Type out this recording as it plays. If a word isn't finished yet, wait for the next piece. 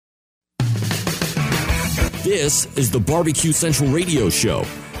This is the Barbecue Central Radio Show,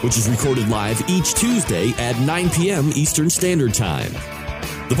 which is recorded live each Tuesday at 9 p.m. Eastern Standard Time.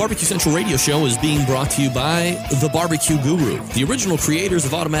 The Barbecue Central Radio Show is being brought to you by The Barbecue Guru, the original creators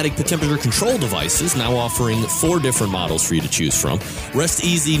of automatic temperature control devices, now offering 4 different models for you to choose from. Rest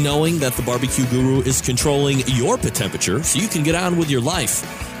easy knowing that The Barbecue Guru is controlling your temperature so you can get on with your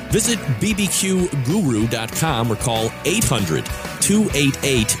life. Visit bbqguru.com or call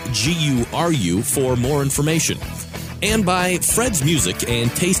 800-288-GURU for more information. And by Fred's Music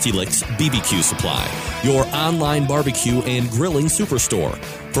and Tasty Licks BBQ Supply, your online barbecue and grilling superstore.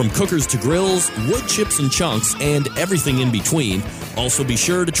 From cookers to grills, wood chips and chunks, and everything in between. Also be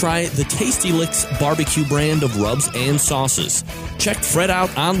sure to try the Tasty Licks barbecue brand of rubs and sauces. Check Fred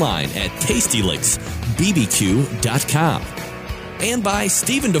out online at tastylicksbbq.com. And by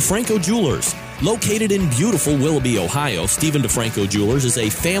Stephen DeFranco Jewelers. Located in beautiful Willoughby, Ohio, Stephen DeFranco Jewelers is a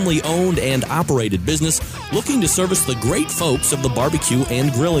family-owned and operated business looking to service the great folks of the barbecue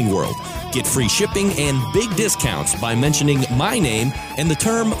and grilling world. Get free shipping and big discounts by mentioning my name and the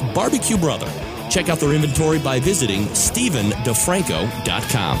term Barbecue Brother. Check out their inventory by visiting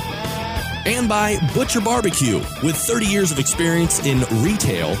StephenDeFranco.com. And by Butcher Barbecue, with 30 years of experience in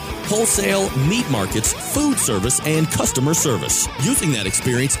retail, wholesale, meat markets, food service, and customer service. Using that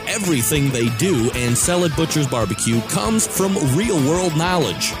experience, everything they do and sell at Butcher's Barbecue comes from real-world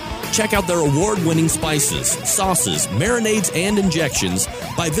knowledge. Check out their award-winning spices, sauces, marinades, and injections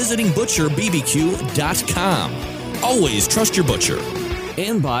by visiting ButcherBBQ.com. Always trust your butcher.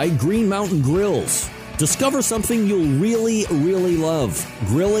 And by Green Mountain Grills. Discover something you'll really, really love.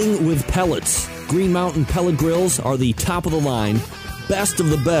 Grilling with pellets. Green Mountain pellet grills are the top of the line, best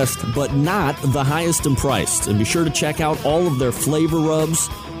of the best, but not the highest in price. And be sure to check out all of their flavor rubs,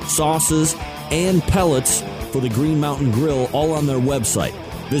 sauces, and pellets for the Green Mountain Grill, all on their website.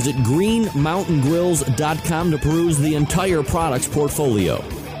 Visit greenmountaingrills.com to peruse the entire products portfolio.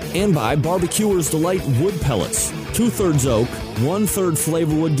 And by Barbecuer's Delight Wood Pellets. 2/3 oak, 1/3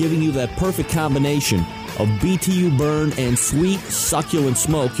 flavor wood, giving you that perfect combination of BTU burn and sweet, succulent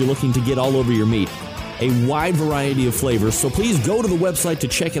smoke you're looking to get all over your meat. A wide variety of flavors, so please go to the website to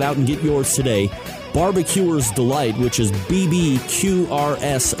check it out and get yours today. Barbecuer's Delight, which is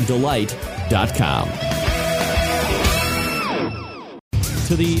bbqrsdelight.com.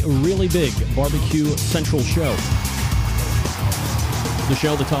 To the really big Barbecue Central Show. The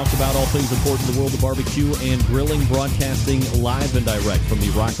show that talks about all things important in the world of barbecue and grilling, broadcasting live and direct from the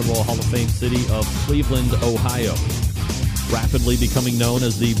Rock and Roll Hall of Fame city of Cleveland, Ohio. Rapidly becoming known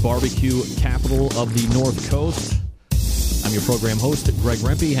as the barbecue capital of the North Coast. I'm your program host, Greg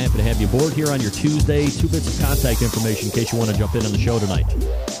Rempe. Happy to have you aboard here on your Tuesday. 2 bits of contact information in case you want to jump in on the show tonight.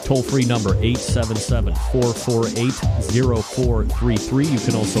 Toll-free number, 877-448-0433. You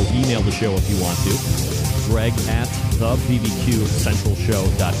can also email the show if you want to. Greg at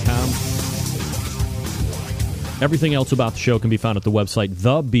thebbqcentralshow.com. Everything else about the show can be found at the website,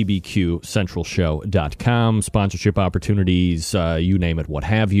 thebbqcentralshow.com. Sponsorship opportunities, you name it, what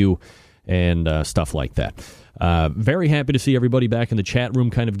have you, and stuff like that. Very happy to see everybody back in the chat room,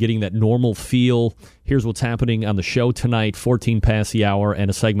 kind of getting that normal feel. Here's what's happening on the show tonight, 14 past the hour, and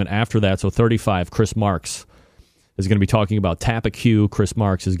a segment after that, so 35, Chris Marks is going to be talking about Tapacue. Chris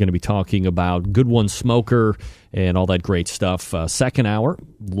Marks is going to be talking about Good One Smoker and all that great stuff. Second hour,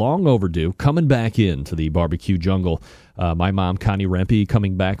 long overdue, coming back into the barbecue jungle. My mom, Connie Rempe,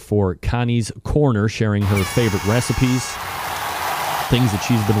 coming back for Connie's Corner, sharing her favorite recipes, things that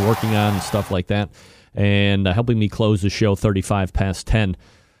she's been working on and stuff like that. And helping me close the show 35 past 10.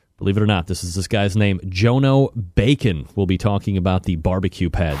 Believe it or not, this is this guy's name, Jono Bacon. We'll be talking about the barbecue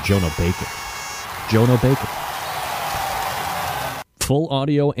pad, Jono Bacon. Jono Bacon. Full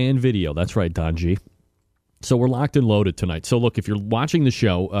audio and video. That's right, Don G. So we're locked and loaded tonight. So look, if you're watching the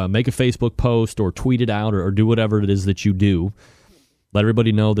show, make a Facebook post or tweet it out or do whatever it is that you do. Let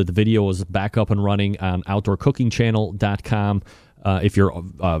everybody know that the video is back up and running on OutdoorCookingChannel.com. If you're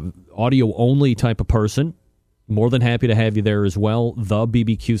audio-only type of person, more than happy to have you there as well.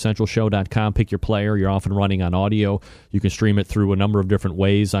 TheBBQCentralShow.com. Pick your player. You're off and running on audio. You can stream it through a number of different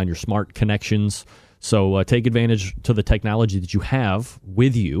ways on your smart connections. So take advantage to the technology that you have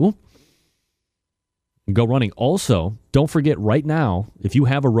with you. And go running. Also, don't forget right now, if you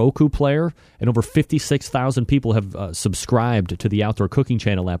have a Roku player, and over 56,000 people have subscribed to the Outdoor Cooking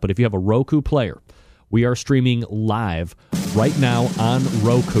Channel app, but if you have a Roku player, we are streaming live right now on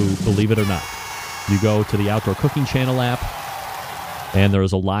Roku, believe it or not. You go to the Outdoor Cooking Channel app, and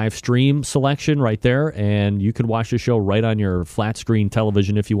there's a live stream selection right there, and you can watch the show right on your flat screen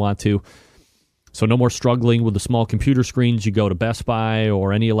television if you want to. So no more struggling with the small computer screens. You go to Best Buy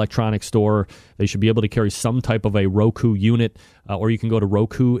or any electronic store. They should be able to carry some type of a Roku unit, or you can go to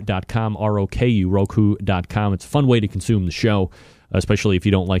Roku.com, R-O-K-U, Roku.com. It's a fun way to consume the show, especially if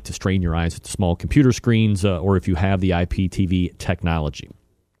you don't like to strain your eyes at the small computer screens or if you have the IPTV technology.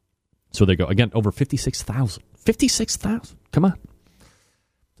 So there you go. Again, over 56,000. 56,000. Come on.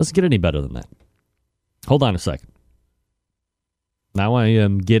 Doesn't get any better than that. Hold on a second. Now I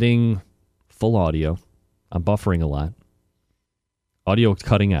am getting full audio. I'm buffering a lot. Audio is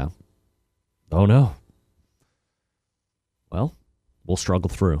cutting out. Oh no. Well, we'll struggle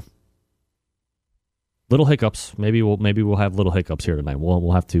through. Little hiccups. Maybe we'll have little hiccups here tonight.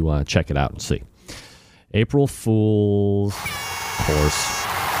 We'll have to check it out and see. April Fool's course.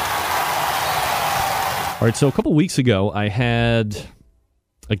 All right, so a couple weeks ago, I had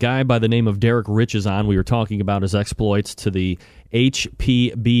a guy by the name of Derek Riches on. We were talking about his exploits to the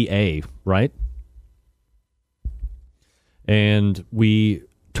HPBA, right? And we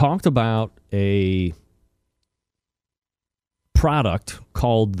talked about a product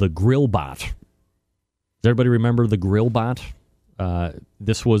called the GrillBot. Does everybody remember the GrillBot?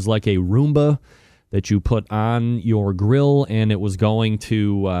 This was like a Roomba that you put on your grill, and it was going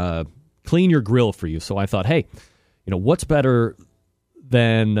to clean your grill for you. So I thought, hey, what's better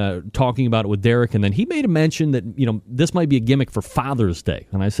than talking about it with Derek? And then he made a mention that, this might be a gimmick for Father's Day.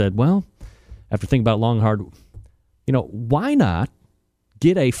 And I said, well, after thinking about it long and hard, why not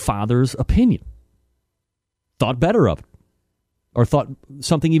get a father's opinion? Thought better of it. Or thought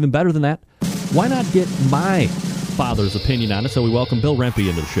something even better than that. Why not get my father's opinion on it? So we welcome Bill Rempe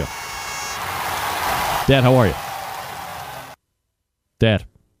into the show. Dad, how are you? Dad.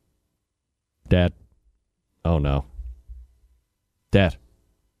 Oh, no. Dad.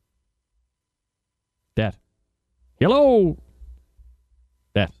 Hello.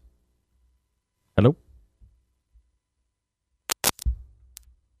 Dad. Hello.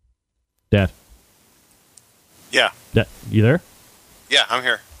 Dad. Yeah. Dad, you there? Yeah, I'm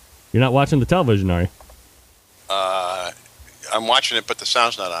here. You're not watching the television, are you? I'm watching it, but the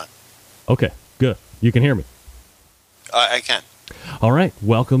sound's not on. Okay, good. You can hear me. I can. All right.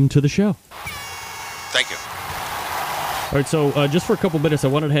 Welcome to the show. Thank you. All right, so just for a couple minutes, I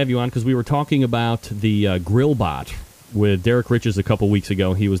wanted to have you on because we were talking about the GrillBot with Derek Riches a couple weeks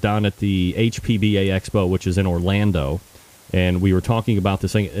ago. He was down at the HPBA Expo, which is in Orlando, and we were talking about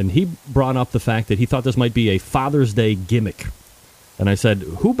this thing, and he brought up the fact that he thought this might be a Father's Day gimmick. And I said,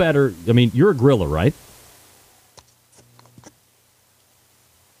 who better? I mean, you're a griller, right?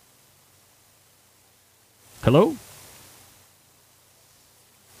 Hello?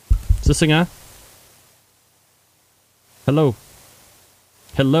 Is this thing on? Hello?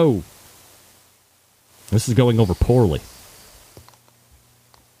 This is going over poorly.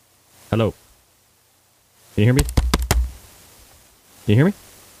 Hello? Can you hear me?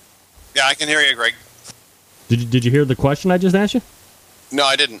 Yeah, I can hear you, Greg. Did you hear the question I just asked you? No,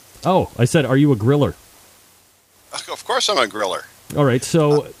 I didn't. Oh, I said, are you a griller? Of course I'm a griller. All right,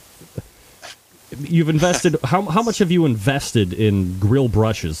 so you've invested... How much have you invested in grill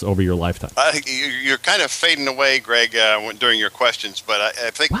brushes over your lifetime? You're kind of fading away, Greg, during your questions, but I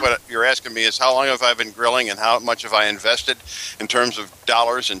think what you're asking me is how long have I been grilling and how much have I invested in terms of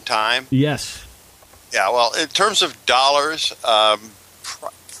dollars and time? Yes. Yeah, well, in terms of dollars,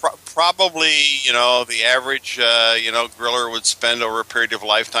 probably, the average, griller would spend over a period of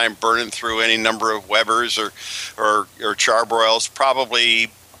lifetime burning through any number of Webers or charbroils,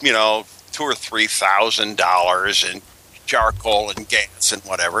 probably, $2,000 or $3,000 in charcoal and gas and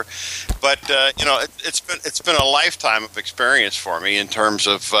whatever. But it's been a lifetime of experience for me in terms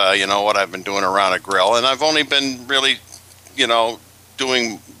of what I've been doing around a grill, and I've only been really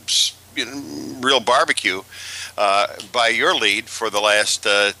doing real barbecue by your lead for the last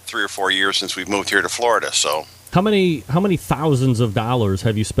 3 or 4 years since we've moved here to Florida. So how many thousands of dollars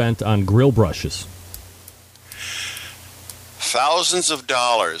have you spent on grill brushes? Thousands of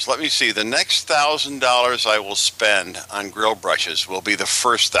dollars. Let me see. The next $1,000 I will spend on grill brushes will be the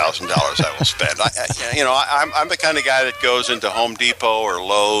first $1,000 I will spend. I'm the kind of guy that goes into Home Depot or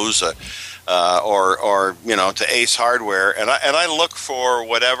Lowe's or to Ace Hardware, and I look for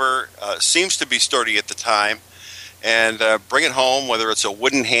whatever seems to be sturdy at the time, and bring it home, whether it's a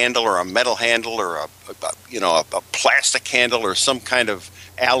wooden handle or a metal handle or a plastic handle or some kind of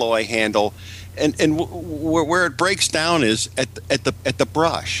alloy handle. And where it breaks down is at the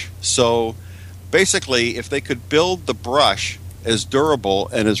brush. So basically, if they could build the brush as durable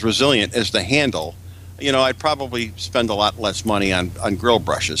and as resilient as the handle, I'd probably spend a lot less money on grill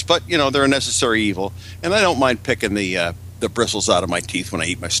brushes. But they're a necessary evil, and I don't mind picking the the bristles out of my teeth when I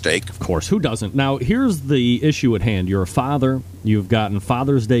eat my steak. Of course, who doesn't? Now, here's the issue at hand. You're a father. You've gotten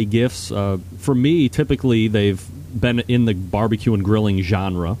Father's Day gifts. For me, typically, they've been in the barbecue and grilling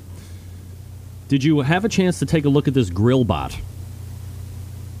genre. Did you have a chance to take a look at this GrillBot?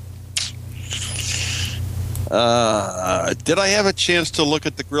 Did I have a chance to look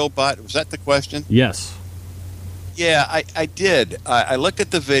at the GrillBot? Was that the question? Yes. Yeah, I did. I looked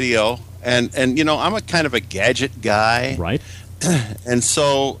at the video, and I'm a kind of a gadget guy. Right. And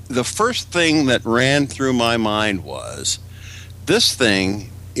so the first thing that ran through my mind was, this thing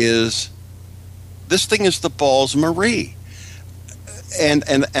is the balls Marie. And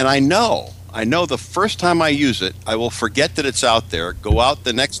I know the first time I use it, I will forget that it's out there, go out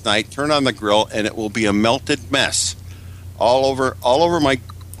the next night, turn on the grill, and it will be a melted mess all over my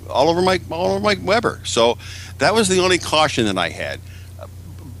Weber. So that was the only caution that I had.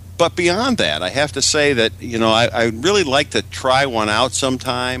 But beyond that, I have to say that I really like to try one out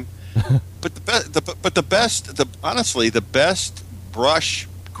sometime. But honestly, the best brush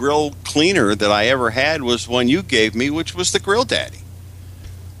grill cleaner that I ever had was one you gave me, which was the Grill Daddy.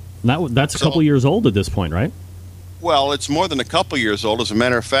 That's a couple years old at this point, right? Well, it's more than a couple years old. As a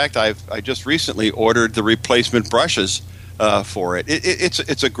matter of fact, I just recently ordered the replacement brushes for it.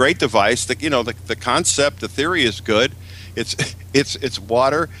 It's a great device. The concept, the theory is good. It's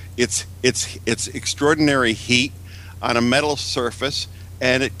water. It's extraordinary heat on a metal surface,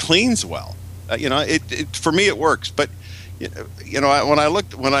 and it cleans well. For me, it works. But when I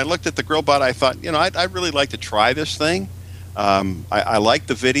looked at the GrillBot, I thought, I'd really like to try this thing. I like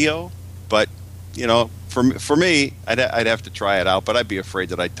the video, but for me, I'd have to try it out. But I'd be afraid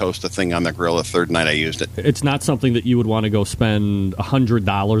that I'd toast the thing on the grill the third night I used it. It's not something that you would want to go spend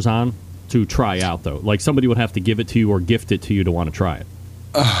 $100 on to try out, though. Like, somebody would have to give it to you or gift it to you to want to try it.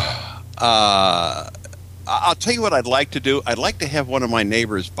 I'll tell you what I'd like to do. I'd like to have one of my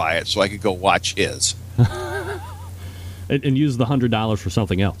neighbors buy it so I could go watch his. and use the $100 for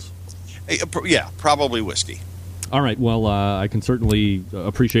something else. Yeah, probably whiskey. All right. Well, I can certainly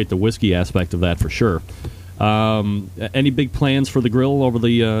appreciate the whiskey aspect of that for sure. Any big plans for the grill over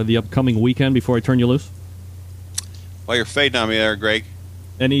the upcoming weekend before I turn you loose? Well, you're fading on me there, Greg.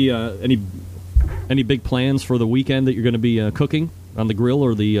 Any big plans for the weekend that you're going to be cooking on the grill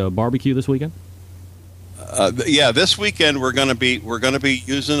or the barbecue this weekend? This weekend we're going to be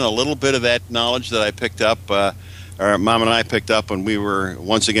using a little bit of that knowledge that I picked up, or Mom and I picked up when we were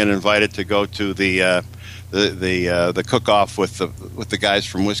once again invited to go to the cook-off with the guys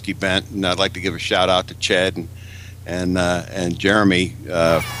from Whiskey Bent, and I'd like to give a shout out to Ched and Jeremy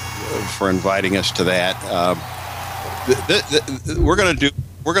for inviting us to that. We're going to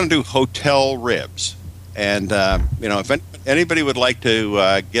do hotel ribs, and if anybody would like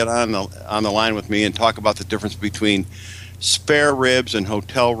to get on the line with me and talk about the difference between spare ribs and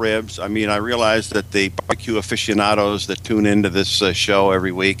hotel ribs. I mean, I realize that the barbecue aficionados that tune into this show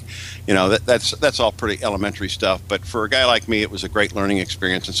every week, that's all pretty elementary stuff. But for a guy like me, it was a great learning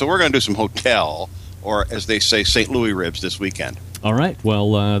experience. And so we're going to do some hotel, or as they say, St. Louis ribs this weekend. All right.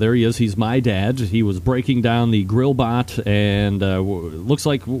 Well, there he is. He's my dad. He was breaking down the GrillBot, and looks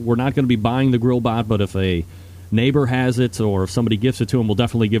like we're not going to be buying the GrillBot, but if a neighbor has it or if somebody gifts it to him, we'll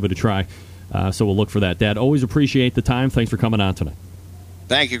definitely give it a try. So we'll look for that. Dad, always appreciate the time. Thanks for coming on tonight.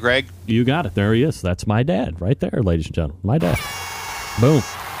 Thank you, Greg. You got it. There he is. That's my dad right there, ladies and gentlemen. My dad. Boom.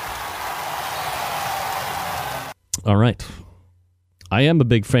 All right. I am a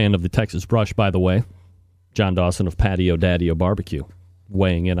big fan of the Texas Brush, by the way. John Dawson of Patio Daddy-O Barbecue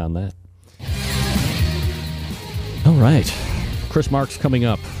weighing in on that. All right. Chris Marks coming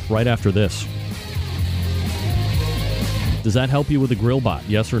up right after this. Does that help you with the GrillBot?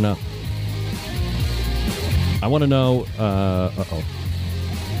 Yes or no? I want to know, uh-oh.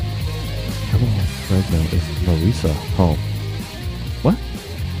 Right now, is Marisa home? What?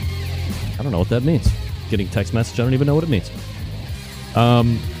 I don't know what that means. Getting text message, I don't even know what it means.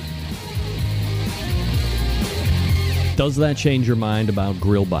 Does that change your mind about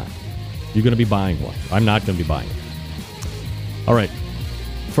GrillBot? You're going to be buying one. I'm not going to be buying it. All right.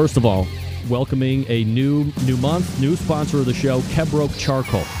 First of all, welcoming a new month, new sponsor of the show, Kebroke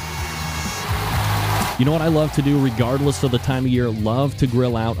Charcoal. You know what I love to do regardless of the time of year? Love to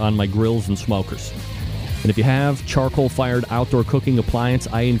grill out on my grills and smokers. And if you have charcoal-fired outdoor cooking appliance,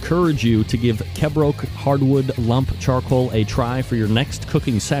 I encourage you to give Kebroke Hardwood Lump Charcoal a try for your next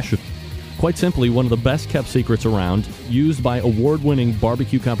cooking session. Quite simply, one of the best-kept secrets around, used by award-winning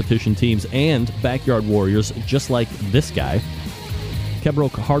barbecue competition teams and backyard warriors just like this guy.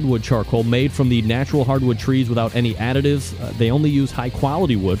 Kebroke Hardwood Charcoal, made from the natural hardwood trees without any additives. They only use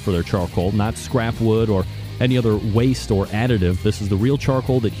high-quality wood for their charcoal, not scrap wood or any other waste or additive. This is the real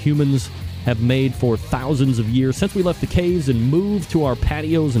charcoal that humans have made for thousands of years since we left the caves and moved to our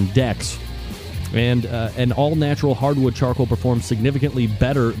patios and decks. And an all-natural hardwood charcoal performs significantly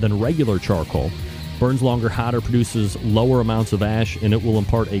better than regular charcoal. Burns longer, hotter, produces lower amounts of ash, and it will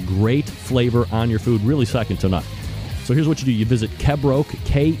impart a great flavor on your food, really second to none. So here's what you do. You visit Kebroak,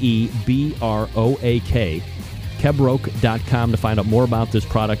 Kebroak, Kebroak.com to find out more about this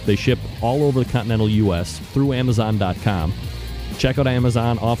product. They ship all over the continental U.S. through Amazon.com. Check out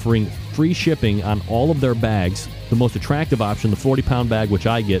Amazon offering free shipping on all of their bags. The most attractive option, the 40-pound bag, which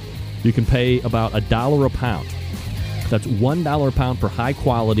I get, you can pay about $1 a pound. That's $1 a pound for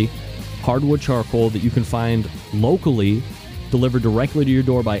high-quality hardwood charcoal that you can find locally, delivered directly to your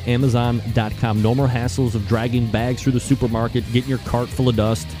door by Amazon.com. No more hassles of dragging bags through the supermarket, getting your cart full of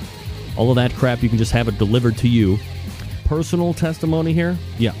dust. All of that crap, you can just have it delivered to you. Personal testimony here?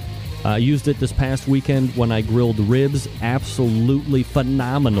 Yeah. I used it this past weekend when I grilled ribs. Absolutely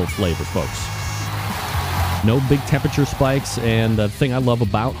phenomenal flavor, folks. No big temperature spikes, and the thing I love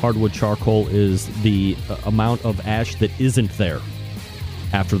about hardwood charcoal is the amount of ash that isn't there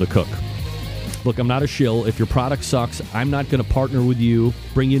after the cook. Look, I'm not a shill. If your product sucks, I'm not going to partner with you,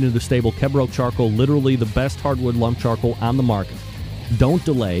 bring you into the stable. Kebroak charcoal, literally the best hardwood lump charcoal on the market. Don't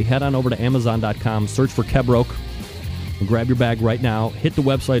delay. Head on over to Amazon.com, search for Kebroak, and grab your bag right now. Hit the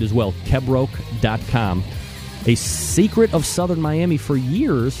website as well, Kebroak.com. A secret of Southern Miami for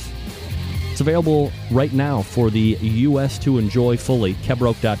years. It's available right now for the U.S. to enjoy fully.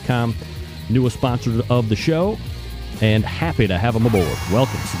 Kebroak.com, newest sponsor of the show. And happy to have him aboard.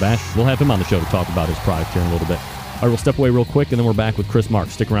 Welcome, Sebastian. We'll have him on the show to talk about his product here in a little bit. All right, we'll step away real quick, and then we're back with Chris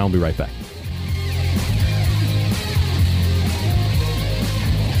Marks. Stick around. We'll be right back.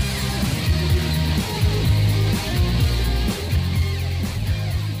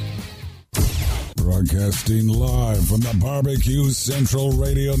 Broadcasting live from the Barbecue Central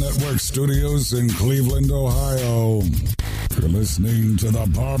Radio Network studios in Cleveland, Ohio. You're listening to the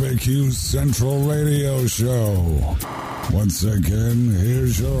Barbecue Central Radio Show. Once again,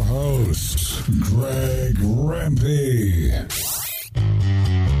 here's your host, Greg Rempe.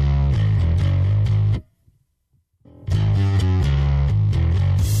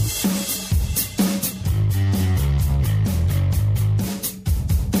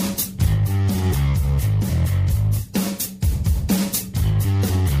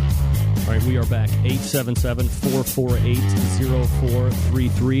 We are back,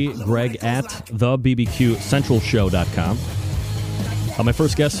 877-448-0433. Greg at thebbqcentralshow.com. My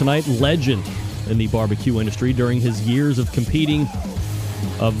first guest tonight, legend in the barbecue industry. During his years of competing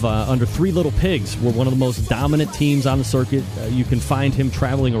under Three Little Pigs, were one of the most dominant teams on the circuit. You can find him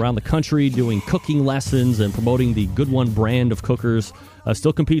traveling around the country, doing cooking lessons and promoting the Good One brand of cookers.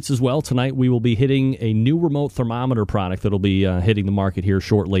 Still competes as well. Tonight we will be hitting a new remote thermometer product that will be hitting the market here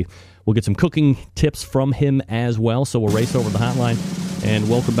shortly. We'll get some cooking tips from him as well, so we'll race over the hotline. And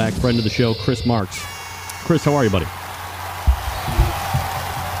welcome back, friend of the show, Chris Marks. Chris, how are you, buddy?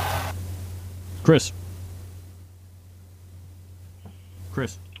 Chris.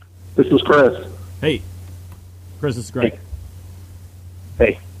 This is Chris. Hey. Chris, this is Greg.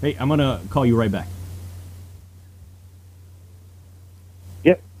 Hey. Hey, I'm going to call you right back.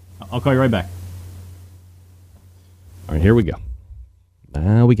 Yep. I'll call you right back. All right, here we go.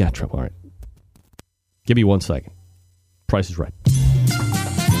 Now we got trouble. All right. Give me 1 second. Price is right.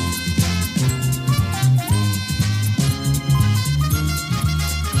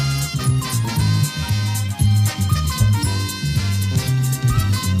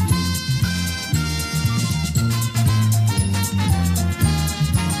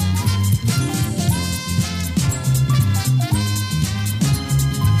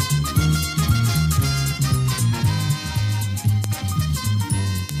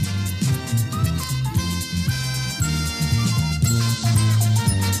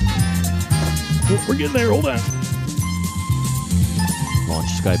 We're getting there. Hold on. Launch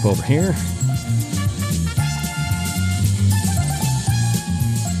Skype over here.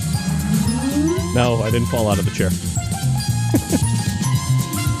 No, I didn't fall out of the chair.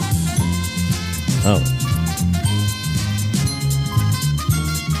 Oh.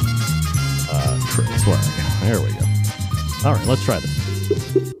 Chris, where are you? There we go. All right, let's try this.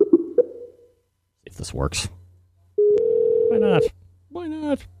 See if this works. Why not? Why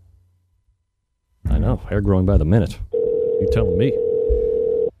not? I know, hair growing by the minute. You're telling me.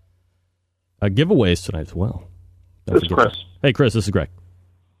 Giveaways tonight as well. This is Chris. Hey, Chris, this is Greg.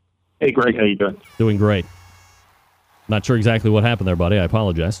 Hey, Greg, how you doing? Doing great. Not sure exactly what happened there, buddy. I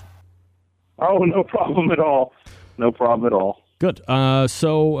apologize. Oh, no problem at all. No problem at all. Good.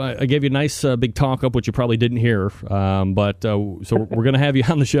 So I gave you a nice big talk up, which you probably didn't hear. So we're going to have you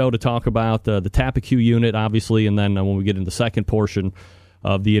on the show to talk about the Tapacu unit, obviously, and then when we get into the second portion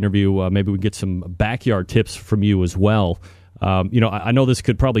of the interview, maybe we get some backyard tips from you as well. I know this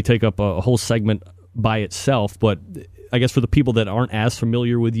could probably take up a whole segment by itself, but I guess for the people that aren't as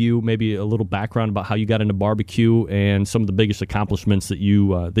familiar with you, maybe a little background about how you got into barbecue and some of the biggest accomplishments that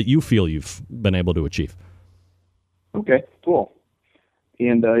you feel you've been able to achieve. Okay, cool.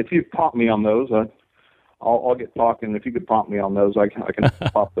 And if you prompt me on those, I'll get talking. If you could prompt me on those, I can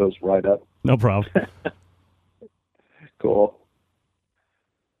pop those right up. No problem. Cool.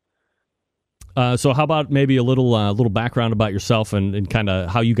 So how about maybe a little background about yourself and kind of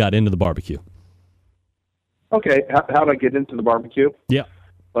how you got into the barbecue? Okay, how did I get into the barbecue? Yeah.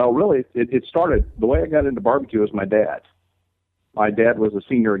 Well, really, it started, the way I got into barbecue was my dad. My dad was a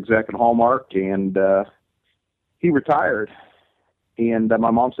senior exec at Hallmark, and he retired. And my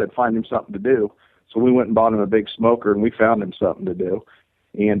mom said, find him something to do. So we went and bought him a big smoker, and we found him something to do.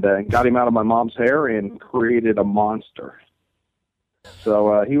 And got him out of my mom's hair and created a monster.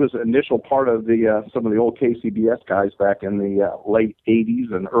 So he was an initial part of some of the old KCBS guys back in the late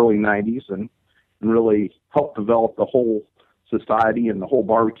 80s and early 90s, and really helped develop the whole society and the whole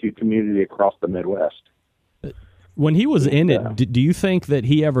barbecue community across the Midwest. When he was in it, do you think that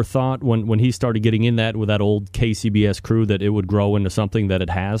he ever thought when he started getting in that with that old KCBS crew that it would grow into something that it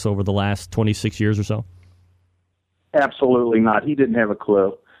has over the last 26 years or so? Absolutely not. He didn't have a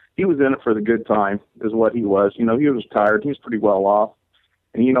clue. He was in it for the good time is what he was. He was tired. He was pretty well off.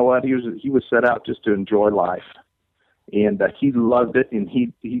 And you know what? He was set out just to enjoy life. And he loved it, and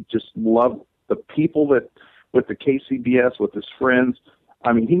he just loved the people that with the KCBS, with his friends.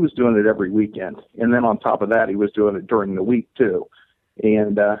 I mean, he was doing it every weekend. And then on top of that, he was doing it during the week, too.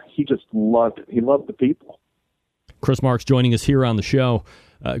 And he just loved it. He loved the people. Chris Marks joining us here on the show.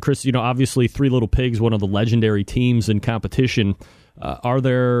 Chris, obviously Three Little Pigs, one of the legendary teams in competition. Are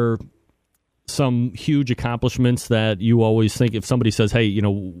there some huge accomplishments that you always think if somebody says, hey,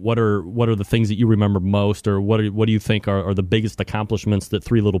 what are the things that you remember most, or what do you think are the biggest accomplishments that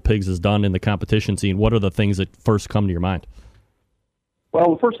Three Little Pigs has done in the competition scene? What are the things that first come to your mind?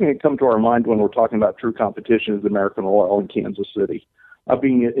 Well, the first thing that comes to our mind when we're talking about true competition is American Oil in Kansas City.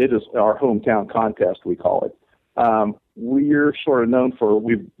 It is our hometown contest, we call it. We're sort of known for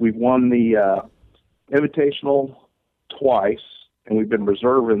we've won the Invitational twice, and we've been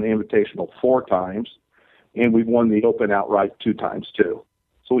reserve in the Invitational 4 times, and we've won the Open outright 2 times too.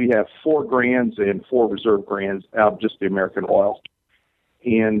 So we have 4 grands and 4 reserve grands out of just the American Oil.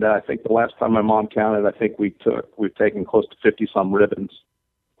 And I think the last time my mom counted, I think we've taken close to 50-some ribbons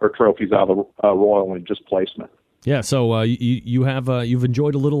or trophies out of the Royal in just placement. Yeah, so you've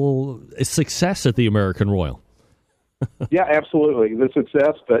enjoyed a little success at the American Royal. Yeah, absolutely, the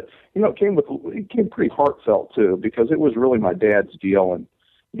success, but it came pretty heartfelt too, because it was really my dad's deal, and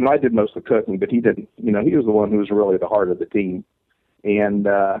I did most of the cooking, but he didn't. He was the one who was really the heart of the team, and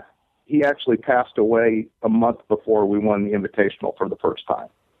he actually passed away a month before we won the Invitational for the first time.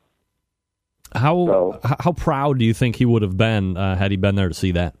 How proud do you think he would have been had he been there to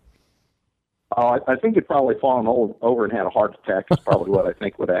see that? I think he'd probably fallen over and had a heart attack is probably what I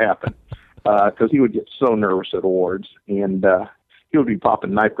think would have happened, because he would get so nervous at awards, and he would be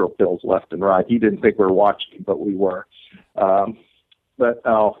popping nitro pills left and right. He didn't think we were watching, but we were. But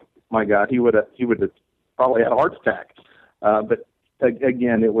oh my God, he would have probably had a heart attack. But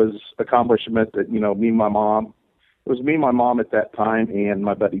again, it was accomplishment that me and my mom. It was me and my mom at that time, and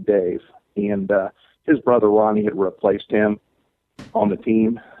my buddy Dave, and his brother Ronnie had replaced him on the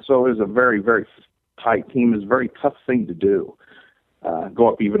team. So it was a very, very tight team. It was a very tough thing to do. Go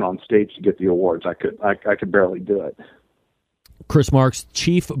up even on stage to get the awards. I could barely do it. Chris Marks,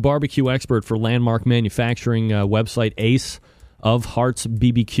 chief barbecue expert for Landmark Manufacturing, website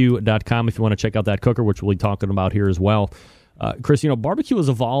aceofheartsbbq.com if you want to check out that cooker, which we'll be talking about here as well. Chris, barbecue has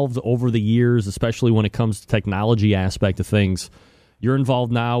evolved over the years, especially when it comes to technology aspect of things. You're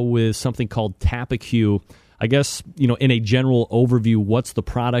involved now with something called Tapacu. I guess, in a general overview, what's the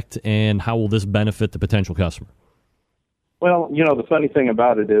product and how will this benefit the potential customer? Well, the funny thing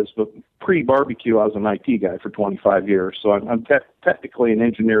about it is, but pre-barbecue, I was an IT guy for 25 years, so I'm technically an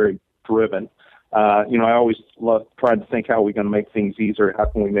engineering driven. I always love trying to think how we're going to make things easier. How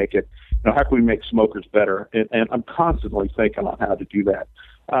can we make it? How can we make smokers better? And I'm constantly thinking on how to do that.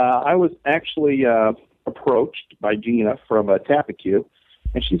 I was actually approached by Gina from Tapacu,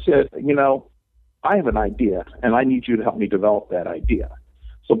 and she said, I have an idea, and I need you to help me develop that idea.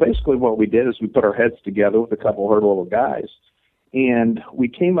 So basically what we did is we put our heads together with a couple of her little guys, and we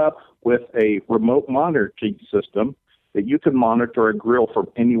came up with a remote monitoring system that you can monitor a grill from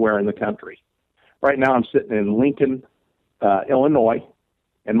anywhere in the country. Right now I'm sitting in Lincoln, Illinois,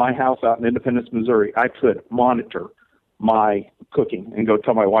 in my house out in Independence, Missouri. I could monitor my cooking and go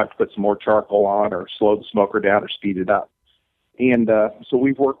tell my wife to put some more charcoal on or slow the smoker down or speed it up. And so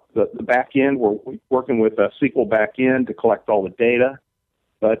we've worked the back end. We're working with a SQL back end to collect all the data.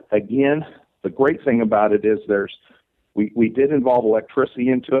 But again, the great thing about it is we did involve electricity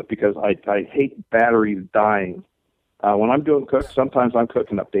into it because I hate batteries dying. When I'm doing cook, sometimes I'm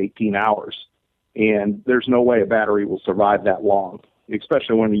cooking up to 18 hours. And there's no way a battery will survive that long,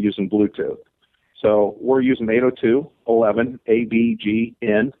 especially when you're using Bluetooth. So we're using 802.11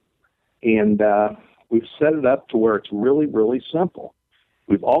 ABGN, and we've set it up to where it's really, really simple.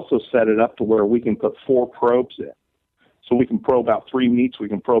 We've also set it up to where we can put 4 probes in. So we can probe out 3 meats, we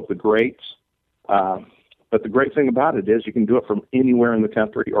can probe the grates. But the great thing about it is you can do it from anywhere in the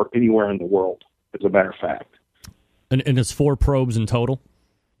country or anywhere in the world, as a matter of fact. And it's 4 probes in total?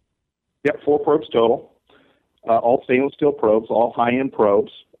 Yep, 4 probes total. All stainless steel probes, all high-end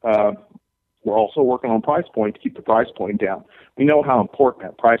probes. We're also working on price point to keep the price point down. We know how important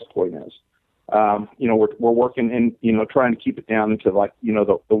that price point is. We're working in, trying to keep it down into the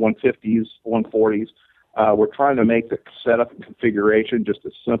 150s, 140s. We're trying to make the setup and configuration just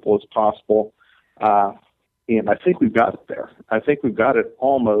as simple as possible. And I think we've got it there. I think we've got it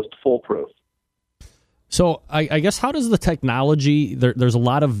almost foolproof. So I guess how does the technology, there's a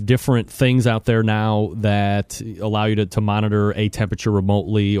lot of different things out there now that allow you to monitor a temperature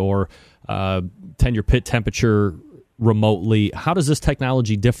remotely or tend your pit temperature remotely. How does this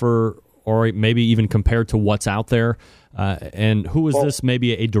technology differ or maybe even compared to what's out there? And who is this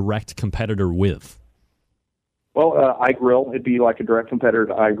maybe a direct competitor with? Well, iGrill, it'd be like a direct competitor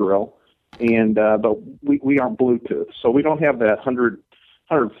to iGrill. And but we aren't Bluetooth, so we don't have that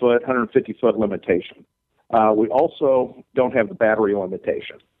 100-foot, 150-foot limitation. We also don't have the battery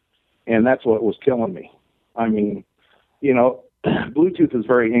limitation, and that's what was killing me. I mean, Bluetooth is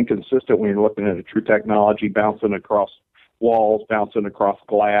very inconsistent when you're looking at a true technology, bouncing across walls, bouncing across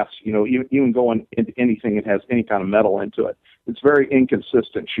glass, even going into anything that has any kind of metal into it. It's very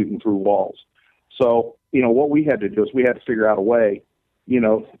inconsistent shooting through walls. So, what we had to do is we had to figure out a way,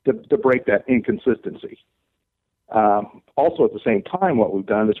 to break that inconsistency. Also, at the same time, what we've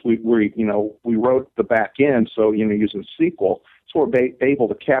done is we wrote the back end, so using SQL, so we're able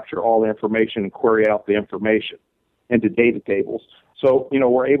to capture all the information and query out the information into data tables. So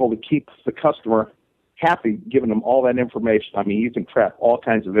we're able to keep the customer happy, giving them all that information. I mean, you can track all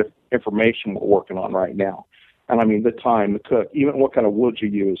kinds of information we're working on right now, and I mean the time, the cook, even what kind of wood you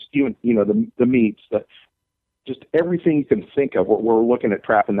use, even the meats, just everything you can think of. We're looking at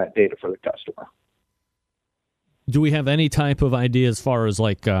trapping that data for the customer. Do we have any type of idea as far as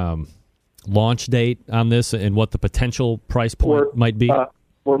launch date on this and what the potential price point might be?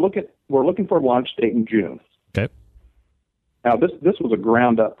 We're looking for a launch date in June. Okay. Now this was a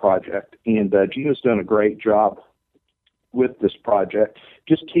ground up project, and Gina's done a great job with this project,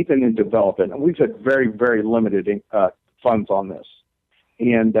 just keeping and developing. And we've had very, very limited funds on this,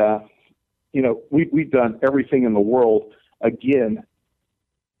 and we've done everything in the world again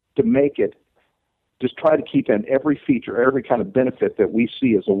to make it. Just try to keep in every feature, every kind of benefit that we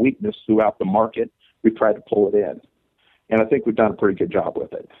see as a weakness throughout the market. We've tried to pull it in. And I think we've done a pretty good job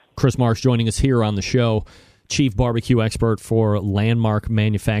with it. Chris Marsh joining us here on the show, Chief Barbecue Expert for Landmark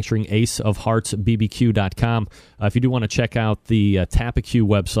Manufacturing, aceofheartsbbq.com. If you do want to check out the Tapecu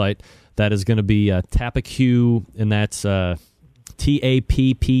website, that is going to be Tapecu, and that's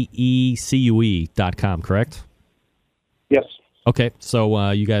TAPPECUE.com, correct? Yes. Okay, so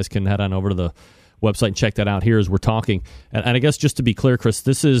you guys can head on over to the website and check that out here as we're talking. And I guess just to be clear, Chris,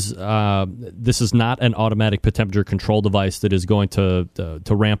 this is not an automatic pit temperature control device that is going to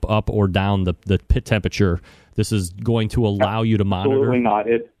ramp up or down the pit temperature. This is going to allow you to monitor. Absolutely not.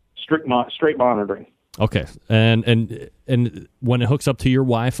 It's straight monitoring. Okay, and when it hooks up to your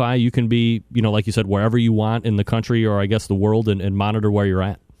Wi-Fi, you can be, like you said, wherever you want in the country or I guess the world, and monitor where you're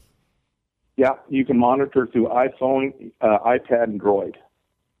at. Yeah, you can monitor through iPhone, iPad, and Droid.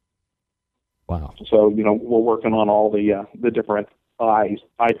 Wow. So, we're working on all the different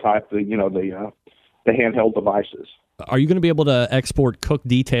iType, the handheld devices. Are you going to be able to export cook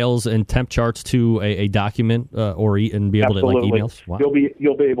details and temp charts to a document and be able Absolutely. to emails? Wow.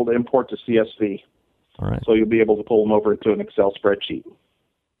 You'll be able to import to CSV. All right. So you'll be able to pull them over into an Excel spreadsheet.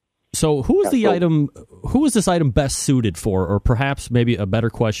 So who is this item best suited for? Or perhaps maybe a better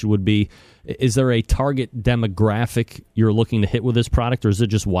question would be, is there a target demographic you're looking to hit with this product, or is it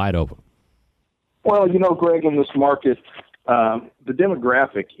just wide open? Well, Greg, in this market, The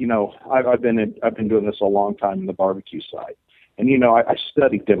demographic, I've been doing this a long time in the barbecue side, and I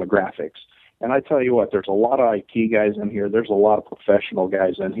study demographics. And I tell you what, there's a lot of IT guys in here. There's a lot of professional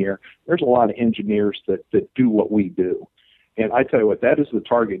guys in here. There's a lot of engineers that do what we do. And I tell you what, that is the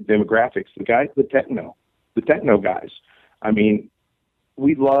target demographics. The techno guys. I mean,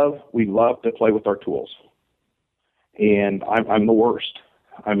 we love to play with our tools. And I'm the worst.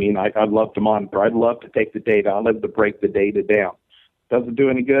 I mean, I'd love to monitor. I'd love to take the data. I'd love to break the data down. Does it do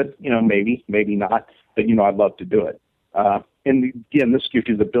any good? Maybe not. But, I'd love to do it. And again, this gives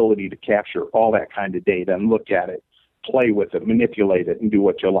you the ability to capture all that kind of data and look at it, play with it, manipulate it, and do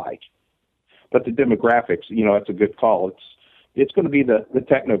what you like. But the demographics, it's a good call. It's going to be the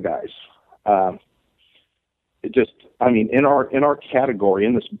techno guys. In our category,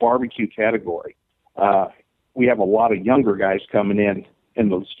 in this barbecue category, we have a lot of younger guys coming in,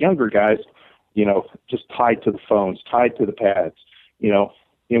 and those younger guys, just tied to the phones, tied to the pads,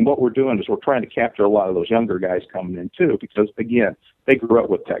 And what we're doing is we're trying to capture a lot of those younger guys coming in too, because again, they grew up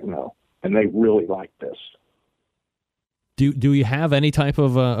with techno and they really like this. Do you have any type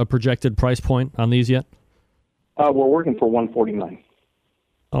of a projected price point on these yet? We're working for $149.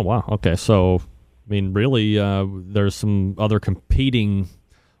 Oh wow, okay. So, really, there's some other competing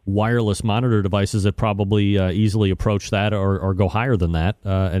wireless monitor devices that probably easily approach that or go higher than that,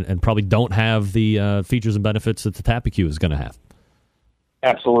 and probably don't have the features and benefits that the TapiQ is going to have.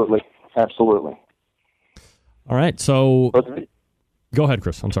 Absolutely. All right, so go ahead,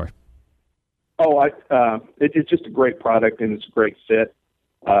 Chris. I'm sorry. It's just a great product and it's a great fit.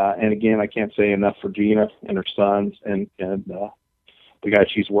 And again, I can't say enough for Gina and her sons and the guys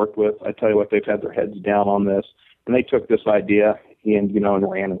she's worked with. I tell you what, they've had their heads down on this, and they took this idea and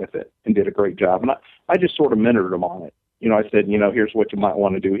ran with it and did a great job. And I just sort of mentored them on it. I said, here's what you might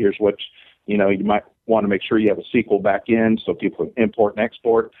want to do. Here's what you might want to make sure you have a sequel back in so people can import and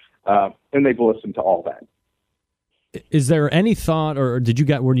export. And they've listened to all that. Is there any thought, or did you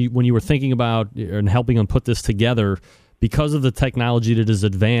get when you were thinking about and helping them put this together, because of the technology that is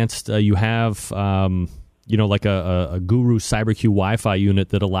advanced, you have like a Guru CyberQ Wi-Fi unit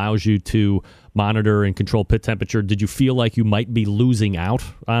that allows you to monitor and control pit temperature. Did you feel like you might be losing out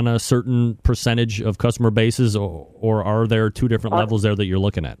on a certain percentage of customer bases, or are there two different levels there that you're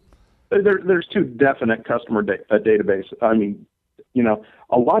looking at? There's two definite customer databases.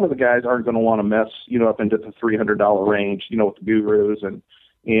 A lot of the guys aren't going to want to mess, up into the $300 range, with the Gurus and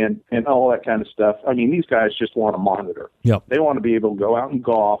all that kind of stuff. These guys just want to monitor. Yep. They want to be able to go out and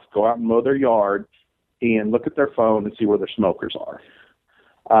golf, go out and mow their yard, and look at their phone and see where their smokers are.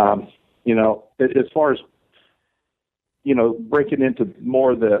 As far as, breaking into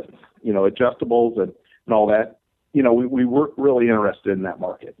more of the, adjustables and all that, we weren't really interested in that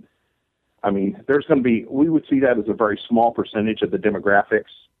market. There's going to be, we would see that as a very small percentage of the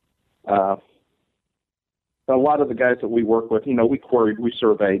demographics. A lot of the guys that we work with, we queried, we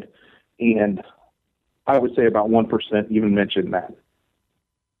surveyed, and I would say about 1% even mentioned that.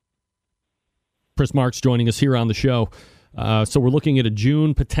 Chris Marks joining us here on the show. So we're looking at a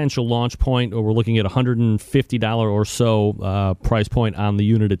June potential launch point, or we're looking at $150 or so price point on the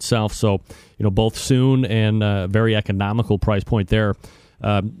unit itself. So, both soon and very economical price point there.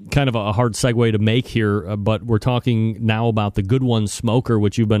 Kind of a hard segue to make here, but we're talking now about the Good One smoker,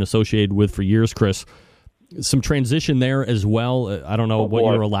 which you've been associated with for years, Chris. Some transition there as well. I don't know what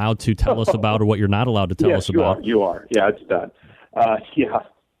you're allowed to tell us about or what you're not allowed to tell us about. You are. Yeah, it's done.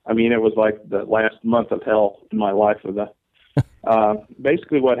 It was like the last month of hell in my life.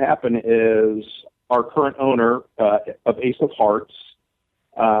 Basically what happened is our current owner of Ace of Hearts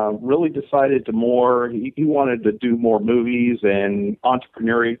really decided he wanted to do more movies and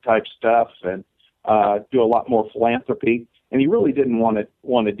entrepreneurial type stuff and do a lot more philanthropy, and he really didn't want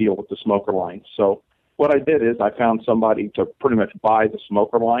to deal with the smoker line. So what I did is I found somebody to pretty much buy the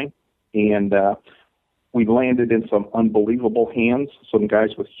smoker line, and we landed in some unbelievable hands, some guys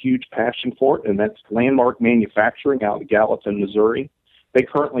with huge passion for it, and that's Landmark Manufacturing out of Gallatin, Missouri. They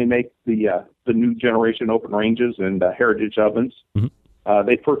currently make the new generation open ranges and heritage ovens. Mm-hmm.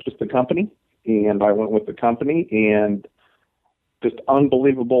 They purchased the company, and I went with the company, and just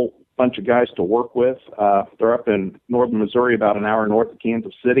unbelievable bunch of guys to work with. They're up in northern Missouri, about an hour north of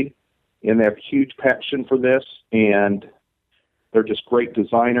Kansas City, and they have huge passion for this, and they're just great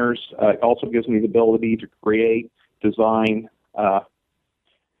designers. It also gives me the ability to create, design,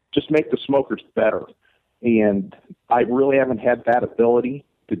 just make the smokers better. And I really haven't had that ability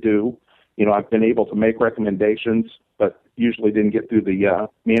to do. I've been able to make recommendations, but usually didn't get through the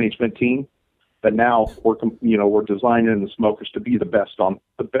management team. But now we're designing the smokers to be the best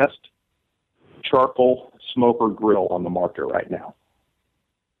charcoal smoker grill on the market right now.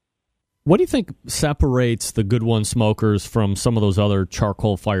 What do you think separates the Good One smokers from some of those other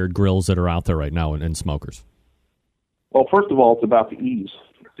charcoal-fired grills that are out there right now in smokers? Well, first of all, it's about the ease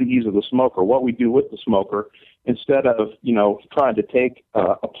of the smoker. What we do with the smoker, instead of, trying to take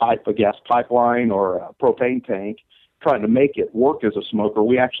a gas pipeline or a propane tank, trying to make it work as a smoker,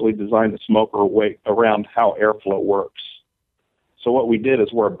 we actually designed the smoker around how airflow works. So what we did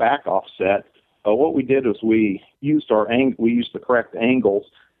is we're a back offset. What we did is we used the correct angles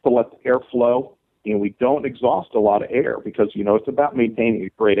to let the air flow, and we don't exhaust a lot of air because, it's about maintaining a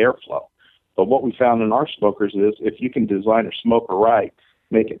great airflow. But what we found in our smokers is if you can design a smoker right,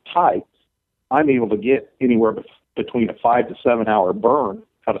 make it tight, I'm able to get anywhere between a 5 to 7 hour burn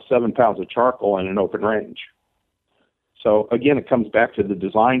out of 7 pounds of charcoal in an open range. So again, it comes back to the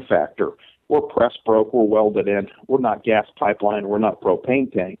design factor. We're press broke, we're welded in, we're not gas pipeline, we're not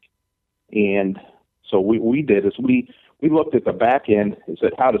propane tank. And so what we did is we looked at the back end and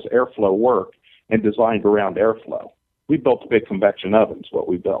said, how does airflow work, and designed around airflow. We built big convection ovens, what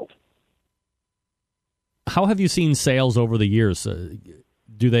we built. How have you seen sales over the years?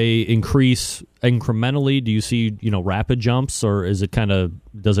 Do they increase incrementally? Do you see, rapid jumps, or is it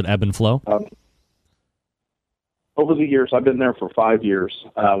does it ebb and flow? Over the years, I've been there for 5 years.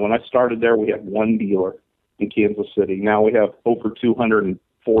 When I started there, we had one dealer in Kansas City. Now we have over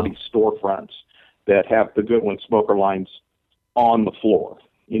 240 storefronts that have the Good One smoker lines on the floor.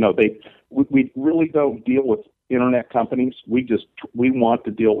 We really don't deal with internet companies. We want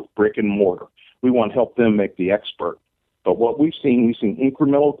to deal with brick and mortar. We want to help them make the expert. But what we've seen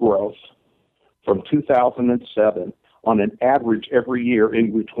incremental growth from 2007 on an average every year,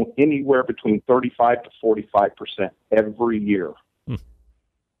 anywhere between 35 to 45% every year.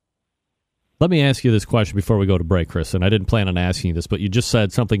 Let me ask you this question before we go to break, Chris, and I didn't plan on asking you this, but you just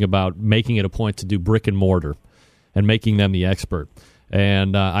said something about making it a point to do brick and mortar and making them the expert.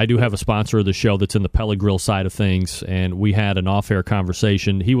 And I do have a sponsor of the show that's in the pellet grill side of things, and we had an off-air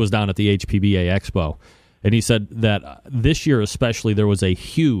conversation. He was down at the HPBA Expo, and he said that this year especially there was a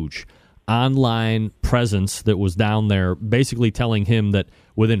huge online presence that was down there basically telling him that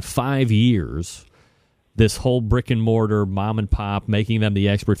within 5 years, this whole brick and mortar, mom and pop, making them the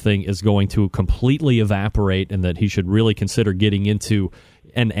expert thing is going to completely evaporate, and that he should really consider getting into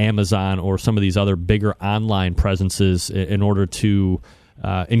an Amazon or some of these other bigger online presences in order to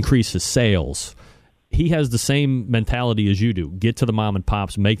increase his sales. He has the same mentality as you do. Get to the mom and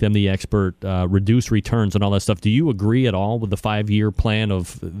pops, make them the expert, reduce returns and all that stuff. Do you agree at all with the 5-year plan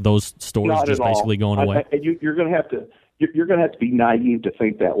of those stores Not just basically going away? You're going to have to. You're going to have to be naive to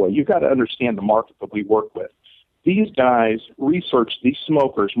think that way. You've got to understand the market that we work with. These guys research these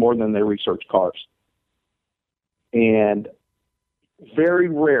smokers more than they research cars. And very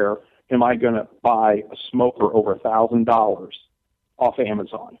rare am I going to buy a smoker over $1,000 off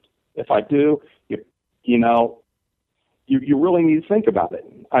Amazon. If I do, you really need to think about it.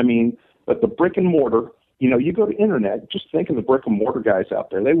 I mean, but the brick and mortar, you go to internet, just think of the brick and mortar guys out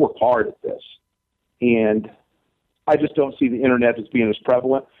there. They work hard at this. And I just don't see the internet as being as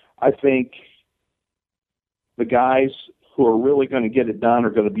prevalent. I think the guys who are really going to get it done are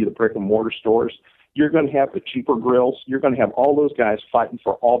going to be the brick and mortar stores. You're going to have the cheaper grills. You're going to have all those guys fighting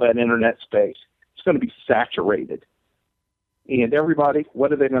for all that internet space. It's going to be saturated. And everybody,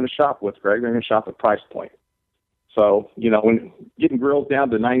 what are they going to shop with, Greg? They're going to shop at price point. So, when getting grills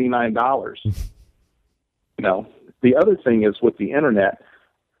down to $99, the other thing is with the internet,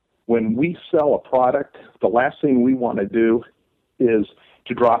 when we sell a product, the last thing we want to do is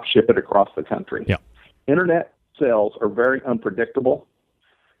to drop ship it across the country. Yeah. Internet sales are very unpredictable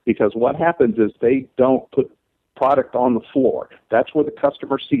because what happens is they don't put product on the floor. That's where the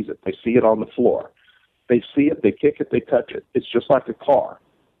customer sees it. They see it on the floor. They see it, they kick it, they touch it. It's just like a car.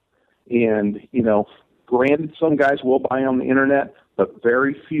 And, granted, some guys will buy on the internet, but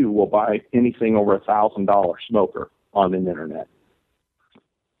very few will buy anything over $1,000 smoker on the internet.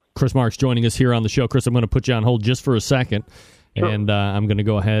 Chris Marks joining us here on the show. Chris, I'm going to put you on hold just for a second, Sure. and I'm going to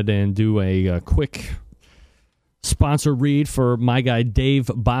go ahead and do a quick sponsor read for my guy Dave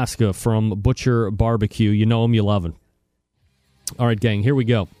Bosca from Butcher Barbecue. You know him, you love him. All right, gang, here we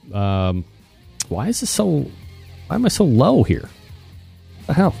go. Why am I so low here? What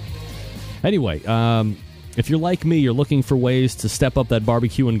the hell? Anyway, if you're like me, you're looking for ways to step up that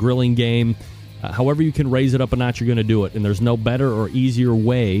barbecue and grilling game. However you can raise it up a notch, you're going to do it. And there's no better or easier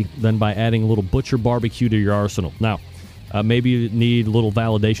way than by adding a little Butcher Barbecue to your arsenal. Now, maybe you need a little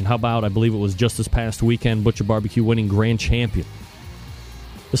validation. How about, I believe it was just this past weekend, Butcher Barbecue winning Grand Champion.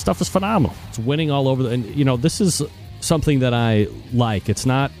 This stuff is phenomenal. It's winning all over. And, this is something that I like. It's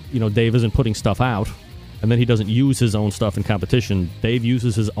not, Dave isn't putting stuff out, and then he doesn't use his own stuff in competition. Dave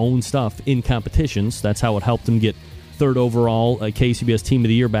uses his own stuff in competitions. That's how it helped him get third overall KCBS Team of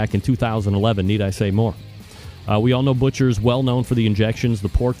the Year back in 2011. Need I say more? We all know Butcher's well known for the injections, the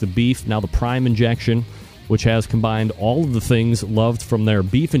pork, the beef, now the Prime injection, which has combined all of the things loved from their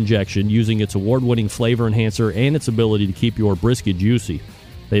beef injection using its award-winning flavor enhancer and its ability to keep your brisket juicy.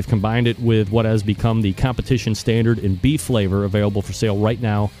 They've combined it with what has become the competition standard in beef flavor, available for sale right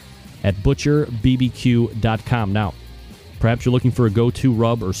now at butcherbbq.com. Now, perhaps you're looking for a go-to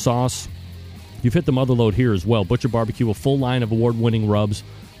rub or sauce. You've hit the mother load here as well. Butcher Barbecue, a full line of award-winning rubs.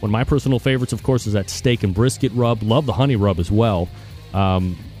 One of my personal favorites, of course, is that steak and brisket rub. Love the honey rub as well.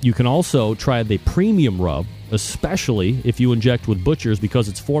 You can also try the premium rub, especially if you inject with Butcher's, because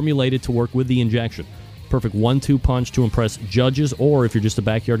it's formulated to work with the injection. Perfect 1-2 punch to impress judges, or if you're just a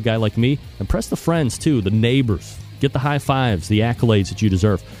backyard guy like me, impress the friends too, the neighbors. Get the high fives, the accolades that you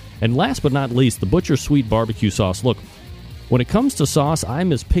deserve. And last but not least, the Butcher Sweet Barbecue Sauce. Look, when it comes to sauce,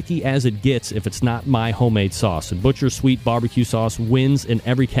 I'm as picky as it gets if it's not my homemade sauce. And Butcher Sweet Barbecue Sauce wins in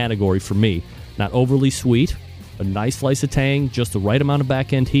every category for me. Not overly sweet, a nice slice of tang, just the right amount of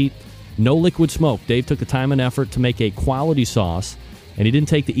back-end heat, no liquid smoke. Dave took the time and effort to make a quality sauce, and he didn't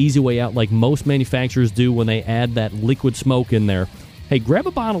take the easy way out like most manufacturers do when they add that liquid smoke in there. Hey, grab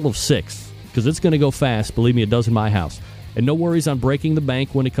a bottle of 6, because it's going to go fast. Believe me, it does in my house. And no worries on breaking the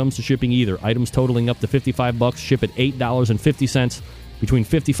bank when it comes to shipping either. Items totaling up to $55 ship at $8.50. Between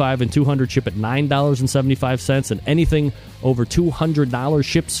 $55 and $200 ship at $9.75. And anything over $200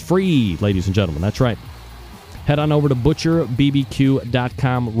 ships free, ladies and gentlemen. That's right. Head on over to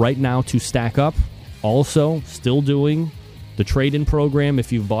butcherbbq.com right now to stack up. Also, still doing the trade-in program.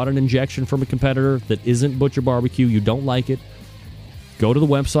 If you've bought an injection from a competitor that isn't Butcher Barbecue, you don't like it, go to the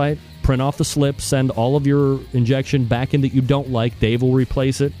website, print off the slip, send all of your injection back in that you don't like. Dave will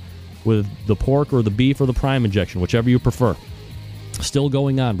replace it with the pork or the beef or the Prime injection, whichever you prefer. Still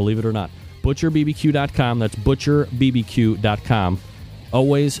going on, believe it or not. butcherbbq.com. That's butcherbbq.com.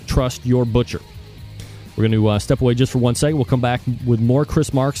 Always trust your butcher. We're going to step away just for one second. We'll come back with more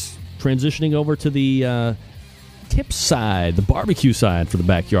Chris Marks, transitioning over to the tip side, the barbecue side for the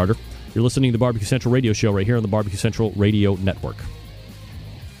backyarder. You're listening to the Barbecue Central Radio Show right here on the Barbecue Central Radio Network.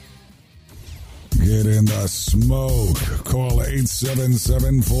 Get in the smoke. Call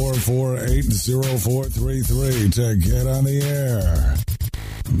 877-448-0433 to get on the air.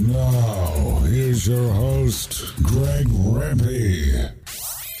 Now, here's your host, Greg Rempe.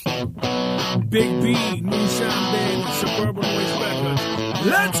 Big B, Moonshine Band, Suburban Race Records.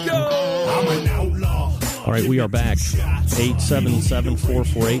 Let's go! I'm an outlaw. All right, we are back.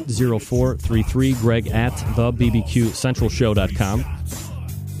 877-448-0433. Greg at thebbqcentralshow.com.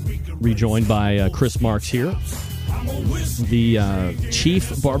 Rejoined by Chris Marks here, the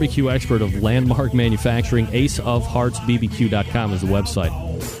chief barbecue expert of Landmark Manufacturing. aceofheartsbbq.com is the website.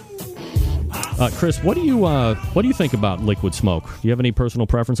 Chris, what do you think about liquid smoke? Do you have any personal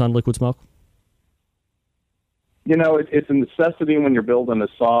preference on liquid smoke? It's a necessity when you're building a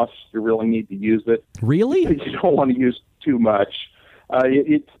sauce. You really need to use it. Really? You don't want to use too much. I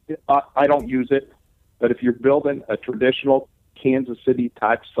don't use it, but if you're building a traditional Kansas City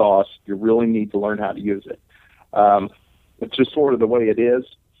type sauce, you really need to learn how to use it. It's just sort of the way it is.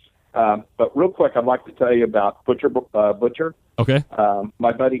 But real quick, I'd like to tell you about Butcher. Okay.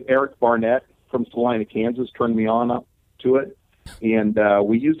 My buddy Eric Barnett from Salina, Kansas, turned me on up to it, and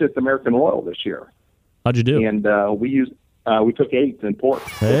we used it at the American Oil this year. How'd you do? And we took 8th in pork.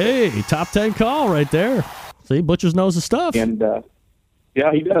 Hey, top 10 call right there. See, Butcher's knows the stuff. And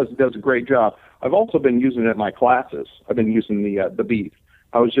yeah, he does. He does a great job. I've also been using it in my classes. I've been using the beef.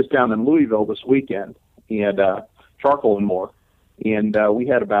 I was just down in Louisville this weekend and Charcoal and More, and we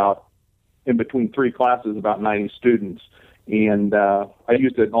had about, in between 3 classes, about 90 students. And I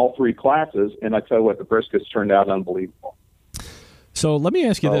used it in all 3 classes, and I tell you what, the briskets turned out unbelievable. So let me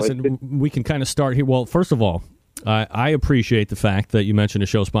ask you this, and we can kind of start here. Well, first of all, I appreciate the fact that you mentioned a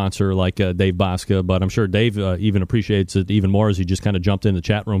show sponsor like Dave Bosca, but I'm sure Dave even appreciates it even more as he just kind of jumped in the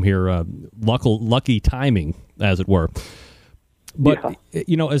chat room here. Lucky timing, as it were. But,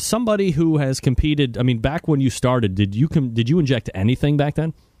 as somebody who has competed, I mean, back when you started, did you inject anything back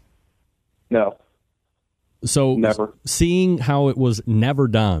then? No. So never. Seeing how it was never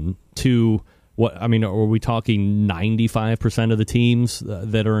done to... are we talking 95% of the teams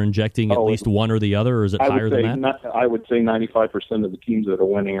that are injecting at least one or the other, or is it higher than that? I would say 95% of the teams that are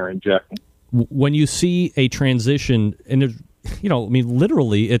winning are injecting. When you see a transition, and I mean,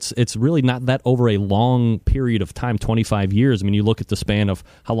 literally, it's really not that over a long period of time, 25 years. I mean, you look at the span of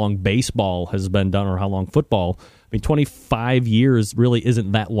how long baseball has been done or how long football. I mean, 25 years really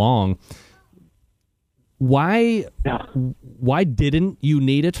isn't that long. Why didn't you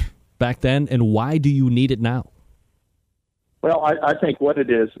need it back then, and why do you need it now? Well, I think what it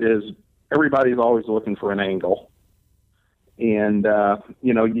is everybody's always looking for an angle. And,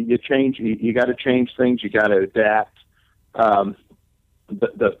 you change, you got to change things, you got to adapt.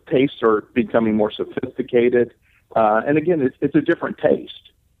 The tastes are becoming more sophisticated. And again, it's a different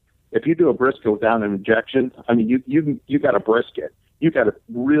taste. If you do a brisket without an injection, I mean, you got a brisket. You got to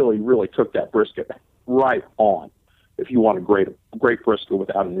really, really cook that brisket right on if you want a great brisket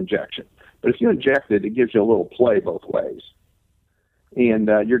without an injection. But if you inject it, it gives you a little play both ways. And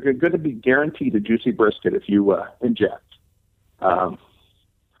you're going to be guaranteed a juicy brisket if you inject.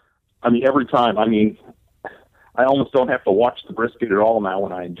 Every time. I almost don't have to watch the brisket at all now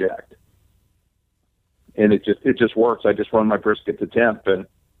when I inject. And it just works. I just run my brisket to temp, and,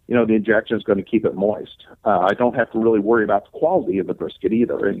 the injection is going to keep it moist. I don't have to really worry about the quality of the brisket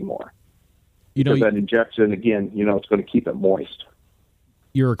either anymore. Because that injection, again, it's going to keep it moist.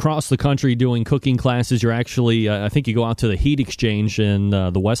 You're across the country doing cooking classes. You're actually, I think you go out to the Heat Exchange in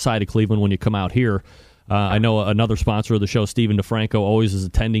the west side of Cleveland when you come out here. I know another sponsor of the show, Stephen DeFranco, always is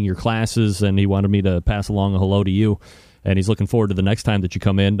attending your classes, and he wanted me to pass along a hello to you. And he's looking forward to the next time that you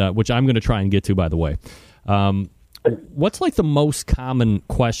come in, which I'm going to try and get to, by the way. What's like the most common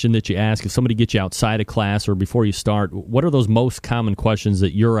question that you ask if somebody gets you outside of class or before you start? What are those most common questions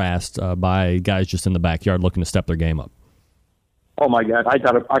that you're asked by guys just in the backyard looking to step their game up? Oh my God,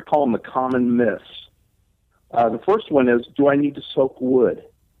 I call them the common myths. The first one is, do I need to soak wood?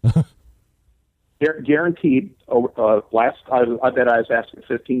 Guaranteed. I bet I was asked it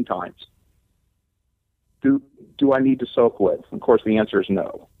 15 times. Do I need to soak wood? Of course, the answer is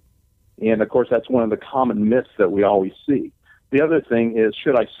no. And of course, that's one of the common myths that we always see. The other thing is,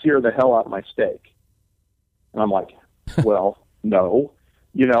 should I sear the hell out of my steak? And I'm like, well, no.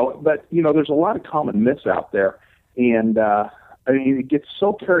 But there's a lot of common myths out there, and it gets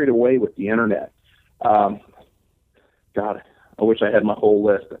so carried away with the internet. God, I wish I had my whole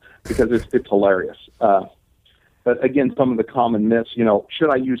list because it's hilarious. But again, some of the common myths, should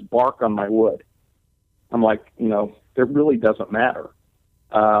I use bark on my wood? I'm like, it really doesn't matter.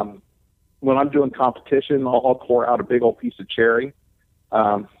 When I'm doing competition, I'll pour out a big old piece of cherry.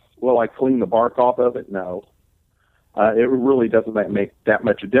 Will I clean the bark off of it? No. It really doesn't make that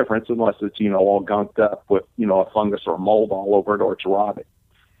much a difference unless it's, all gunked up with, a fungus or a mold all over it or it's rotted.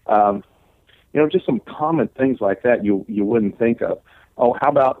 Just some common things like that you wouldn't think of. Oh, how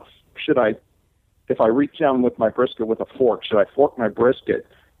about if I reach down with my brisket with a fork, should I fork my brisket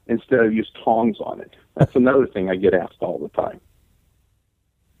instead of use tongs on it? That's another thing I get asked all the time.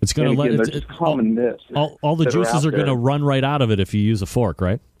 It's going to they're just common myths. All the juices are going to run right out of it if you use a fork,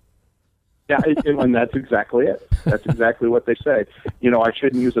 right? Yeah, and that's exactly it. That's exactly what they say. I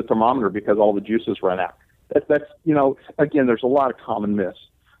shouldn't use a thermometer because all the juices run out. That's again, there's a lot of common myths.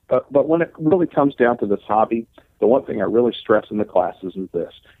 But when it really comes down to this hobby, the one thing I really stress in the classes is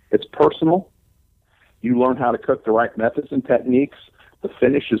this. It's personal. You learn how to cook the right methods and techniques. The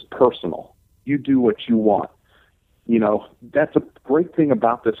finish is personal. You do what you want. That's a great thing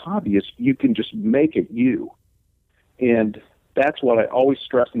about this hobby is you can just make it you. And that's what I always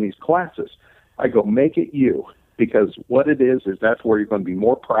stress in these classes. I go, make it you, because what it is that's where you're going to be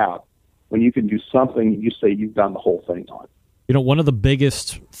more proud when you can do something you say you've done the whole thing on. One of the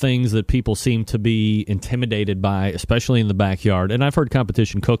biggest things that people seem to be intimidated by, especially in the backyard, and I've heard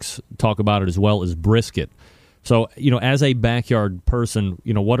competition cooks talk about it as well, is brisket. So, as a backyard person,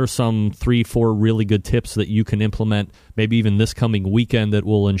 what are some 3-4 really good tips that you can implement, maybe even this coming weekend, that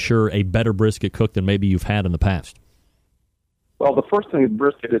will ensure a better brisket cook than maybe you've had in the past? Well, the first thing is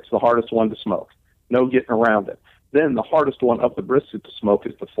brisket. It's the hardest one to smoke. No getting around it. Then the hardest one of the brisket to smoke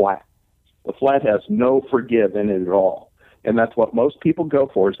is the flat. The flat has no forgive in it at all. And that's what most people go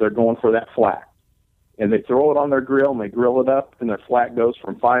for, is they're going for that flat. And they throw it on their grill, and they grill it up, and their flat goes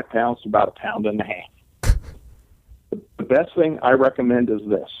from 5 pounds to about 1.5 pounds. The best thing I recommend is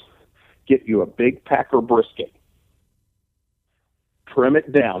this. Get you a big packer brisket. Trim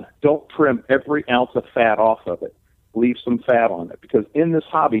it down. Don't trim every ounce of fat off of it. Leave some fat on it, because in this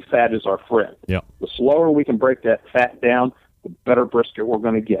hobby, fat is our friend. Yep. The slower we can break that fat down, the better brisket we're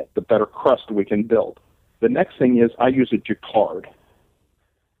going to get, the better crust we can build. The next thing is I use a jacquard.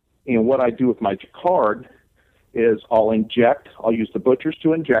 And what I do with my jacquard is I'll use the butchers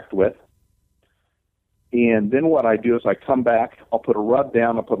to inject with. And then what I do is I come back, I'll put a rub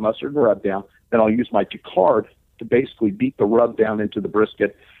down, I'll put mustard and rub down, then I'll use my jacquard to basically beat the rub down into the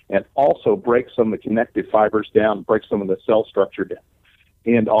brisket and also break some of the connective fibers down, break some of the cell structure down.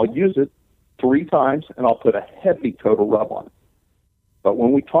 And I'll use it 3 times, and I'll put a heavy coat of rub on it. But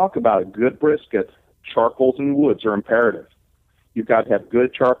when we talk about a good brisket, charcoals and woods are imperative. You've got to have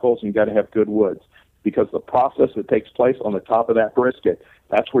good charcoals and you've got to have good woods, because the process that takes place on the top of that brisket,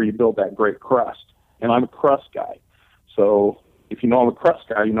 that's where you build that great crust. And I'm a crust guy. So if you know I'm a crust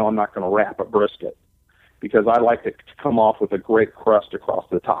guy, you know I'm not going to wrap a brisket, because I like to come off with a great crust across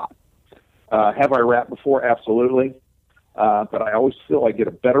the top. Have I wrapped before? Absolutely. But I always feel I get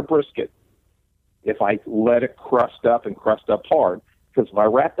a better brisket if I let it crust up and crust up hard, because if I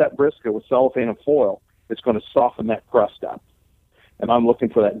wrap that brisket with cellophane and foil, it's going to soften that crust up. And I'm looking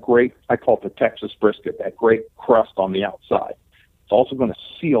for that great, I call it the Texas brisket, that great crust on the outside. It's also going to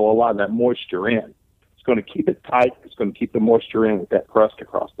seal a lot of that moisture in. It's going to keep it tight. It's going to keep the moisture in with that crust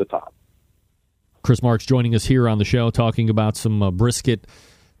across the top. Chris Marks joining us here on the show, talking about some brisket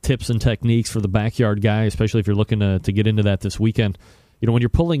tips and techniques for the backyard guy, especially if you're looking to get into that this weekend. You know, when you're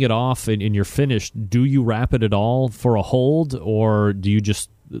pulling it off and you're finished, do you wrap it at all for a hold, or do you just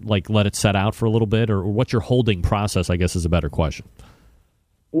like let it set out for a little bit, or what's your holding process, I guess, is a better question.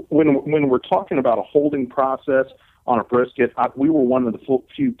 When we're talking about a holding process on a brisket, we were one of the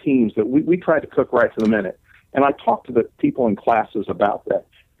few teams that we tried to cook right to the minute. And I talked to the people in classes about that.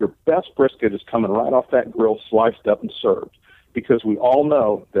 Your best brisket is coming right off that grill, sliced up and served, because we all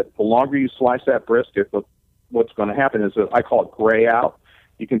know that the longer you slice that brisket, what's going to happen is that I call it gray out.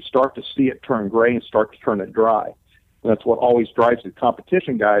 You can start to see it turn gray and start to turn it dry. And that's what always drives the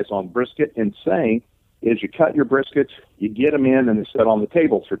competition guys on brisket insane, is you cut your briskets, you get them in, and they sit on the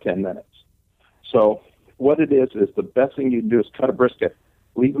tables for 10 minutes. So what it is the best thing you can do is cut a brisket,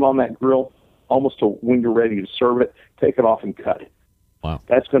 leave it on that grill almost till when you're ready to serve it, take it off and cut it. Wow.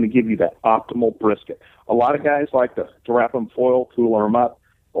 That's going to give you that optimal brisket. A lot of guys like to wrap them foil, cooler them up.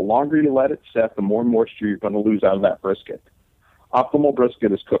 The longer you let it set, the more moisture you're going to lose out of that brisket. Optimal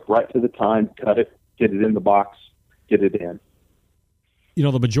brisket is cooked right to the time, cut it, get it in the box, get it in. You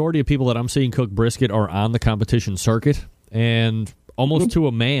know, the majority of people that I'm seeing cook brisket are on the competition circuit, and almost to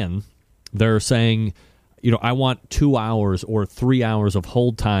a man, they're saying, you know, I want 2 hours or 3 hours of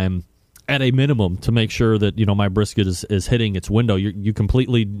hold time at a minimum to make sure that, you know, my brisket is hitting its window. You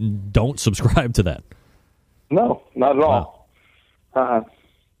completely don't subscribe to that. No, not at all. Wow.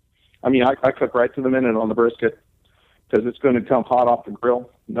 I mean, I cook right to the minute on the brisket because it's going to come hot off the grill.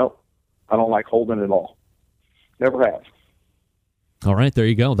 Nope, I don't like holding it at all. Never have. All right, there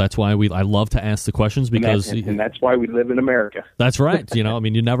you go. That's why I love to ask the questions, because and that's why we live in America. That's right. You know, I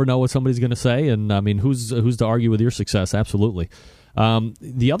mean, you never know what somebody's going to say, and I mean, who's to argue with your success? Absolutely.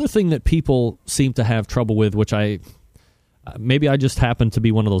 The other thing that people seem to have trouble with, which maybe I just happen to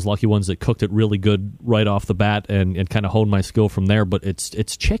be one of those lucky ones that cooked it really good right off the bat and kind of honed my skill from there, but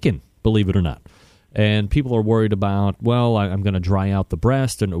it's chicken, believe it or not. And people are worried about, well, I'm going to dry out the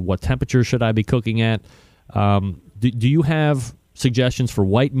breast, and what temperature should I be cooking at? Do you have suggestions for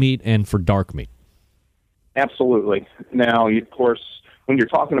white meat and for dark meat? Absolutely. Now, of course, when you're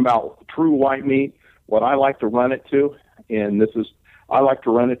talking about true white meat, what I like to run it to, I like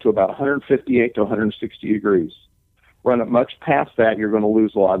to run it to about 158 to 160 degrees. Run it much past that, you're going to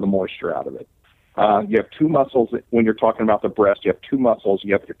lose a lot of the moisture out of it. You have two muscles when you're talking about the breast. You have two muscles.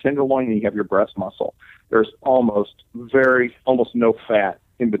 You have your tenderloin and you have your breast muscle. There's almost no fat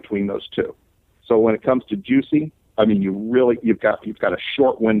in between those two. So when it comes to juicy, I mean, you've got a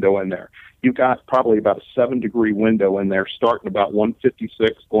short window in there. You've got probably about a 7-degree window in there, starting about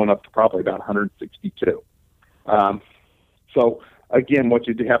 156, going up to probably about 162. So again, what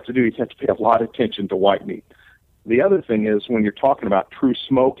you have to do is you have to pay a lot of attention to white meat. The other thing is when you're talking about true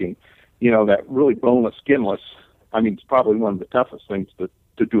smoking, you know, that really boneless, skinless, I mean, it's probably one of the toughest things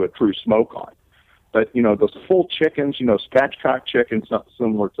to do a true smoke on. But, you know, those full chickens, you know, spatchcock chickens, something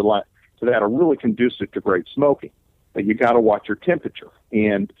similar to that are really conducive to great smoking. But you got to watch your temperature.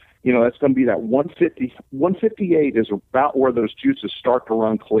 And, you know, that's going to be that 150, 158 is about where those juices start to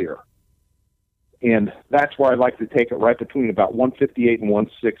run clear. And that's where I like to take it right between about 158 and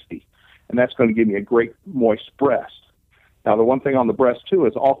 160. And that's going to give me a great moist breast. Now, the one thing on the breast, too,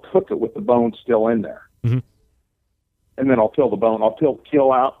 is I'll cook it with the bone still in there. Mm-hmm. And then I'll peel the bone. I'll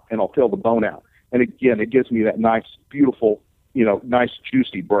peel out, and I'll peel the bone out. And, again, it gives me that nice, beautiful, you know, nice,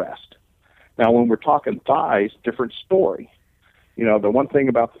 juicy breast. Now, when we're talking thighs, different story. You know, the one thing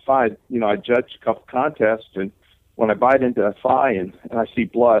about the thigh, you know, I judged a couple contests, and when I bite into a thigh and I see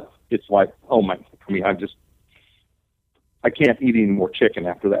blood, it's like, oh, my, I mean, I can't eat any more chicken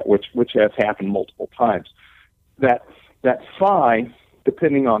after that, which has happened multiple times. That thigh,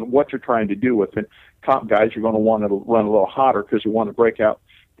 depending on what you're trying to do with it, top guys, you're going to want to run a little hotter because you want to break out,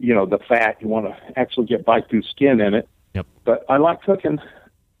 the fat. You want to actually bite through skin in it. Yep. But I like cooking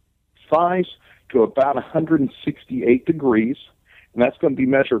thighs to about 168 degrees, and that's going to be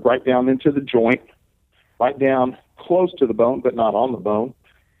measured right down into the joint, right down close to the bone, but not on the bone,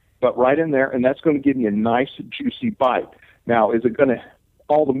 but right in there, and that's going to give you a nice, juicy bite. Now, is it going to,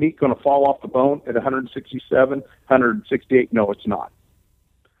 all the meat going to fall off the bone at 167, 168? No, it's not.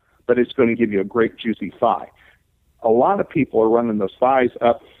 But it's going to give you a great, juicy thigh. A lot of people are running those thighs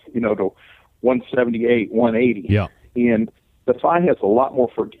up, to 178, 180. Yeah. And the thigh has a lot more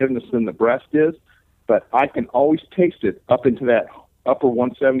forgiveness than the breast is, but I can always taste it up into that upper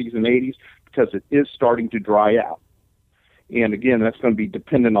 170s and 80s because it is starting to dry out. And again, that's going to be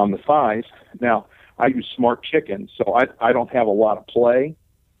dependent on the thighs. Now, I use Smart Chicken, so I don't have a lot of play.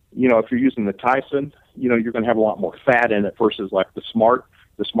 If you're using the Tyson, you're going to have a lot more fat in it versus like the Smart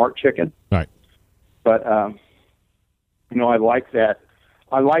Chicken. Right. But, I like that.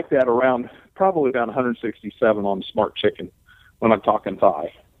 I like that around probably about 167 on the Smart Chicken when I'm talking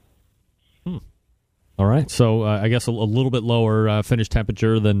thigh. All right. So I guess a little bit lower finish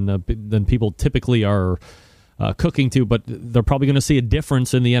temperature than people typically are cooking to, but they're probably going to see a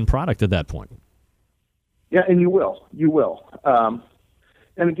difference in the end product at that point. Yeah, and you will.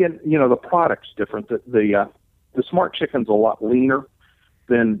 And again, the product's different. The Smart Chicken's a lot leaner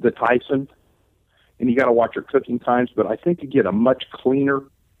than the Tyson, and you got to watch your cooking times. But I think you get a much cleaner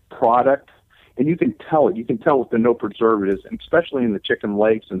product, and you can tell it. You can tell with the no preservatives, and especially in the chicken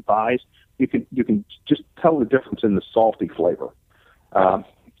legs and thighs, you can just tell the difference in the salty flavor.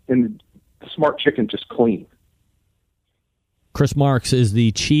 And the Smart Chicken just clean. Chris Marks is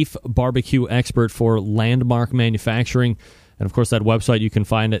the chief barbecue expert for Landmark Manufacturing. And, of course, that website you can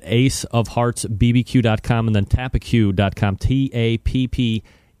find at aceofheartsbbq.com and then tapecue.com, TAPPECUE,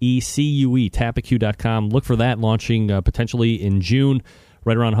 tapecue.com. Look for that launching potentially in June,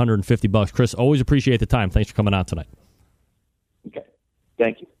 right around $150. Chris, always appreciate the time. Thanks for coming out tonight. Okay.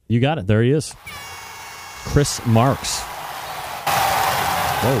 Thank you. You got it. There he is. Chris Marks.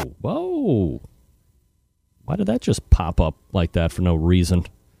 Whoa. Why did that just pop up like that for no reason?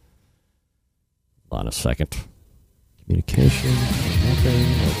 Hold on a second. Communication, nothing,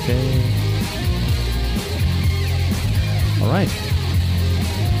 okay. All right.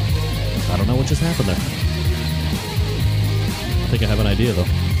 I don't know what just happened there. I think I have an idea, though.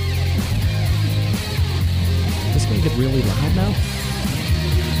 Is this going to get really loud now?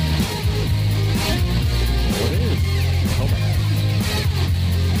 Oh, it is. Hold on.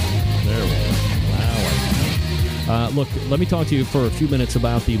 There we go. Look, let me talk to you for a few minutes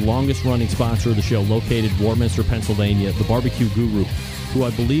about the longest-running sponsor of the show, located in Warminster, Pennsylvania, the Barbecue Guru, who I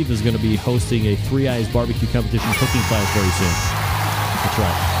believe is going to be hosting a Three Eyes barbecue competition cooking class very soon. That's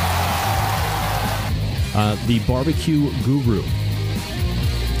right. The Barbecue Guru.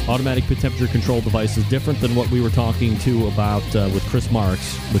 Automatic pit temperature control device is different than what we were talking to about with Chris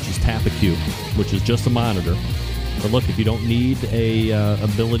Marks, which is TAPECue, which is just a monitor. But look, if you don't need a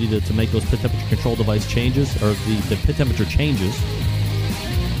ability to make those pit temperature control device changes, or the pit temperature changes,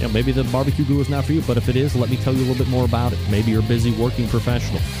 maybe the Barbecue Guru is not for you. But if it is, let me tell you a little bit more about it. Maybe you're a busy working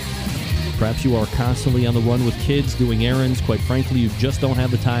professional. Perhaps you are constantly on the run with kids, doing errands. Quite frankly, you just don't have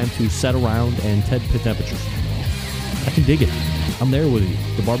the time to set around and test pit temperatures. I can dig it. I'm there with you.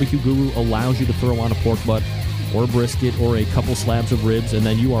 The Barbecue Guru allows you to throw on a pork butt or a brisket or a couple slabs of ribs, and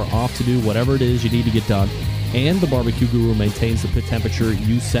then you are off to do whatever it is you need to get done. And the Barbecue Guru maintains the pit temperature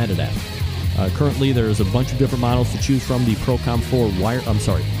you set it at. Currently, there's a bunch of different models to choose from. The Procom 4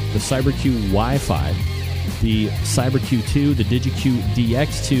 the CyberQ Wi-Fi, the CyberQ 2, the DigiQ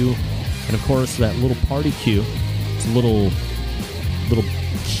DX2, and of course that little Party Q. It's a little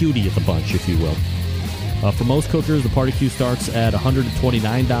cutie at the bunch, if you will. For most cookers, the Party Q starts at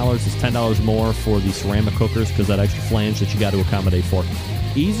 $129. It's $10 more for the ceramic cookers because that extra flange that you got to accommodate for.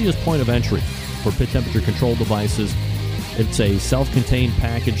 Easiest point of entry for pit temperature control devices. It's a self-contained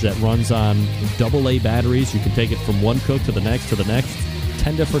package that runs on AA batteries. You can take it from one cook to the next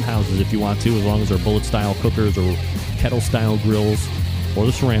 10 different houses if you want to, as long as they're bullet-style cookers or kettle-style grills or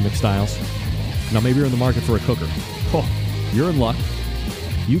the ceramic styles. Now, maybe you're in the market for a cooker. Oh, you're in luck.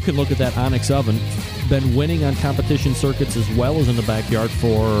 You can look at that Onyx oven. Been winning on competition circuits as well as in the backyard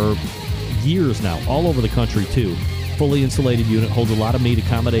for years now, all over the country, too. Fully insulated unit, holds a lot of meat,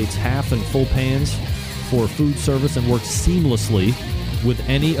 accommodates half and full pans for food service, and works seamlessly with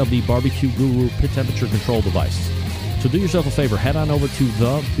any of the Barbecue Guru pit temperature control devices. So do yourself a favor, head on over to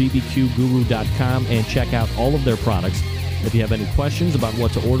thebbqguru.com and check out all of their products. If you have any questions about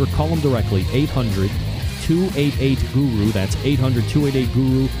what to order, call them directly, 800-289-9222, 800-288-GURU. That's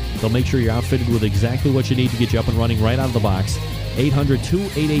 800-288-GURU. They'll make sure you're outfitted with exactly what you need to get you up and running right out of the box.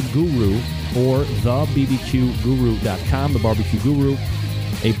 800-288-GURU or thebbqguru.com, the Barbecue Guru.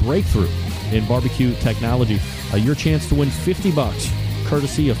 A breakthrough in barbecue technology. Your chance to win $50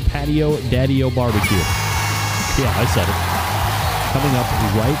 courtesy of Patio Daddy-O Barbecue. Yeah, I said it. Coming up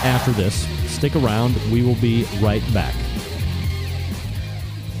right after this. Stick around. We will be right back.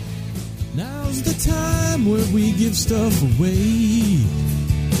 Now's the time where we give stuff away.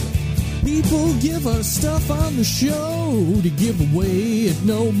 People give us stuff on the show to give away at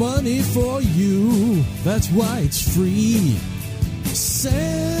no money for you. That's why it's free.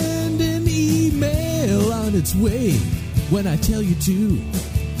 Send an email on its way when I tell you to.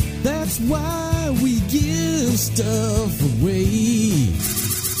 That's why we give stuff away.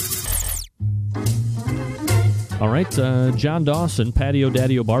 All right, John Dawson, Patio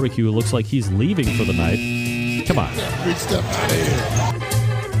Daddy-O Barbecue. Looks like he's leaving for the night. Come on. Big stuff out of here.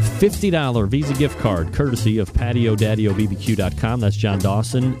 $50 Visa gift card, courtesy of PatioDaddyOBBQ.com. That's John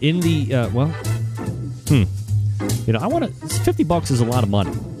Dawson. In the, I want to, $50 is a lot of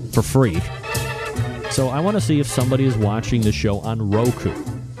money for free. So I want to see if somebody is watching the show on Roku.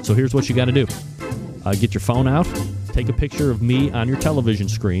 So here's what you got to do. Get your phone out, take a picture of me on your television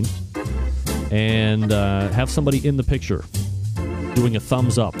screen, and have somebody in the picture doing a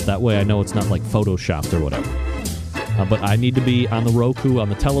thumbs up. That way I know it's not like photoshopped or whatever. But I need to be on the Roku, on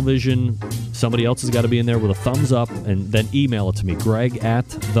the television. Somebody else has got to be in there with a thumbs up, and then email it to me,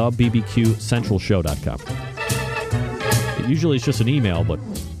 greg@thebbqcentralshow.com. Usually it's just an email, but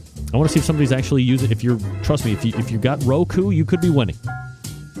I want to see if somebody's actually using it. Trust me, if you got Roku, you could be winning. All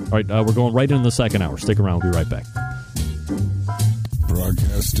right, we're going right into the second hour. Stick around. We'll be right back.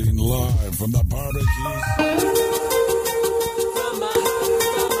 Broadcasting live from the barbecue.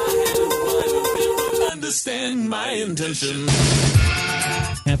 Understand my intention.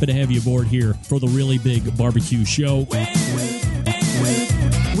 Happy to have you aboard here for the really big barbecue show.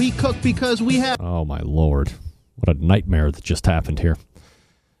 We cook because we have. Oh, my Lord. What a nightmare that just happened here.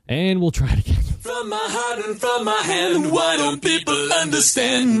 And we'll try it again. From my heart and from my hand, why don't people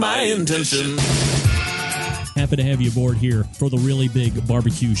understand my intention? Happy to have you aboard here for the really big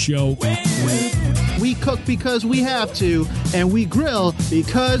barbecue show. We cook because we have to, and we grill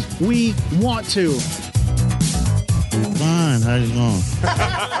because we want to. Fine, how's it going?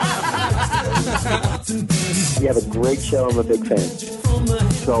 You have a great show. I'm a big fan.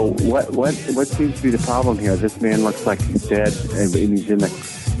 So what seems to be the problem here? This man looks like he's dead, and he's in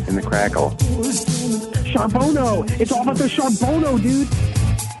the crackle. Charbono! It's all about the charbono, dude!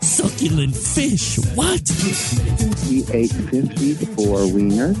 Succulent fish, what? He ate 54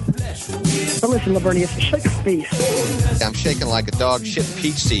 wieners. But listen, Lavernius, shake a face. I'm shaking like a dog shit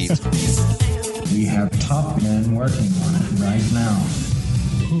peach seeds. We have top men working on it right now.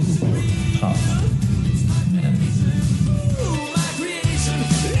 Who? Top men.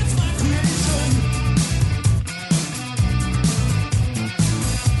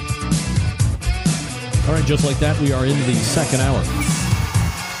 All right, just like that, we are in the second hour.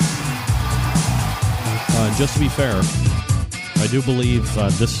 Just to be fair, I do believe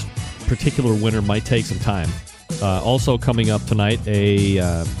this particular winner might take some time. Also coming up tonight,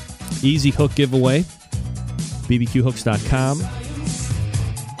 a easy hook giveaway, bbqhooks.com.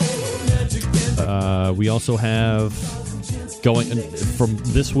 We also have going from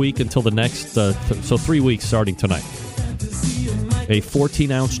this week until the next, so 3 weeks starting tonight, a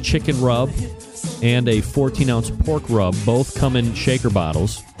 14-ounce chicken rub and a 14-ounce pork rub. Both come in shaker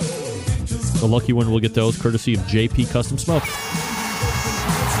bottles. The lucky winner will get those courtesy of JP Custom Smoke.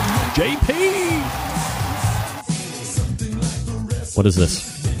 JP! What is this?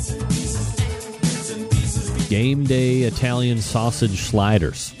 Game Day Italian Sausage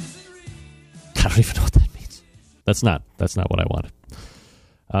Sliders. I don't even know what that means. That's not what I wanted.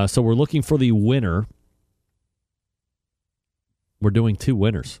 So we're looking for the winner. We're doing 2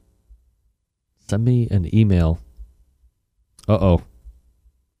 winners. Send me an email. Uh-oh.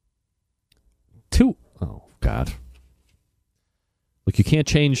 2. Oh, God. Look, you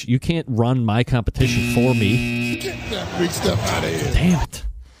can't run my competition for me. Get that big stuff out of here. Damn it.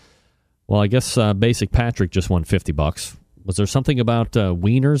 Well, I guess Basic Patrick just won $50. Was there something about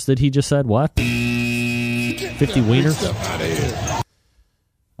wieners that he just said? What? 50 wieners? Stuff out of here.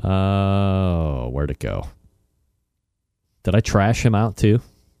 Oh, where'd it go? Did I trash him out too?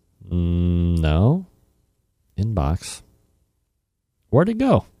 No. Inbox. Where'd it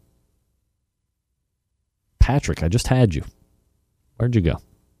go? Patrick, I just had you. Where'd you go?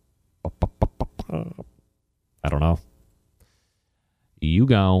 I don't know. You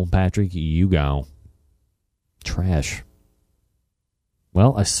go, Patrick. You go. Trash.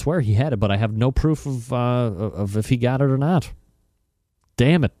 Well, I swear he had it, but I have no proof of if he got it or not.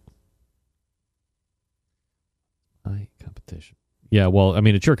 Damn it. My competition. Yeah, well, I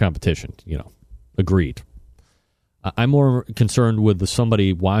mean, it's your competition, Agreed. I'm more concerned with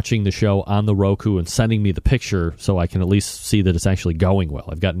somebody watching the show on the Roku and sending me the picture so I can at least see that it's actually going well.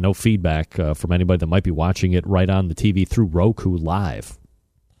 I've got no feedback from anybody that might be watching it right on the TV through Roku Live.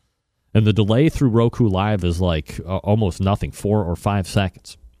 And the delay through Roku Live is like almost nothing, 4 or 5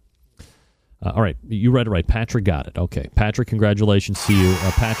 seconds. All right, you read it right. Patrick got it. Okay, Patrick, congratulations to you.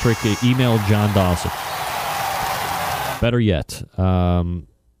 Patrick, email John Dawson. Better yet,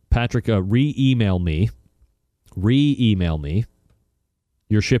 Patrick, re-email me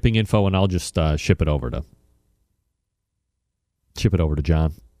your shipping info, and I'll just ship it over to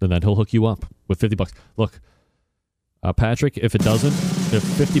John, and then he'll hook you up with $50. Look, Patrick, if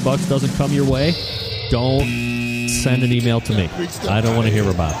 $50 doesn't come your way, don't send an email to me. I don't want to hear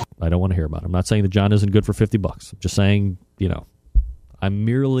about it. I'm not saying that John isn't good for $50. I'm just saying, I'm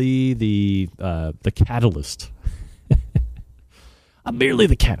merely the catalyst. I'm merely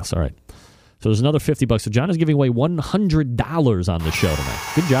the catalyst. All right. So there's another $50. So John is giving away $100 on the show tonight.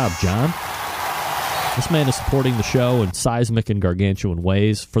 Good job, John. This man is supporting the show in seismic and gargantuan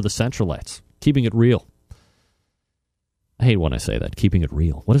ways for the Centralites. Keeping it real. I hate when I say that. Keeping it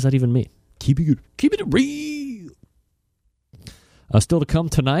real. What does that even mean? Keeping it real. Still to come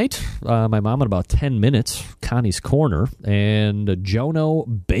tonight, my mom in about 10 minutes, Connie's Corner, and Jono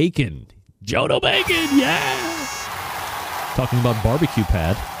Bacon. Jono Bacon, yeah! Talking about Barbecue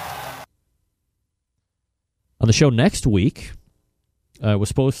Pad. On the show next week, it was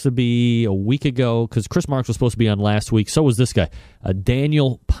supposed to be a week ago, because Chris Marks was supposed to be on last week. So was this guy,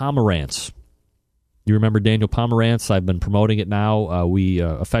 Daniel Pomerantz. You remember Daniel Pomerantz? I've been promoting it now. We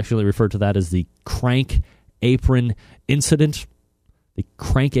affectionately refer to that as the Crank Apron Incident. The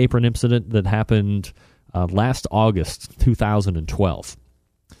Crank Apron Incident that happened last August 2012.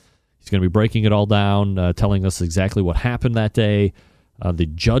 He's going to be breaking it all down, telling us exactly what happened that day, the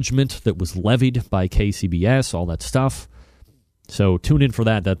judgment that was levied by KCBS, all that stuff. So tune in for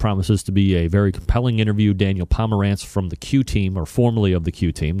that. That promises to be a very compelling interview. Daniel Pomerantz from the Q Team, or formerly of the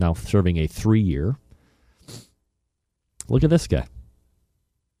Q Team, now serving a 3-year. Look at this guy.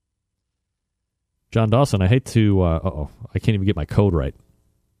 John Dawson, I hate to... I can't even get my code right.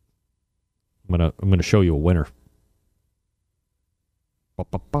 I'm gonna show you a winner. Okay,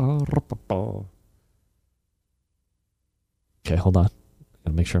 hold on.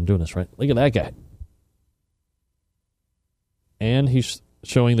 Gotta make sure I'm doing this right. Look at that guy. And he's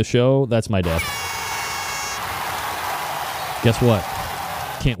showing the show. That's my dad. Guess what?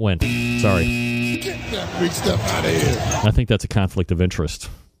 Can't win. Sorry. Get that big stuff out of here. I think that's a conflict of interest.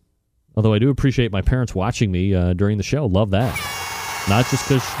 Although I do appreciate my parents watching me during the show. Love that. Not just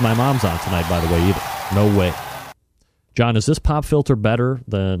because my mom's on tonight, by the way, either. No way. John, is this pop filter better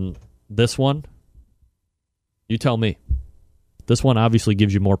than this one? You tell me. This one obviously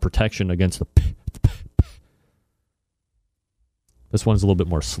gives you more protection against the... This one's a little bit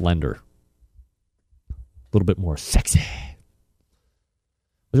more slender. A little bit more sexy. What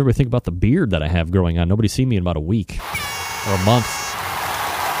does everybody think about the beard that I have growing on? Nobody's seen me in about a week or a month.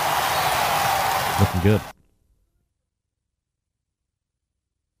 Looking good.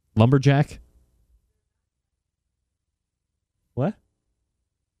 Lumberjack? What?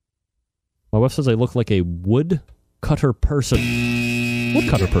 My wife says I look like a woodcutter person.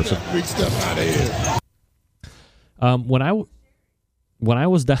 Woodcutter person. Big stuff out of here. When I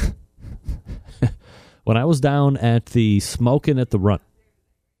was down when I was down at the Smokin' at the Run.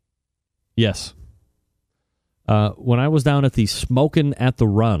 Yes. When I was down at the Smokin' at the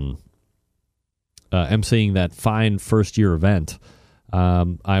Run, emceeing that fine first-year event,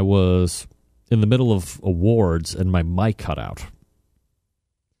 I was in the middle of awards and my mic cut out.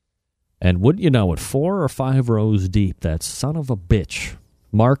 And wouldn't you know it, 4 or 5 rows deep, that son of a bitch,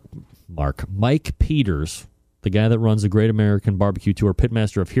 Mike Peters, the guy that runs the Great American Barbecue Tour,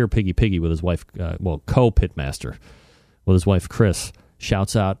 pitmaster of Here Piggy Piggy with his wife, co-pitmaster with his wife Chris,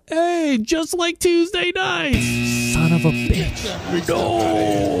 shouts out, "Hey, just like Tuesday nights, son of a bitch."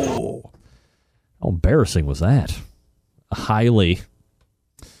 No! How embarrassing was that? Highly.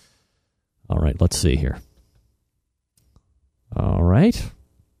 All right, let's see here. All right.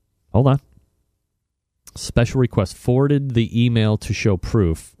 Hold on. Special request. Forwarded the email to show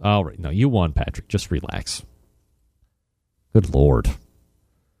proof. All right. No, you won, Patrick. Just relax. Good Lord.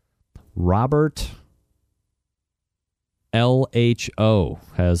 Robert LHO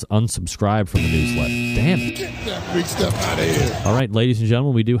has unsubscribed from the newsletter. Damn it. Get that big stuff out of here. All right, ladies and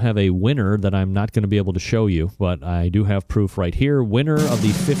gentlemen, we do have a winner that I'm not going to be able to show you, but I do have proof right here. Winner of the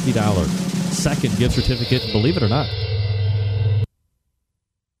 $50 second gift certificate, believe it or not.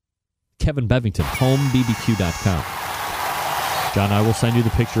 Kevin Bevington, homebbq.com. John, I will send you the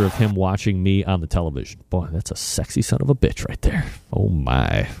picture of him watching me on the television. Boy, that's a sexy son of a bitch right there. Oh,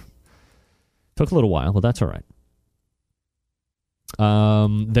 my. Took a little while, but that's all right.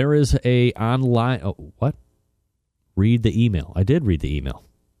 There is a online... Oh, what? Read the email. I did read the email.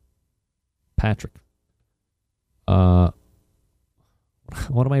 Patrick. What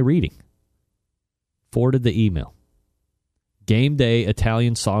am I reading? Forwarded the email. Game day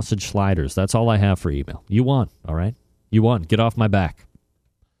Italian sausage sliders. That's all I have for email. You won, all right? You won. Get off my back.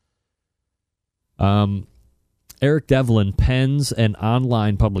 Eric Devlin pens an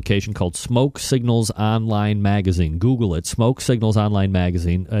online publication called Smoke Signals Online Magazine. Google it, Smoke Signals Online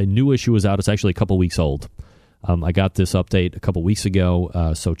Magazine. A new issue is out. It's actually a couple weeks old. I got this update a couple weeks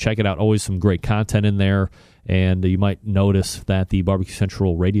ago, so check it out. Always some great content in there, and you might notice that the Barbecue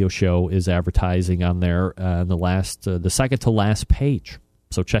Central radio show is advertising on there the second to last page.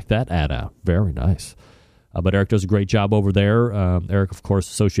 So check that ad out. Very nice. But Eric does a great job over there. Eric, of course,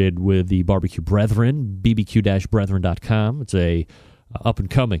 associated with the Barbecue Brethren, bbq-brethren.com. It's a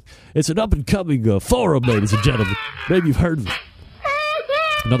up-and-coming. It's an up-and-coming forum, ladies and gentlemen. Maybe you've heard of it.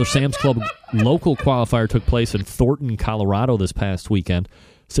 Another Sam's Club local qualifier took place in Thornton, Colorado this past weekend.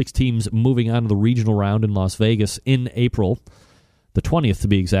 6 teams moving on to the regional round in Las Vegas in April. The 20th, to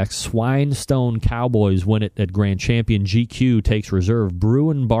be exact. Swinestone Cowboys win it at Grand Champion. GQ takes reserve.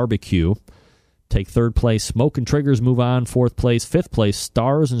 Bruin Barbecue take 3rd place. Smoke and Triggers move on. 4th place. 5th place,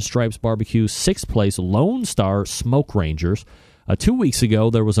 Stars and Stripes Barbecue. 6th place, Lone Star Smoke Rangers. 2 weeks ago,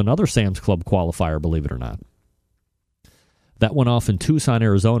 there was another Sam's Club qualifier, believe it or not. That went off in Tucson,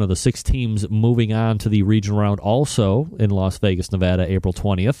 Arizona. The 6 teams moving on to the regional round also in Las Vegas, Nevada, April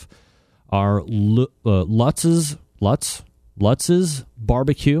 20th are Lutz's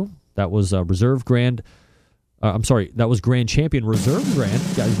Barbecue. That was Reserve Grand. That was Grand Champion Reserve Grand.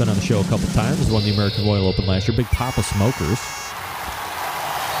 Guy's been on the show a couple times. Won the American Royal Open last year. Big Papa Smokers.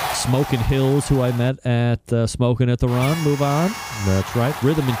 Smokin' Hills, who I met at Smokin' at the Run, move on. That's right.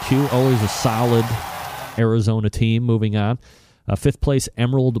 Rhythm and Q, always a solid Arizona team, moving on. 5th place,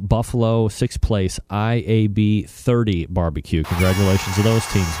 Emerald Buffalo. 6th place, IAB 30 Barbecue. Congratulations to those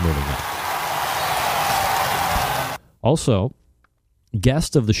teams moving on. Also,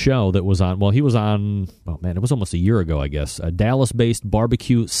 guest of the show that was on, well, he was on, oh man, it was almost a year ago, I guess. Dallas-based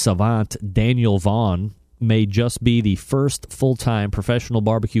barbecue savant Daniel Vaughn may just be the first full-time professional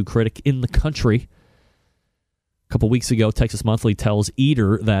barbecue critic in the country. A couple weeks ago, Texas Monthly tells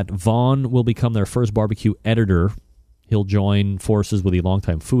Eater that Vaughn will become their first barbecue editor. He'll join forces with the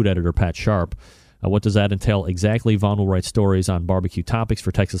longtime food editor, Pat Sharp. What does that entail exactly? Vaughn will write stories on barbecue topics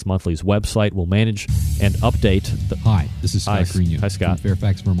for Texas Monthly's website. Will manage and update. Hi, this is Scott Greenue. Hi, Scott. From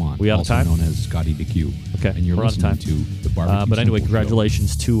Fairfax, Vermont. We out of time? Also known as Scotty the Q. Okay, and you're we're out of time. listening to the Barbecue But anyway, Central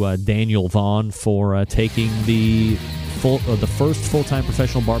congratulations to Daniel Vaughn for taking the first full-time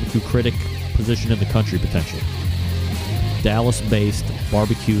professional barbecue critic position in the country, potentially. Dallas-based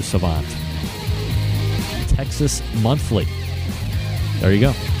barbecue savant. Texas Monthly. There you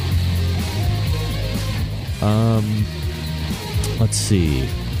go. Let's see.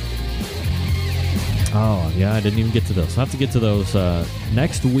 Oh, yeah, I didn't even get to those. I'll have to get to those.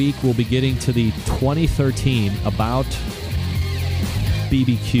 Next week, we'll be getting to the 2013 About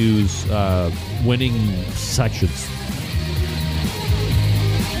BBQ's winning sections.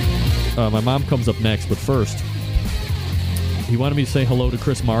 My mom comes up next, but first, he wanted me to say hello to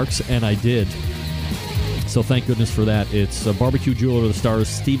Chris Marks, and I did. So thank goodness for that. It's Barbecue Jeweler of the Stars,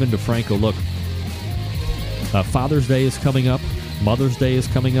 Stephen DeFranco. Look, Father's Day is coming up. Mother's Day is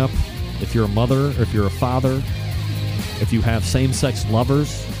coming up. If you're a mother, or if you're a father, if you have same-sex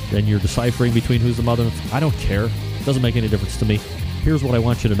lovers, then you're deciphering between who's the mother. I don't care. It doesn't make any difference to me. Here's what I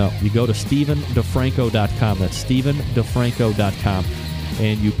want you to know. You go to StephenDeFranco.com. That's StephenDeFranco.com.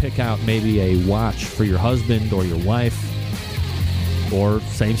 And you pick out maybe a watch for your husband or your wife or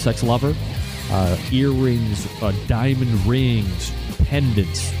same-sex lover. Earrings, diamond rings,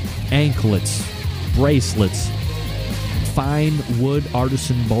 pendants, anklets, bracelets, fine wood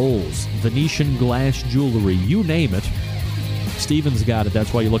artisan bowls, Venetian glass jewelry, you name it. Steven's got it.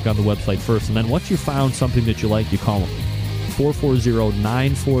 That's why you look on the website first. And then once you found something that you like, you call him.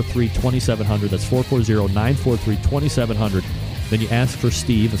 440-943-2700. That's 440-943-2700. Then you ask for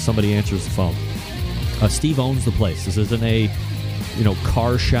Steve if somebody answers the phone. Steve owns the place. This isn't a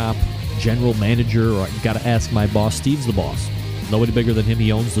car shop general manager, or I got to ask my boss. Steve's the boss. Nobody bigger than him.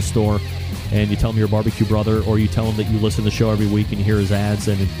 He owns the store. And you tell him you're a barbecue brother, or you tell him that you listen to the show every week and you hear his ads,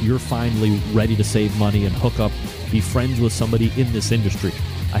 and you're finally ready to save money and hook up, be friends with somebody in this industry.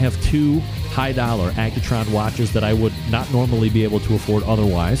 I have 2 high-dollar Accutron watches that I would not normally be able to afford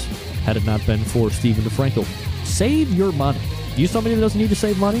otherwise had it not been for Steven DeFranco. Save your money. You somebody that doesn't need to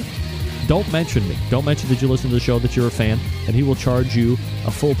save money? Don't mention me. Don't mention that you listen to the show, that you're a fan, and he will charge you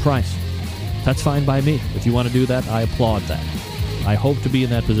a full price. That's fine by me. If you want to do that, I applaud that. I hope to be in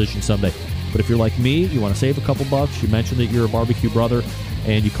that position someday. But if you're like me, you want to save a couple bucks, you mention that you're a barbecue brother,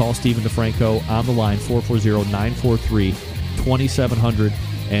 and you call Steven DeFranco on the line, 440-943-2700,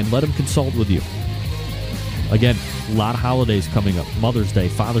 and let him consult with you. Again, a lot of holidays coming up. Mother's Day,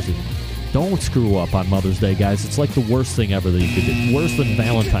 Father's Day. Don't screw up on Mother's Day, guys. It's like the worst thing ever that you could do. Worse than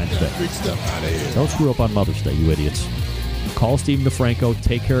Valentine's Day. Don't screw up on Mother's Day, you idiots. Call Steven DeFranco.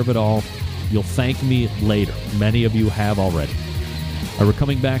 Take care of it all. You'll thank me later. Many of you have already. We're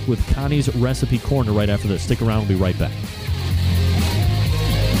coming back with Connie's Recipe Corner right after this. Stick around. We'll be right back.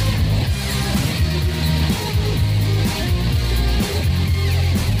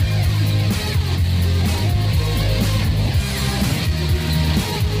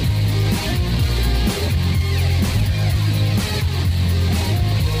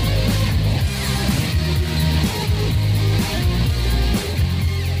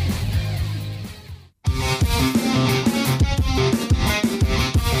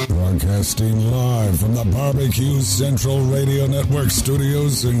 Broadcasting live from the Barbecue Central Radio Network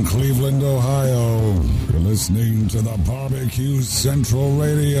studios in Cleveland, Ohio. You're listening to the Barbecue Central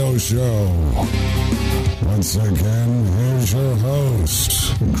Radio Show. Once again, here's your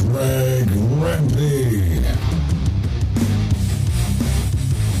host, Greg Rempe.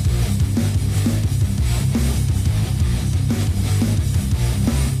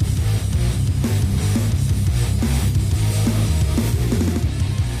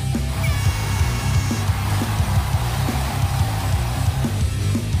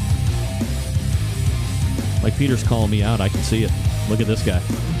 Like Peter's calling me out. I can see it. Look at this guy.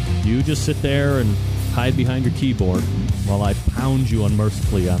 You just sit there and hide behind your keyboard while I pound you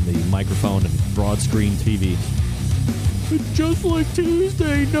unmercifully on the microphone and broad screen TV. It's just like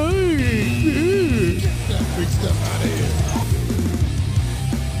Tuesday night. Big stuff out of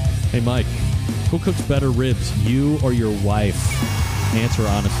here. Hey, Mike. Who cooks better ribs, you or your wife? Answer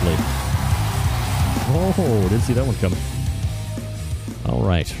honestly. Oh, didn't see that one coming. All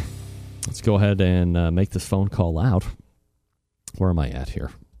right. Let's go ahead and make this phone call out. Where am I at here?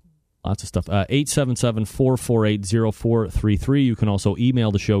 Lots of stuff. 877-448-0433. You can also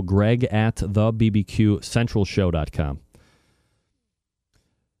email the show, Greg at thebbqcentralshow.com.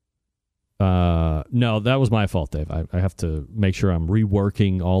 No, that was my fault, Dave. I have to make sure I'm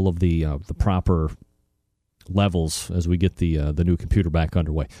reworking all of the proper levels as we get the new computer back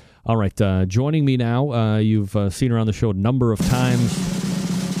underway. All right, joining me now, you've seen her on the show a number of times,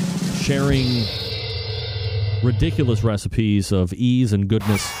 sharing ridiculous recipes of ease and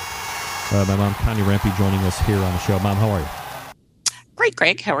goodness. My mom, Connie Rempe, joining us here on the show. Mom, how are you? Great,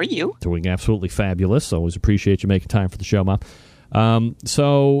 Greg. How are you? Doing absolutely fabulous. Always appreciate you making time for the show, Mom.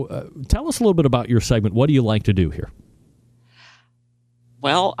 So tell us a little bit about your segment. What do you like to do here?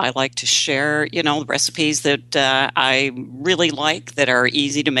 Well, I like to share, recipes that I really like, that are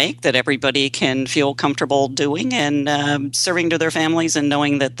easy to make, that everybody can feel comfortable doing and serving to their families and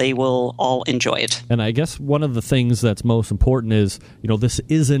knowing that they will all enjoy it. And I guess one of the things that's most important is, this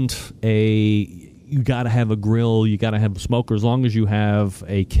isn't you got to have a grill, you got to have a smoker. As long as you have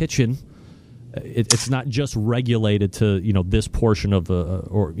a kitchen, it's not just regulated to, this portion of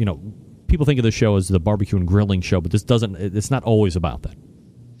people think of the show as the barbecue and grilling show, but it's not always about that.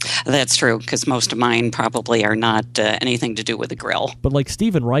 That's true, because most of mine probably are not anything to do with the grill. But like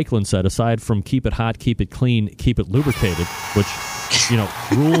Steven Reichland said, aside from keep it hot, keep it clean, keep it lubricated, which,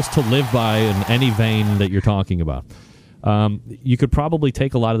 rules to live by in any vein that you're talking about, you could probably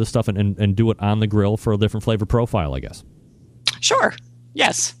take a lot of this stuff and do it on the grill for a different flavor profile, I guess. Sure.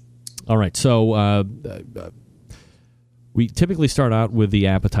 Yes. All right. So we typically start out with the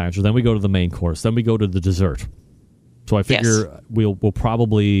appetizer, then we go to the main course, then we go to the dessert. So I figure we'll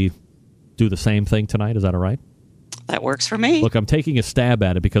probably do the same thing tonight. Is that all right? That works for me. Look, I'm taking a stab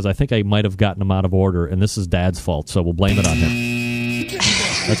at it because I think I might have gotten them out of order, and this is Dad's fault, so we'll blame it on him.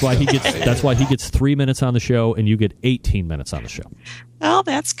 That's why he gets 3 minutes on the show, and you get 18 minutes on the show. Well,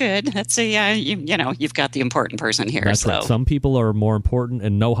 that's good. That's you've got the important person here. That's right. Some people are more important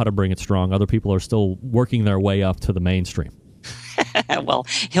and know how to bring it strong. Other people are still working their way up to the mainstream. Well,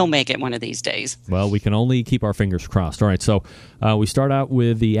 he'll make it one of these days. Well, we can only keep our fingers crossed. All right, so we start out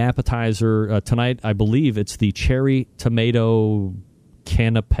with the appetizer. Tonight, I believe it's the cherry tomato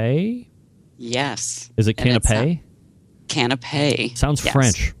canapé? Yes. Is it canapé? Canapé. Sounds yes.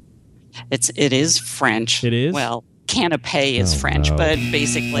 French. It is French. It is? Well, canapé is French, but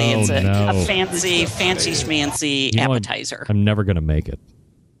basically it's a fancy schmancy appetizer. I'm never going to make it.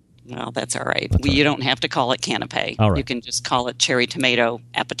 Well, that's all right. You don't have to call it canapé. All right. You can just call it cherry tomato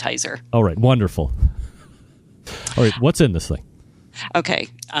appetizer. All right, wonderful. All right, what's in this thing? Okay,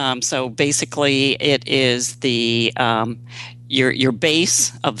 so basically it is the your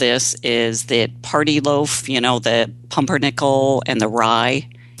base of this is the party loaf, the pumpernickel and the rye.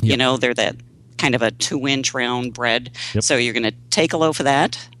 Yep. They're that kind of a 2-inch round bread. Yep. So you're going to take a loaf of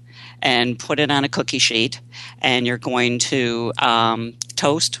that and put it on a cookie sheet, and you're going to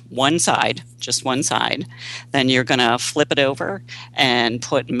toast one side, just one side. Then you're going to flip it over and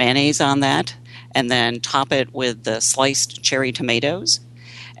put mayonnaise on that, and then top it with the sliced cherry tomatoes.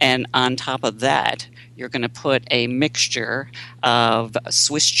 And on top of that, you're going to put a mixture of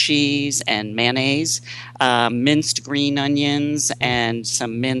Swiss cheese and mayonnaise, minced green onions, and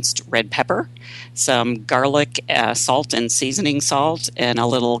some minced red pepper, some garlic, salt and seasoning salt, and a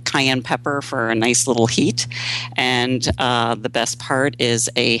little cayenne pepper for a nice little heat. And the best part is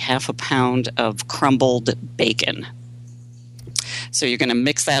a half a pound of crumbled bacon. So you're going to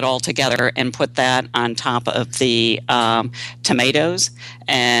mix that all together and put that on top of the tomatoes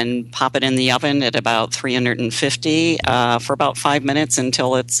and pop it in the oven at about 350 for about 5 minutes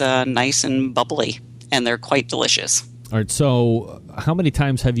until it's nice and bubbly. And they're quite delicious. All right, so how many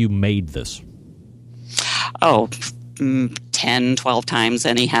times have you made this? Oh, 10, 12 times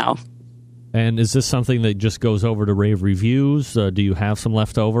anyhow. And is this something that just goes over to rave reviews? Do you have some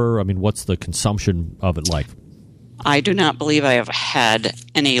left over? I mean, what's the consumption of it like? I do not believe I have had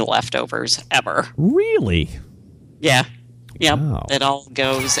any leftovers ever. Really? Yeah. Yep. Wow. It all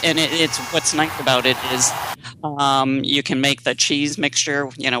goes. And it's what's nice about it is you can make the cheese mixture,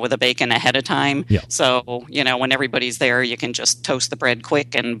 with the bacon ahead of time. Yeah. So, when everybody's there, you can just toast the bread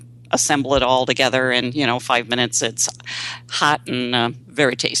quick and assemble it all together in 5 minutes. It's hot and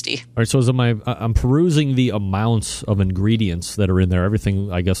very tasty. All right, so as I'm perusing the amounts of ingredients that are in there.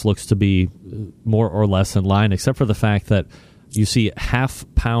 Everything, I guess, looks to be more or less in line, except for the fact that you see half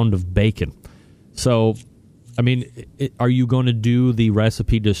pound of bacon. So, I mean, are you going to do the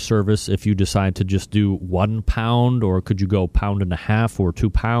recipe disservice if you decide to just do 1 pound, or could you go 1.5 pounds or 2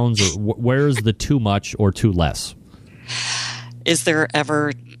 pounds, or where's the too much or too less? Is there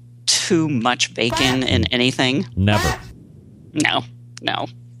ever too much bacon in anything? Never. No.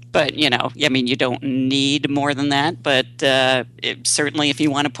 But, you don't need more than that. But certainly if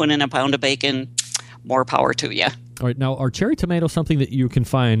you want to put in 1 pound of bacon, more power to you. All right. Now, are cherry tomatoes something that you can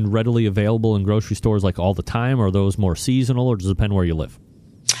find readily available in grocery stores like all the time? Or are those more seasonal, or does it depend where you live?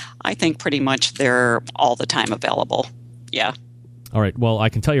 I think pretty much they're all the time available. Yeah. All right. Well, I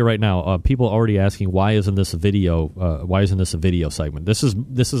can tell you right now, people are already asking, why isn't this a video? Why isn't this a video segment? This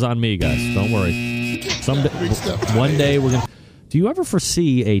is on me, guys. Don't worry. One day we're gonna. Do you ever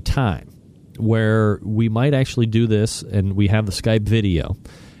foresee a time where we might actually do this, and we have the Skype video,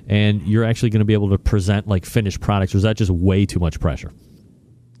 and you're actually going to be able to present like finished products, or is that just way too much pressure?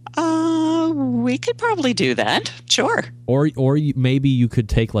 We could probably do that. Sure. Or maybe you could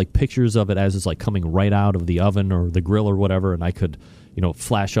take like pictures of it as it's like coming right out of the oven or the grill or whatever, and I could,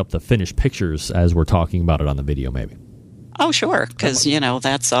 flash up the finished pictures as we're talking about it on the video, maybe. Oh, sure, because,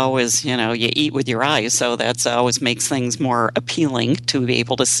 that's always, you eat with your eyes, so that's always makes things more appealing to be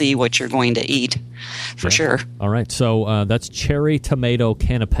able to see what you're going to eat, for sure. All right, so that's cherry tomato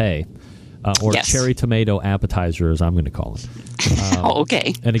canapé, or yes. Cherry tomato appetizer, as I'm going to call it.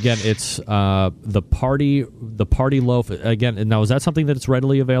 Okay. And again, it's the party loaf. Again, now is that something that's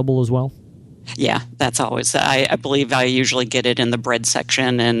readily available as well? Yeah, that's always. I believe I usually get it in the bread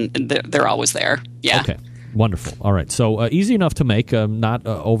section, and they're always there. Yeah. Okay. Wonderful. All right. So easy enough to make. Not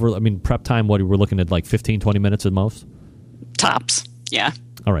over. I mean, prep time. What we're looking at, like 15, 20 minutes at most. Tops. Yeah.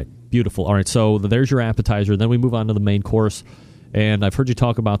 All right. Beautiful. All right. So there's your appetizer. Then we move on to the main course. And I've heard you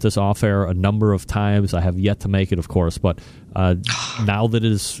talk about this off air a number of times. I have yet to make it, of course, but now that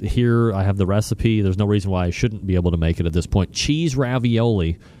it is here, I have the recipe. There's no reason why I shouldn't be able to make it at this point. Cheese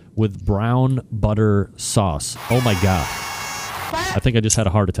ravioli with brown butter sauce. Oh, my God. I think I just had a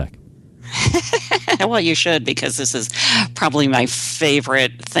heart attack. Well, you should, because this is probably my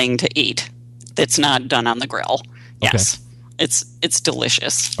favorite thing to eat that's not done on the grill. Yes. Okay. It's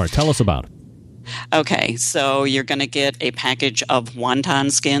delicious. All right, tell us about it. Okay, so you're going to get a package of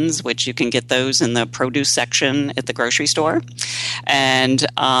wonton skins, which you can get those in the produce section at the grocery store. And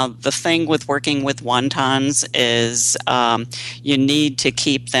the thing with working with wontons is you need to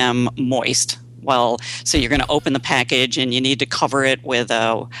keep them moist. Well, so you're going to open the package and you need to cover it with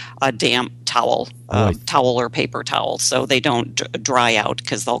a damp towel, towel or paper towel, so they don't dry out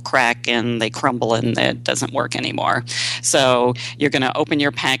because they'll crack and they crumble and it doesn't work anymore. So you're going to open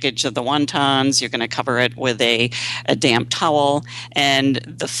your package of the wontons, you're going to cover it with a damp towel, and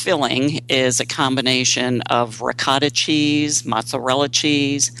the filling is a combination of ricotta cheese, mozzarella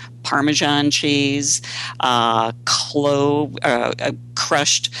cheese, Parmesan cheese,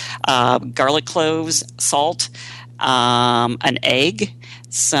 crushed garlic cloves, salt, an egg,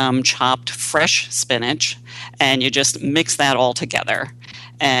 some chopped fresh spinach, and you just mix that all together.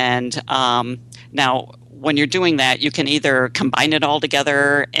 And now, when you're doing that, you can either combine it all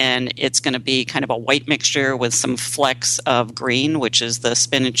together and it's going to be kind of a white mixture with some flecks of green, which is the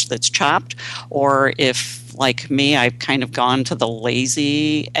spinach that's chopped, or if like me, I've kind of gone to the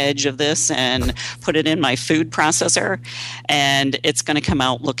lazy edge of this and put it in my food processor, and it's going to come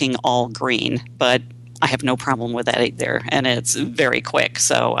out looking all green. But I have no problem with that either, and it's very quick.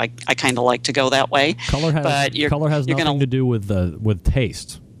 So I kind of like to go that way. Color has nothing to do with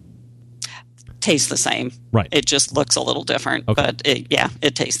taste. Tastes the same. Right. It just looks a little different, okay. But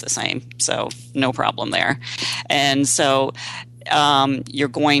it tastes the same. So no problem there. And so you're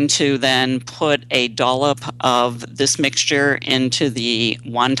going to then put a dollop of this mixture into the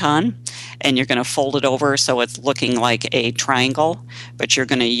wonton, and you're going to fold it over so it's looking like a triangle, but you're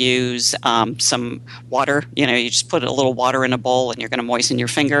going to use some water. You just put a little water in a bowl, and you're going to moisten your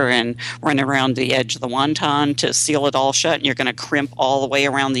finger and run around the edge of the wonton to seal it all shut, and you're going to crimp all the way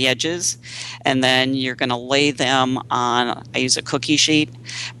around the edges, and then you're going to lay them on, I use a cookie sheet,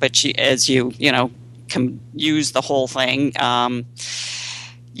 but as you can use the whole thing.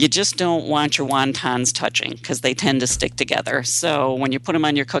 You just don't want your wontons touching because they tend to stick together. So when you put them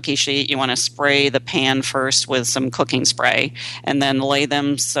on your cookie sheet, you want to spray the pan first with some cooking spray and then lay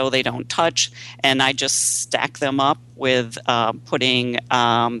them so they don't touch. And I just stack them up with putting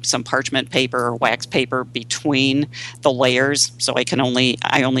some parchment paper or wax paper between the layers. So I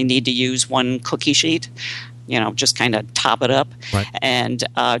only need to use one cookie sheet. Just kind of top it up, right. And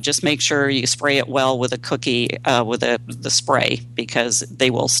just make sure you spray it well with a cookie, with the spray, because they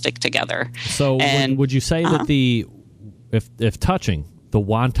will stick together. So would you say that if touching, the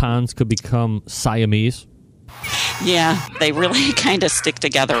wontons could become Siamese? Yeah, they really kind of stick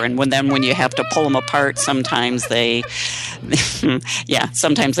together, and when you have to pull them apart, sometimes they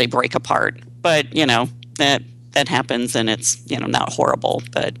break apart. But that happens, and it's not horrible,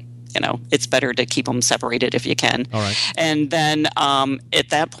 but. It's better to keep them separated if you can. All right. And then at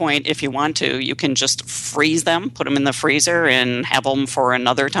that point, if you want to, you can just freeze them, put them in the freezer, and have them for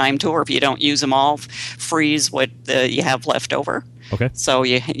another time too. Or if you don't use them all, freeze what you have left over. Okay. So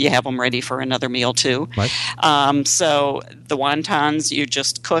you have them ready for another meal too. Right. So the wontons, you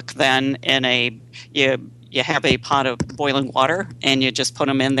just cook then in you have a pot of boiling water, and you just put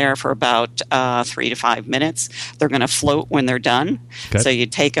them in there for about 3 to 5 minutes. They're going to float when they're done. Okay. So you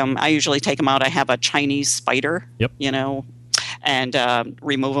take them. I usually take them out. I have a Chinese spider. Yep. And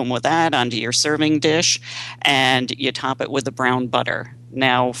remove them with that onto your serving dish, and you top it with the brown butter.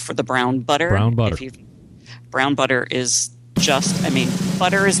 Now, for the brown butter, brown butter is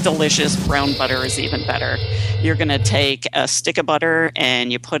butter is delicious. Brown butter is even better. You're going to take a stick of butter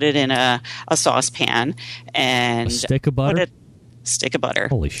and you put it in a saucepan. And a stick of butter? Stick of butter.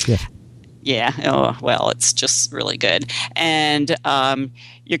 Holy shit. Yeah. Oh, well, it's just really good. And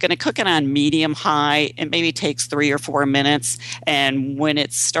you're going to cook it on medium high. It maybe takes 3 or 4 minutes. And when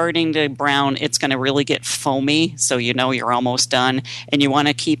it's starting to brown, it's going to really get foamy. So you're almost done. And you want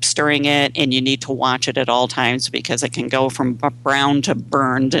to keep stirring it. And you need to watch it at all times because it can go from brown to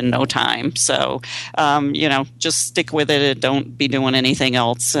burned in no time. So, just stick with it. Don't be doing anything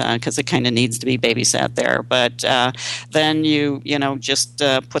else because it kind of needs to be babysat there. But then you just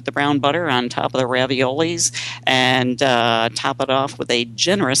put the brown butter on top of the raviolis and top it off with a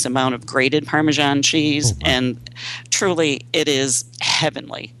generous amount of grated Parmesan cheese. And truly, it is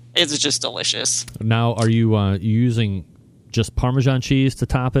heavenly. It's just delicious. Now, are you using just Parmesan cheese to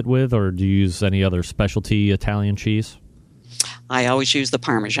top it with, or do you use any other specialty Italian cheese? I always use the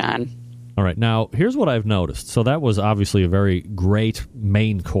Parmesan. All right. Now, here's what I've noticed. So that was obviously a very great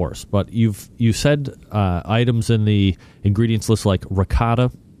main course, but you said items in the ingredients list like ricotta,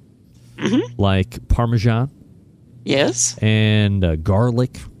 like Parmesan. Yes. And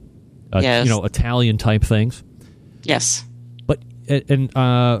garlic. Yes. Italian type things. Yes. But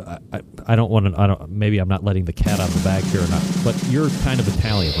I don't want to. Maybe I'm not letting the cat out of the bag here or not. But you're kind of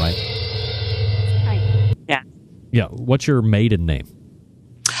Italian, right? Hi. Yeah. Yeah. What's your maiden name?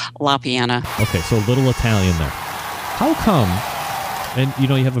 La Piana. Okay, so a little Italian there. How come? And you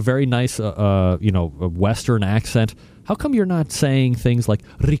have a very nice, a Western accent. How come you're not saying things like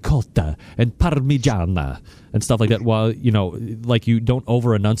ricotta and parmigiana and stuff like that? While like you don't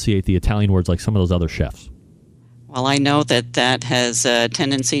over enunciate the Italian words like some of those other chefs. Well, I know that has a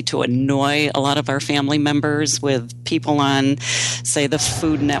tendency to annoy a lot of our family members with people on, say, the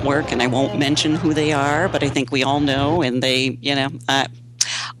Food Network, and I won't mention who they are, but I think we all know, and they,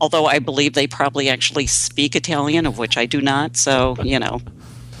 although I believe they probably actually speak Italian, of which I do not, so,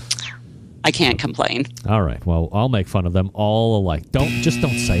 I can't complain. All right, well, I'll make fun of them all alike. Don't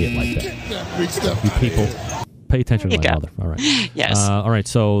say it like that. You people... Pay attention to my mother. All right. Yes. All right.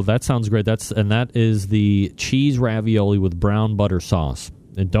 So that sounds great. That is the cheese ravioli with brown butter sauce.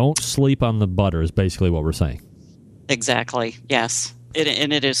 And don't sleep on the butter is basically what we're saying. Exactly. Yes.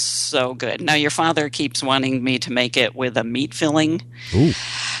 And it is so good. Now, your father keeps wanting me to make it with a meat filling. Ooh.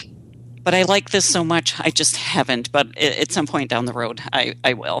 But I like this so much, I just haven't. But at some point down the road,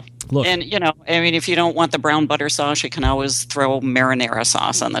 I will. Look. And, if you don't want the brown butter sauce, you can always throw marinara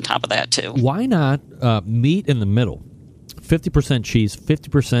sauce on the top of that, too. Why not meat in the middle? 50% cheese,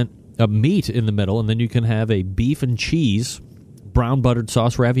 50% meat in the middle, and then you can have a beef and cheese brown buttered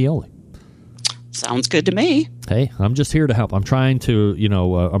sauce ravioli. Sounds good to me. Hey, I'm just here to help. I'm trying to,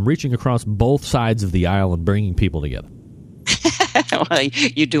 I'm reaching across both sides of the aisle and bringing people together. Well,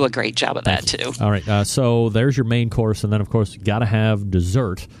 you do a great job of that, too. All right, so there's your main course, and then, of course, you got to have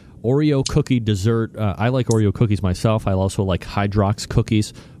dessert. Oreo cookie dessert. I like Oreo cookies myself. I also like Hydrox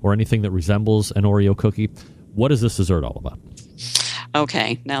cookies or anything that resembles an Oreo cookie. What is this dessert all about?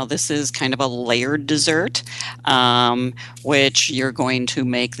 Okay, now this is kind of a layered dessert, which you're going to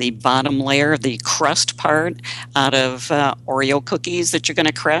make the bottom layer, the crust part, out of Oreo cookies that you're going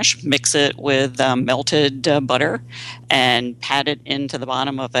to crush, mix it with melted butter, and pat it into the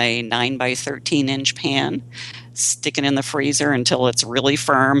bottom of a 9 by 13 inch pan. Stick it in the freezer until it's really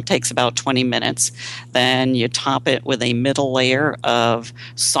firm, takes about 20 minutes. Then you top it with a middle layer of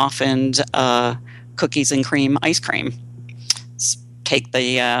softened cookies and cream ice cream. Take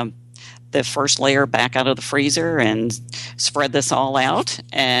the first layer back out of the freezer and spread this all out,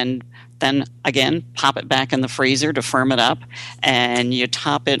 and then again pop it back in the freezer to firm it up, and you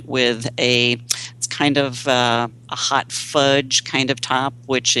top it with it's kind of a hot fudge kind of top,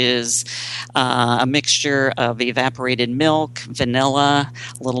 which is a mixture of evaporated milk, vanilla,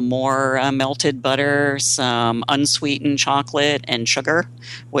 a little more melted butter, some unsweetened chocolate, and sugar,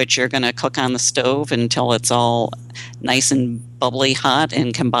 which you're going to cook on the stove until it's all nice and bubbly hot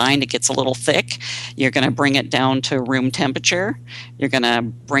and combined. It gets a little thick. You're going to bring it down to room temperature. You're going to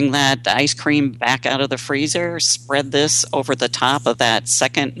bring that ice cream back out of the freezer, spread this over the top of that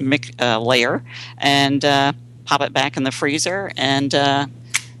second layer, and pop it back in the freezer, and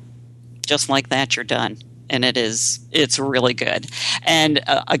just like that, you're done. And it's really good. And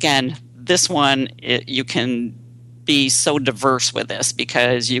again, this one, you can be so diverse with this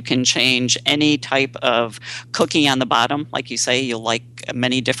because you can change any type of cookie on the bottom. Like you say, you like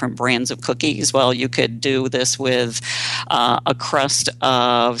many different brands of cookies. Well, you could do this with a crust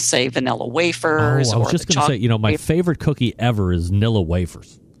of, say, vanilla wafers. I was just going to say, my favorite cookie ever is Nilla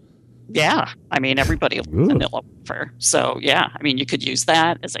wafers. Yeah, I mean, everybody loves vanilla wafer. So, yeah, I mean, you could use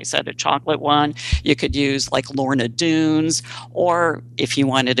that. As I said, a chocolate one. You could use, like, Lorna Doones. Or if you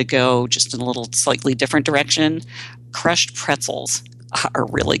wanted to go just in a little slightly different direction, crushed pretzels are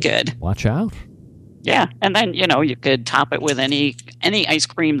really good. Watch out. Yeah, and then, you could top it with any ice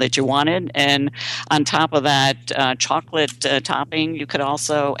cream that you wanted. And on top of that chocolate topping, you could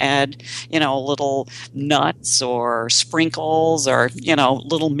also add, little nuts or sprinkles or,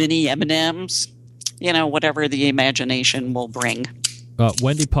 little mini M&Ms, whatever the imagination will bring.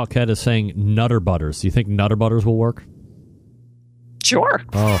 Wendy Paquette is saying Nutter Butters. Do you think Nutter Butters will work? Sure.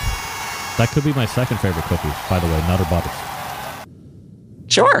 Oh, that could be my second favorite cookie, by the way, Nutter Butters.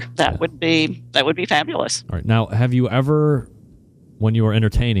 Sure, that would be fabulous. All right. Now, have you ever, when you were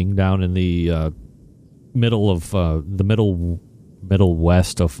entertaining down in the middle of the middle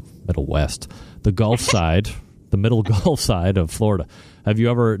west, the Gulf side, the middle Gulf side of Florida, have you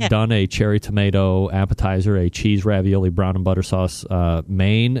ever done a cherry tomato appetizer, a cheese ravioli brown and butter sauce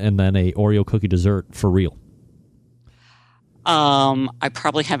main, and then a Oreo cookie dessert for real? I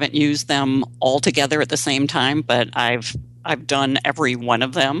probably haven't used them all together at the same time, but I've done every one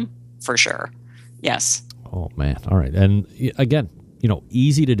of them for sure. Yes. Oh, man. All right. And again,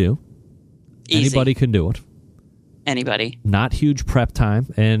 easy to do. Easy. Anybody can do it. anybody. Not huge prep time,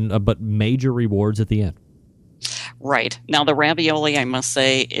 and but major rewards at the end. Right. Now, the ravioli, I must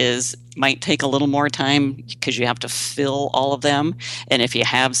say, might take a little more time because you have to fill all of them. And if you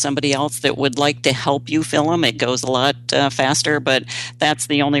have somebody else that would like to help you fill them, it goes a lot faster. But that's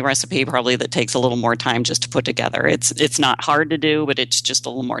the only recipe probably that takes a little more time just to put together. It's not hard to do, but it's just a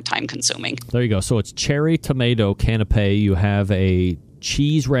little more time consuming. There you go. So it's cherry tomato canapé. You have a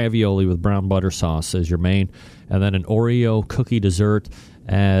cheese ravioli with brown butter sauce as your main, and then an Oreo cookie dessert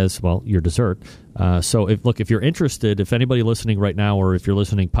as, well, your dessert. So if you're interested, if anybody listening right now, or if you're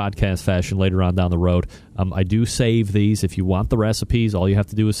listening podcast fashion later on down the road, I do save these. If you want the recipes, all you have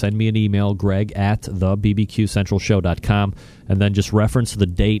to do is send me an email, greg@thebbqcentralshow.com, and then just reference the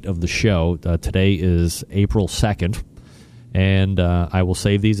date of the show. Today is April 2nd. And I will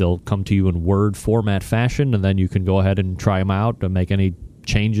save these. They'll come to you in Word format fashion, and then you can go ahead and try them out and make any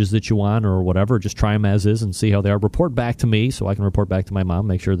changes that you want or whatever. Just try them as is and see how they are. Report back to me so I can report back to my mom,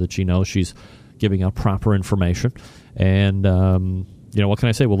 make sure that she knows she's giving out proper information. And, what can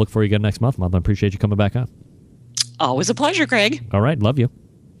I say? We'll look for you again next month, Mom. I appreciate you coming back on. Always a pleasure, Greg. All right. Love you.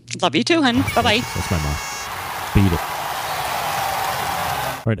 Love you too, hon. Bye-bye. That's my mom. Beat it.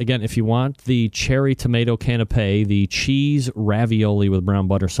 All right, again, if you want the cherry tomato canapé, the cheese ravioli with brown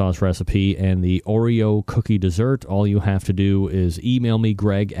butter sauce recipe, and the Oreo cookie dessert, all you have to do is email me,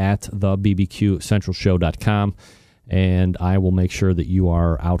 greg@thebbqcentralshow.com, and I will make sure that you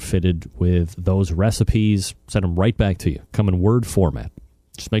are outfitted with those recipes. Send them right back to you. Come in Word format.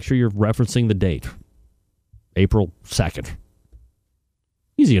 Just make sure you're referencing the date. April 2nd.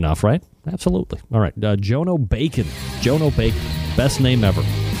 Easy enough, right? Absolutely. All right, Jono Bacon. Jono Bacon. Best name ever.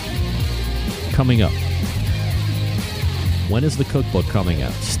 Coming up. When is the cookbook coming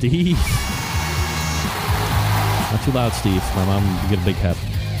out? Steve. Not too loud, Steve. My mom will get a big head.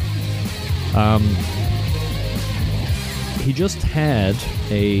 He just had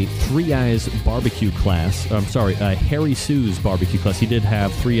a Three Eyes barbecue class. Harry Sue's barbecue class. He did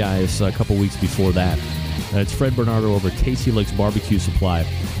have Three Eyes a couple weeks before that. It's Fred Bernardo over Tasty Licks Barbecue Supply.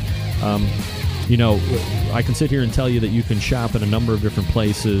 I can sit here and tell you that you can shop in a number of different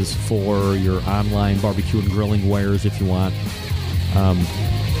places for your online barbecue and grilling wares if you want.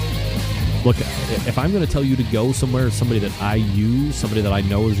 Look, if I'm going to tell you to go somewhere, somebody that I use, somebody that I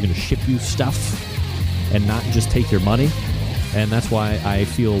know is going to ship you stuff and not just take your money, and that's why I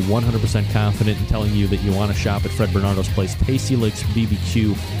feel 100% confident in telling you that you want to shop at Fred Bernardo's place,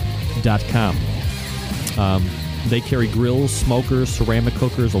 TastyLicksBBQ.com. They carry grills, smokers, ceramic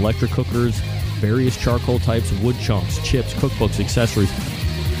cookers, electric cookers, various charcoal types, wood chunks, chips, cookbooks, accessories.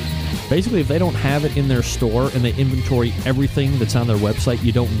 Basically, if they don't have it in their store and they inventory everything that's on their website,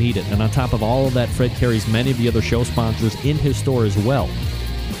 you don't need it. And on top of all of that, Fred carries many of the other show sponsors in his store as well.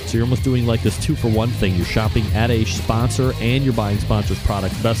 So you're almost doing like this 2-for-1 thing. You're shopping at a sponsor and you're buying sponsors'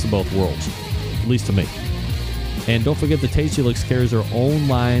 products. Best of both worlds, at least to me. And don't forget that Tasty Licks carries their own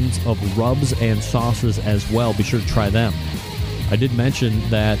lines of rubs and sauces as well. Be sure to try them. I did mention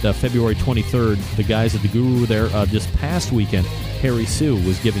that February 23rd, the guys at the Guru there, this past weekend, Harry Sue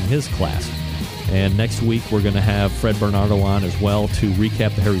was giving his class. And next week, we're going to have Fred Bernardo on as well to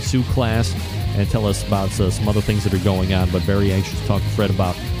recap the Harry Sue class and tell us about some other things that are going on. But very anxious to talk to Fred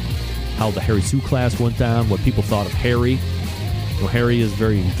about how the Harry Sue class went down, what people thought of Harry. Harry is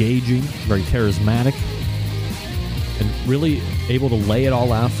very engaging, very charismatic, and really able to lay it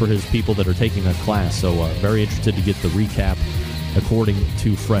all out for his people that are taking that class. So very interested to get the recap according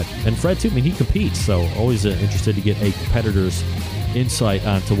to Fred. And Fred, too, he competes, so always interested to get a competitor's insight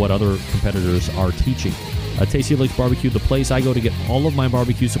onto what other competitors are teaching. Tasty Licks Barbecue, the place I go to get all of my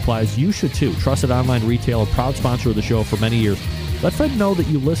barbecue supplies. You should, too. Trusted online retailer, proud sponsor of the show for many years. Let Fred know that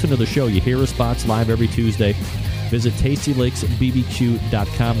you listen to the show. You hear his spots live every Tuesday. Visit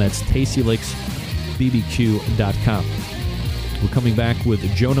TastyLicksBBQ.com. That's TastyLicksBBQ.com. We're coming back with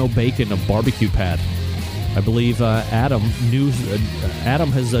Jono Bacon of Barbecue Pad. I believe Adam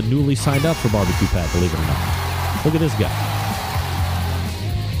has newly signed up for Barbecue Pad, believe it or not. Look at this guy.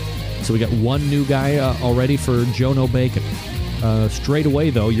 So we got one new guy already for Jono Bacon. Straight away,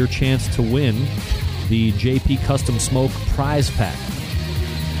 though, your chance to win the JP Custom Smoke prize pack.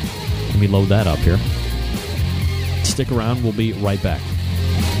 Let me load that up here. Stick around. We'll be right back.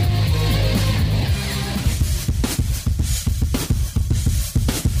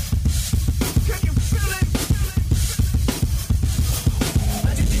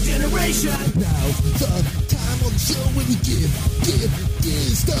 Now, the time on the show when we give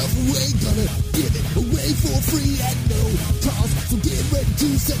stuff away. Gonna give it away for free at no cost. So get ready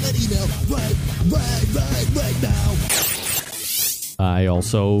to send that email right now. I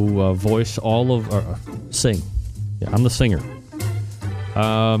also voice all of, sing Yeah, I'm the singer.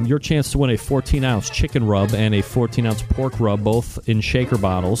 Your chance to win a 14-ounce chicken rub and a 14-ounce pork rub, both in shaker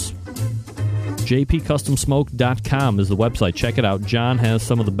bottles. jpcustomsmoke.com is the website. Check it out. John has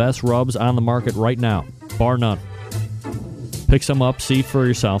some of the best rubs on the market right now, bar none. Pick some up, see for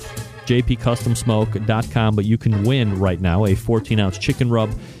yourself. jpcustomsmoke.com, but you can win right now a 14-ounce chicken rub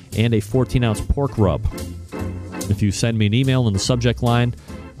and a 14-ounce pork rub. If you send me an email in the subject line,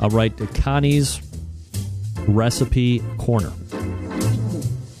 I'll write Connies Recipe Corner.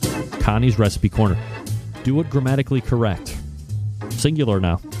 Connies Recipe Corner. Do it grammatically correct. Singular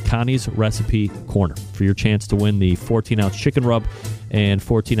now. Connies Recipe Corner for your chance to win the 14-ounce chicken rub and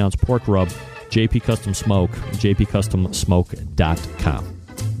 14-ounce pork rub. JP Custom Smoke, jpcustomsmoke.com.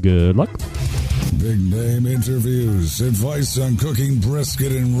 Good luck. Big name interviews, advice on cooking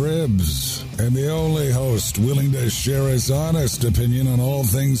brisket and ribs, and the only host willing to share his honest opinion on all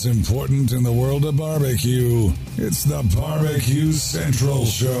things important in the world of barbecue. It's the Barbecue Central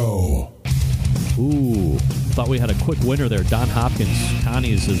Show. Ooh, thought we had a quick winner there. Don Hopkins,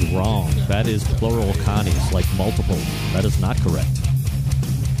 Connies is wrong. That is plural Connies, like multiple. That is not correct.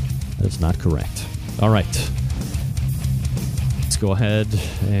 That is not correct. All right. Let's go ahead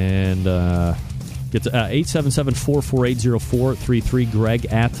and get to 877-448-0433, Greg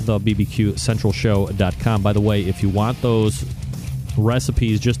at the BBQCentralShow.com. By the way, if you want those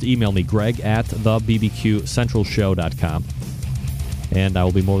recipes, just email me, Greg at the BBQCentralShow.com. And I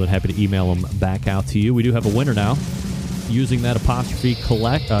will be more than happy to email them back out to you. We do have a winner now. Using that apostrophe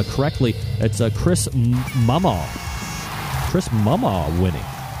correctly, it's Chris Mumma. Chris Mumma winning.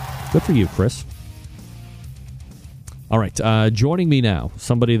 Good for you, Chris. All right, joining me now,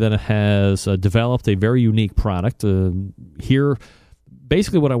 somebody that has developed a very unique product. Here,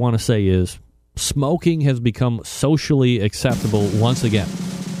 basically what I want to say is smoking has become socially acceptable once again.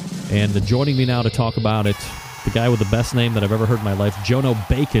 And joining me now to talk about it, the guy with the best name that I've ever heard in my life, Jono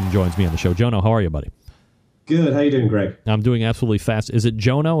Bacon, joins me on the show. Jono, how are you, buddy? Good. How you doing, Greg? I'm doing absolutely fast. Is it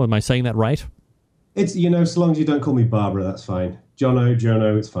Jono? Am I saying that right? It's, so long as you don't call me Barbara, that's fine.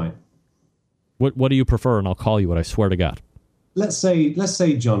 Jono, it's fine. What do you prefer? And I'll call you what, I swear to God. Let's say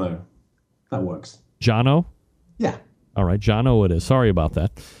Jono. That works. Jono? Yeah. All right, Jono it is. Sorry about that.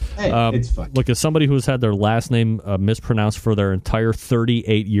 Hey, it's fine. Look, as somebody who's had their last name mispronounced for their entire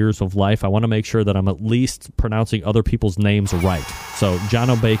 38 years of life, I want to make sure that I'm at least pronouncing other people's names right. So,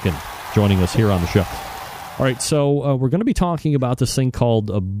 Jono Bacon joining us here on the show. All right, so we're going to be talking about this thing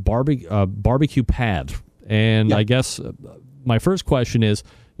called a barbecue pad. And I guess my first question is,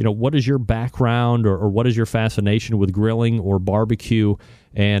 what is your background or what is your fascination with grilling or barbecue,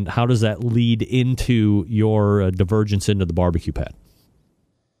 and how does that lead into your divergence into the barbecue pad?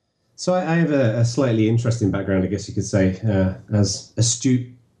 So I have a slightly interesting background, I guess you could say. As astute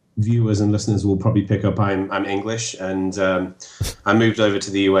viewers and listeners will probably pick up, I'm English, and I moved over to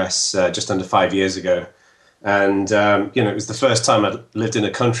the US just under 5 years ago. And, it was the first time I'd lived in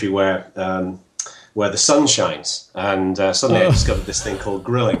a country where the sun shines, and suddenly I discovered this thing called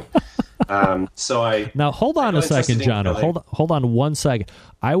grilling. Now hold on a second, Jono. Hold on 1 second.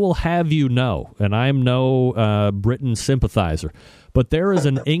 I will have you know, and I'm no Britain sympathizer, but there is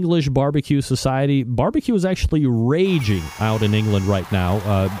an English barbecue society. Barbecue is actually raging out in England right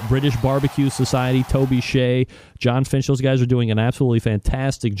now. British Barbecue Society, Toby Shea, John Finch, those guys are doing an absolutely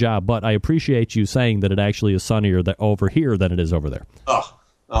fantastic job, but I appreciate you saying that it actually is sunnier over here than it is over there.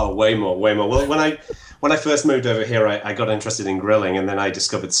 Oh, way more. Well, when I first moved over here, I got interested in grilling, and then I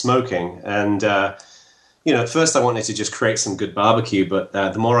discovered smoking. And, at first I wanted to just create some good barbecue, but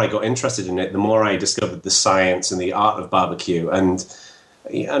the more I got interested in it, the more I discovered the science and the art of barbecue. And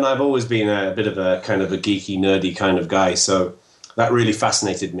I've always been a bit of a kind of a geeky, nerdy kind of guy, so that really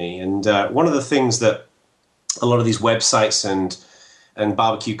fascinated me. And one of the things that a lot of these websites and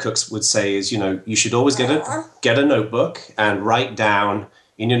barbecue cooks would say is, you should always get a notebook and write down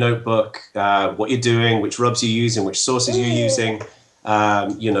in your notebook what you're doing, which rubs you're using, which sauces you're using, how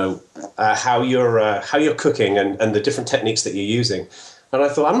you're cooking and the different techniques that you're using. And I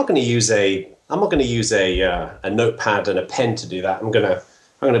thought, I'm not going to use a notepad and a pen to do that. I'm going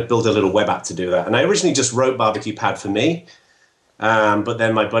to build a little web app to do that. And I originally just wrote Barbecue Pad for me, but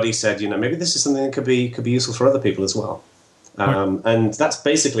then my buddy said, maybe this is something that could be useful for other people as well. And that's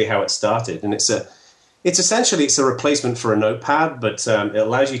basically how it started. And it's essentially a replacement for a notepad, but it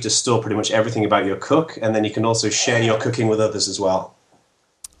allows you to store pretty much everything about your cook, and then you can also share your cooking with others as well.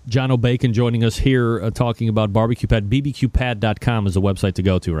 Jono Bacon joining us here talking about Barbecue Pad. bbqpad.com is the website to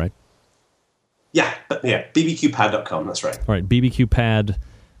go to, right? Yeah, bbqpad.com, that's right. All right,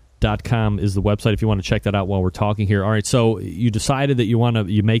 bbqpad.com is the website if you want to check that out while we're talking here. All right, so you decided that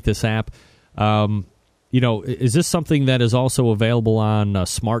you make this app. is this something that is also available on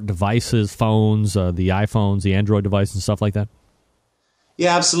smart devices, phones, the iPhones, the Android devices, and stuff like that?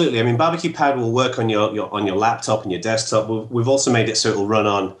 Yeah, absolutely. I mean, Barbecue Pad will work on your laptop and your desktop. We've also made it so it'll run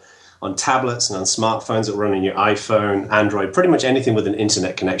on tablets and on smartphones. It'll run on your iPhone, Android, pretty much anything with an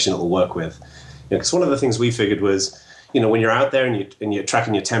internet connection it'll work with. Because one of the things we figured was, when you're out there and you're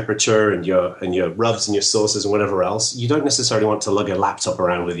tracking your temperature and your rubs and your sauces and whatever else, you don't necessarily want to lug a laptop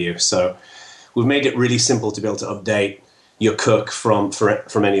around with you. So we've made it really simple to be able to update your cook from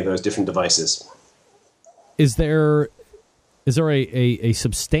any of those different devices. Is there a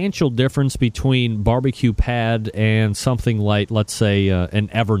substantial difference between Barbecue Pad and something like, let's say, an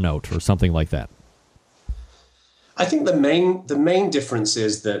Evernote or something like that? I think the main difference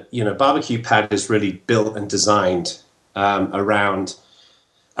is that Barbecue Pad is really built and designed around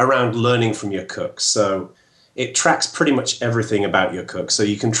learning from your cook. So it tracks pretty much everything about your cook. So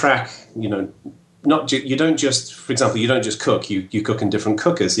you can track, you don't just cook. You cook in different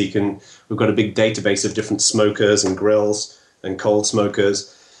cookers. We've got a big database of different smokers and grills and cold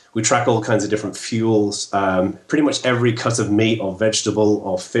smokers. We track all kinds of different fuels. Pretty much every cut of meat or vegetable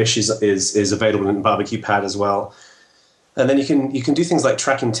or fish is available in Barbecue Pad as well. And then you can do things like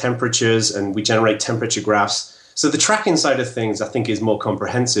tracking temperatures, and we generate temperature graphs. So the tracking side of things, I think, is more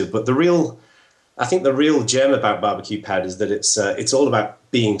comprehensive. But the real gem about Barbecue Pad is that it's all about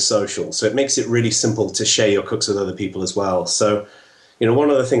being social. So it makes it really simple to share your cooks with other people as well. So, one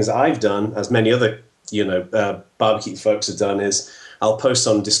of the things I've done, as many other barbecue folks have done, is I'll post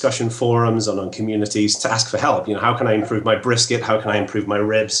on discussion forums and on communities to ask for help. How can I improve my brisket? How can I improve my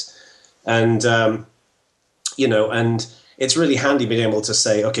ribs? And and it's really handy being able to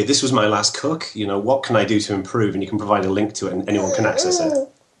say, okay, this was my last cook. What can I do to improve? And you can provide a link to it, and anyone can access it.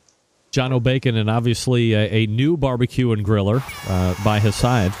 John O'Bacon, and obviously a new barbecue and griller by his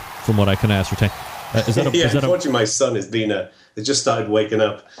side, from what I can ascertain. Unfortunately, my son has just started waking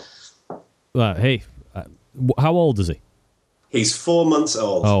up. Hey, how old is he? He's 4 months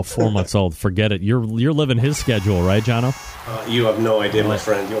old. Oh, 4 months old. Forget it. You're living his schedule, right, Jono? You have no idea, my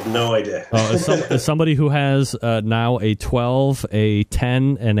friend. You have no idea. As somebody who has now a 12, a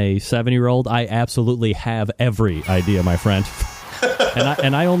 10, and a 7-year-old, I absolutely have every idea, my friend.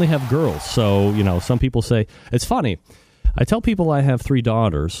 and I only have girls, so some people say it's funny. I tell people I have 3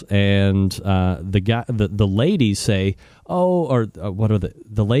 daughters, and the ladies say, "Oh," or what are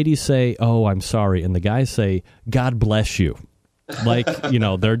the ladies say? "Oh, I'm sorry," and the guys say, "God bless you." Like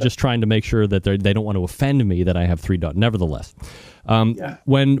they're just trying to make sure that they don't want to offend me that I have 3 daughters. Nevertheless,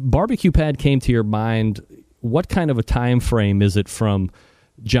 when Barbecue Pad came to your mind, what kind of a time frame is it from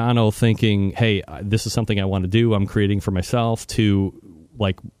Jono thinking, hey, this is something I want to do, I'm creating for myself, to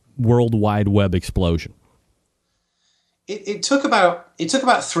like World Wide Web explosion? It took about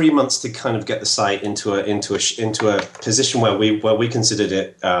 3 months to kind of get the site into a position where we considered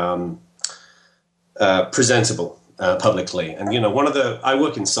it presentable publicly. And I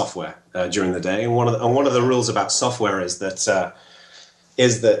work in software during the day, and one of the rules about software is that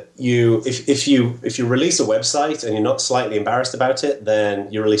if you release a website and you're not slightly embarrassed about it, then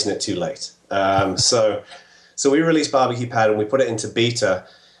you're releasing it too late. So we released Barbecue Pad and we put it into beta.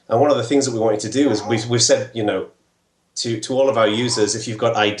 And one of the things that we wanted to do is we've said, to all of our users, if you've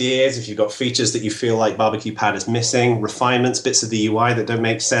got ideas, if you've got features that you feel like Barbecue Pad is missing, refinements, bits of the UI that don't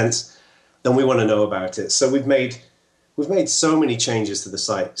make sense, then we want to know about it. So we've made so many changes to the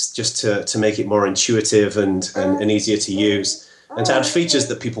site just to make it more intuitive and easier to use, and to add features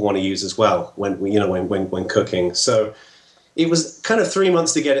that people want to use as well when cooking. So it was kind of 3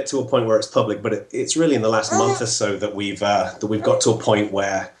 months to get it to a point where it's public, but it's really in the last month or so that we've got to a point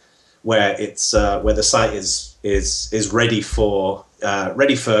where it's where the site is ready for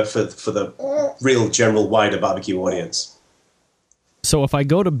the real general wider barbecue audience. So if I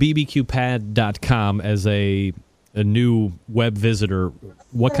go to bbqpad.com as a new web visitor,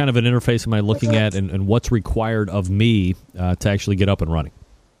 what kind of an interface am I looking at, and what's required of me to actually get up and running?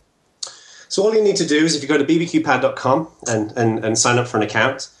 So all you need to do is if you go to bbqpad.com and sign up for an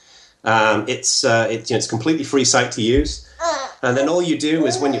account, it's a completely free site to use, and then all you do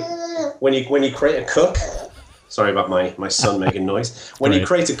is when you create a cook. Sorry about my son making noise. When you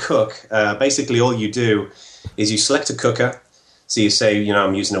create a cook, basically all you do is you select a cooker. So you say,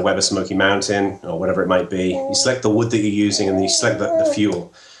 I'm using a Weber Smoky Mountain or whatever it might be. You select the wood that you're using, and then you select the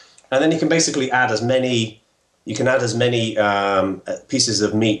fuel. And then you can basically add as many pieces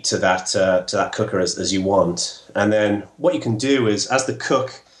of meat to that cooker as you want. And then what you can do is, as the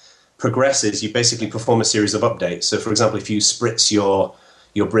cook progresses, you basically perform a series of updates. So, for example, if you spritz your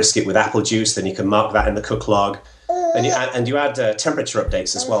brisket with apple juice, then you can mark that in the cook log. And you add temperature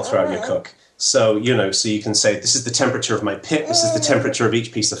updates as well throughout your cook. So, so you can say, this is the temperature of my pit, this is the temperature of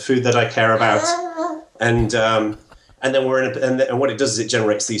each piece of food that I care about. And then and what it does is it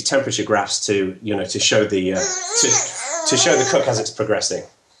generates these temperature graphs to show the to show the cook as it's progressing.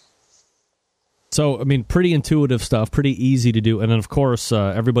 So, I mean, pretty intuitive stuff, pretty easy to do. And then, of course,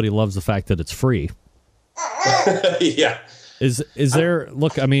 everybody loves the fact that it's free. Yeah. Is there,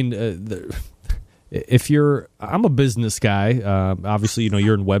 look, I mean, I'm a business guy. Obviously,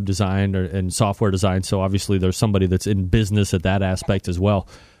 you're in web design and software design, so obviously there's somebody that's in business at that aspect as well.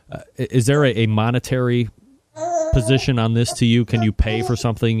 Is there a monetary position on this to you? Can you pay for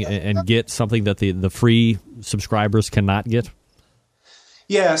something and get something that the free subscribers cannot get?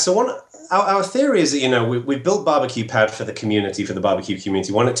 Yeah, so our theory is that, we built Barbecue Pad for the community, for the barbecue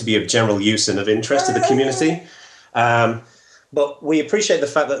community. We want it to be of general use and of interest to the community. But we appreciate the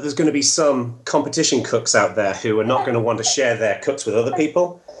fact that there's going to be some competition cooks out there who are not going to want to share their cooks with other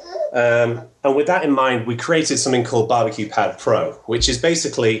people. And with that in mind, we created something called Barbecue Pad Pro, which is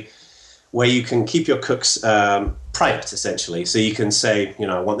basically where you can keep your cooks private, essentially. So you can say,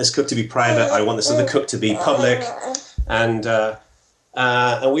 I want this cook to be private, I want this other cook to be public. And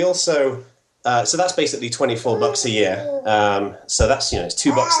we also, so that's basically $24 a year. So that's, it's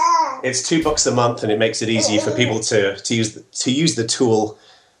 $2. It's $2 a month, and it makes it easier for people to use the tool,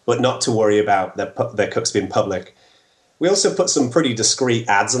 but not to worry about their cooks being public. We also put some pretty discreet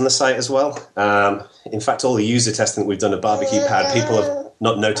ads on the site as well. In fact, all the user testing that we've done at Barbecue Pad, people have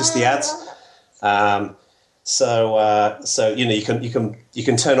not noticed the ads. So you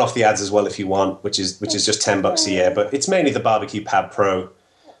can turn off the ads as well if you want, which is just $10 a year. But it's mainly the Barbecue Pad Pro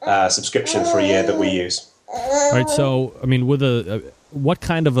subscription for a year that we use. All right. So, I mean, what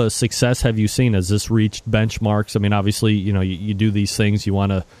kind of a success have you seen? Has this reached benchmarks? I mean, obviously, you do these things, you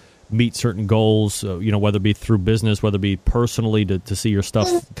want to meet certain goals, whether it be through business, whether it be personally to see your stuff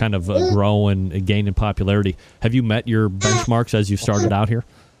kind of grow and gain in popularity. Have you met your benchmarks as you started out here?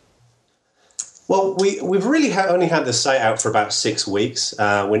 Well, we've really only had the site out for about 6 weeks.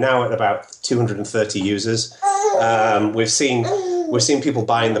 We're now at about 230 users. We've seen people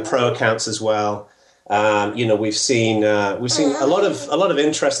buying the pro accounts as well. We've seen a lot of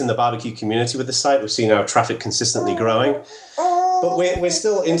interest in the barbecue community with the site. We've seen our traffic consistently growing, but we're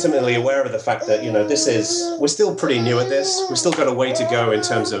still intimately aware of the fact that we're still pretty new at this. We've still got a way to go in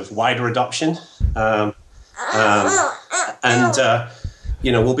terms of wider adoption,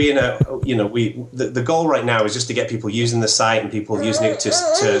 we'll be in the goal right now is just to get people using the site and people using it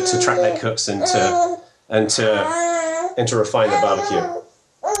to track their cooks and to refine their barbecue.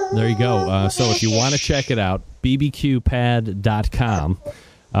 There you go. So if you want to check it out, bbqpad.com.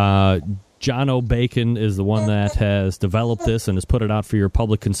 John O. Bacon is the one that has developed this and has put it out for your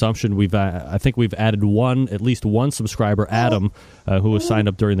public consumption. I think we've added at least one subscriber, Adam, who was signed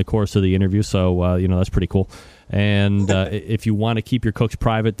up during the course of the interview. So, that's pretty cool. And if you want to keep your cooks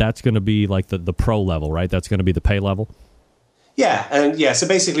private, that's going to be like the pro level, right? That's going to be the pay level? Yeah. And so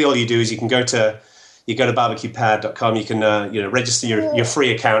basically all you do is you go to barbecuepad.com, you can register your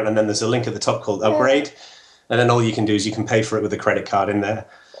free account, and then there's a link at the top called Upgrade. And then all you can do is you can pay for it with a credit card in there.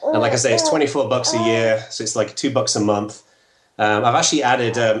 And like I say, it's $24 a year, so it's like $2 a month. I've actually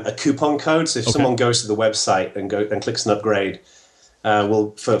added a coupon code, so if someone goes to the website and clicks an upgrade,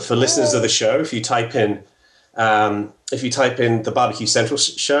 for listeners of the show, if you type in the Barbecue Central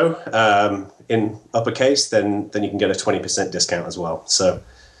show in uppercase, then you can get a 20% discount as well. So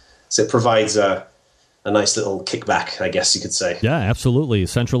it provides a nice little kickback, I guess you could say. Yeah, absolutely.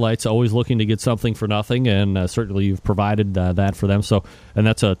 Centralite's always looking to get something for nothing, and certainly you've provided that for them. So, and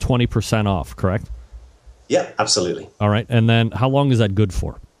that's a 20% off, correct? Yeah, absolutely. All right, and then how long is that good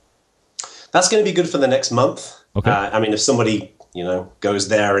for? That's going to be good for the next month. Okay. If somebody goes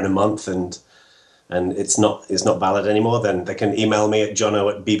there in a month and it's not valid anymore, then they can email me at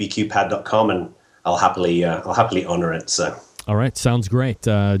jono@bbqpad.com, and I'll happily honor it. So. All right, sounds great.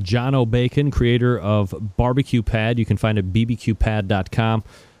 John O. Bacon, creator of Barbecue Pad. You can find it at bbqpad.com.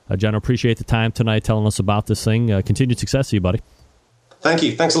 John, appreciate the time tonight telling us about this thing. Continued success to you, buddy. Thank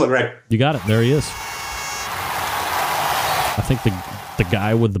you. Thanks a lot, Greg. You got it. There he is. I think the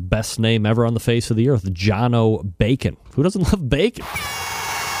guy with the best name ever on the face of the earth, John O. Bacon. Who doesn't love bacon?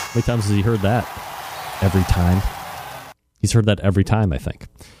 How many times has he heard that? Every time. He's heard that every time, I think.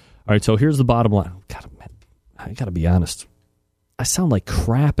 All right, so here's the bottom line. God, man, I got to be honest. I sound like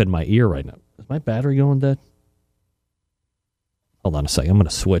crap in my ear right now. Is my battery going dead? Hold on a second. I'm going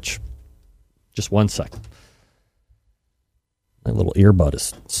to switch. Just 1 second. My little earbud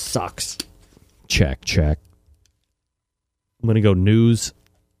sucks. Check. I'm going to go news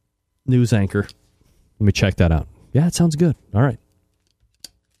anchor. Let me check that out. Yeah, it sounds good. All right.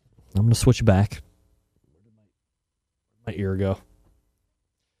 I'm going to switch back. Where'd my ear go?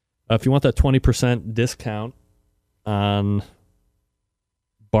 If you want that 20% discount on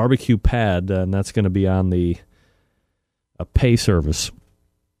barbecue pad, and that's going to be on the pay service,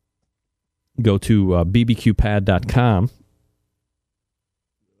 go to bbqpad.com.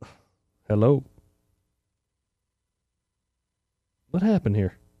 Hello. What happened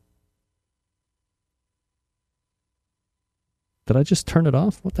here? Did I just turn it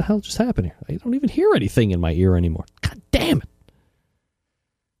off? What the hell just happened here? I don't even hear anything in my ear anymore. God damn it.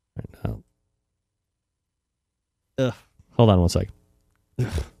 Right now. Hold on one second. I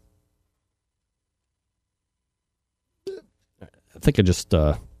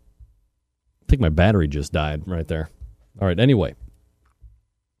think my battery just died right there. All right, anyway.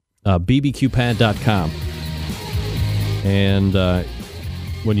 bbqpad.com. And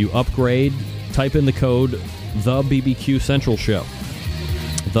when you upgrade, type in the code The BBQ Central Show.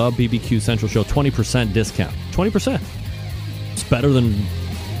 The BBQ Central Show, 20% discount. 20%. It's better than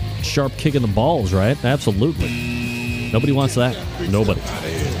sharp kick in the balls, right? Absolutely. Nobody wants that. Nobody.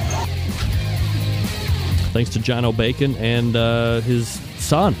 Thanks to John O'Bacon and his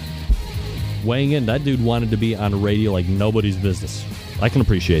son weighing in. That dude wanted to be on the radio like nobody's business. I can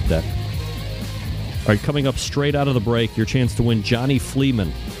appreciate that. All right, coming up straight out of the break, your chance to win Johnny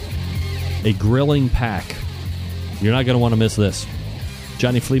Fleeman, a grilling pack. You're not going to want to miss this.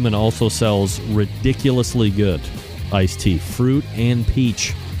 Johnny Fleeman also sells ridiculously good iced tea, fruit and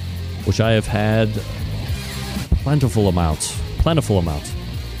peach, which I have had plentiful amounts.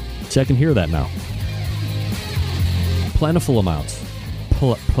 See, I can hear that now. Plentiful amounts.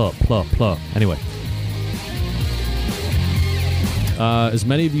 Anyway. As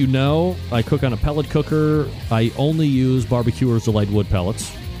many of you know, I cook on a pellet cooker. I only use Barbecuers Delight wood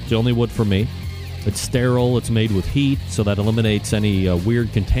pellets. It's the only wood for me. It's sterile. It's made with heat, so that eliminates any weird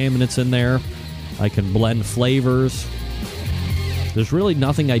contaminants in there. I can blend flavors. There's really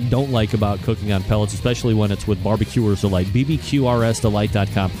nothing I don't like about cooking on pellets, especially when it's with Barbecuers Delight.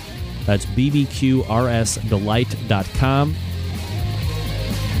 bbqrsdelight.com. That's bbqrsdelight.com.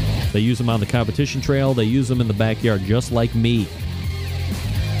 They use them on the competition trail. They use them in the backyard, just like me.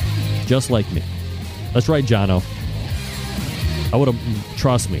 Just like me. That's right, Jono. I would have,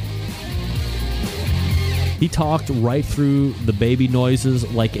 trust me. He talked right through the baby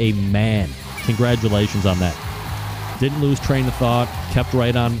noises like a man. Congratulations on that. Didn't lose train of thought. Kept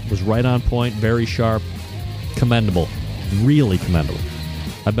right on. Was right on point. Very sharp. Commendable. Really commendable.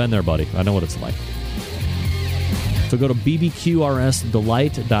 I've been there, buddy. I know what it's like. So go to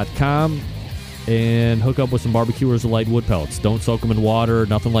bbqrsdelight.com and hook up with some Barbecuers Delight wood pellets. Don't soak them in water,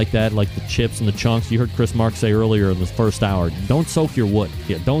 nothing like that, like the chips and the chunks. You heard Chris Mark say earlier in the first hour, don't soak your wood.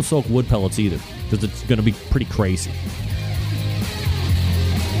 Yeah, don't soak wood pellets either, because it's going to be pretty crazy.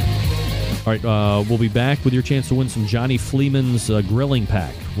 All right, we'll be back with your chance to win some Johnny Fleeman's grilling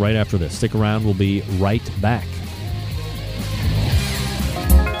pack right after this. Stick around. We'll be right back.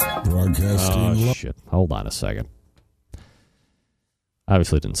 Oh, shit. Hold on a second.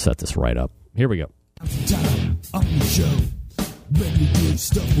 Obviously didn't set this right up. Here we go. Time on the show when we give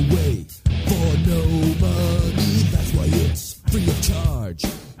stuff away for no money. That's why it's free of charge.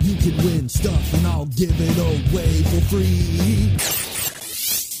 You can win stuff and I'll give it away for free.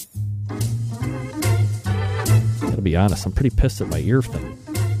 Gotta be honest, I'm pretty pissed at my ear thing.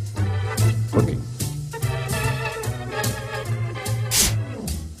 Working.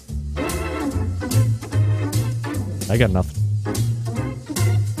 I got nothing.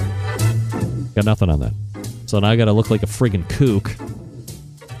 Got nothing on that. So now I gotta look like a friggin' kook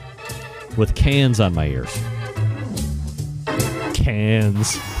with cans on my ears.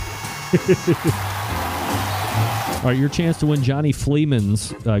 Cans. All right, your chance to win Johnny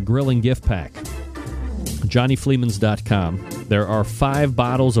Fleeman's grilling gift pack. JohnnyFleemans.com. There are 5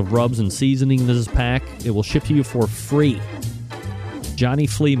 bottles of rubs and seasoning in this pack. It will ship to you for free. Johnny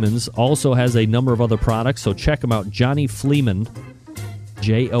Fleeman's also has a number of other products, so check them out. Johnny Fleeman,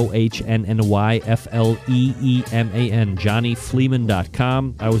 JohnnyFleeman,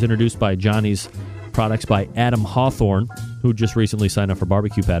 JohnnyFleeman.com. I was introduced by Johnny's products by Adam Hawthorne, who just recently signed up for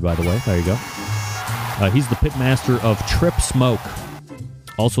Barbecue Pad, by the way. There you go. He's the pitmaster of Trip Smoke,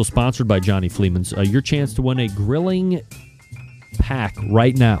 also sponsored by Johnny Fleeman's. Your chance to win a grilling pack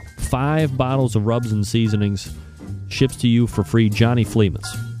right now. 5 bottles of rubs and seasonings ships to you for free. Johnny Fleeman's.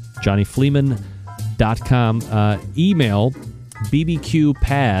 JohnnyFleeman.com. Email BBQ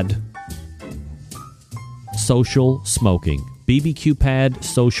Social Smoking. BBQ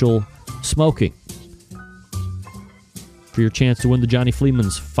Social Smoking. For your chance to win the Johnny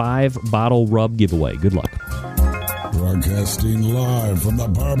Fleeman's 5-bottle rub giveaway. Good luck. Broadcasting live from the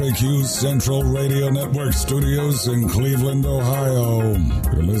Barbecue Central Radio Network studios in Cleveland, Ohio.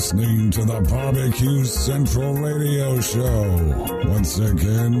 You're listening to the Barbecue Central Radio Show. Once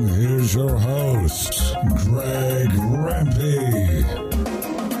again, here's your host, Greg Rempe.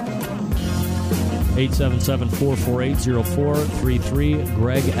 877-448-0433.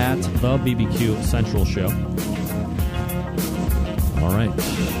 Greg at the BBQ Central Show. All right.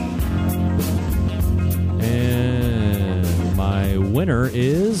 And my winner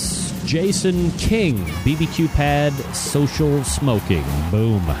is Jason King, BBQ Pad Social Smoking.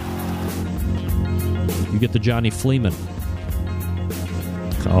 Boom. You get the Johnny Fleeman.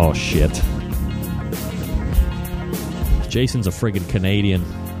 Oh, shit. Jason's a friggin' Canadian.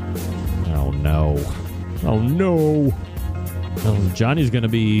 Oh, no. Oh, no. Well, Johnny's going to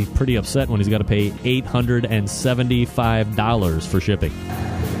be pretty upset when he's got to pay $875 for shipping.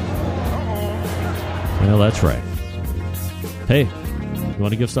 Well, that's right. Hey, you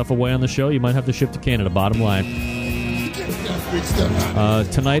want to give stuff away on the show? You might have to ship to Canada, bottom line.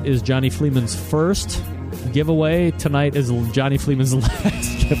 Tonight is Johnny Fleeman's first giveaway. Tonight is Johnny Fleeman's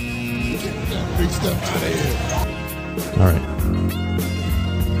last giveaway. All right.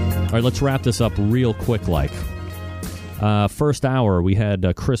 All right, let's wrap this up real quick like. First hour, we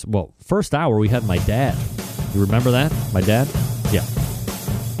had Chris. Well, first hour, we had my dad. You remember that? My dad? Yeah.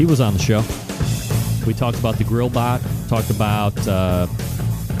 He was on the show. We talked about the grill bot, talked about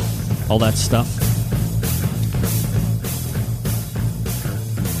all that stuff.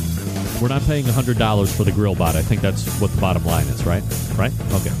 We're not paying $100 for the grill bot. I think that's what the bottom line is, right? Right?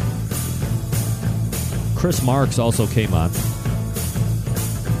 Okay. Chris Marks also came on.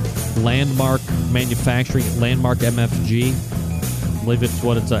 Landmark Manufacturing, Landmark MFG. I believe it's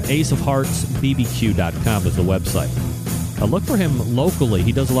aceofheartsbbq.com is the website. Look for him locally.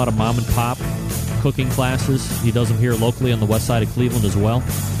 He does a lot of mom and pop cooking classes. He does them here locally on the west side of Cleveland as well.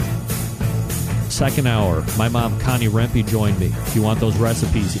 Second hour, my mom, Connie Rempe, joined me. If you want those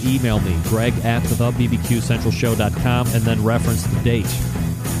recipes, email me, Greg at thebbqcentralshow.com, and then reference the date.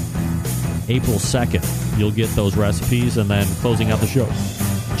 April 2nd, you'll get those recipes, and then closing out the show,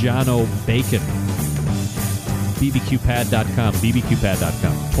 Jono Bacon, bbqpad.com,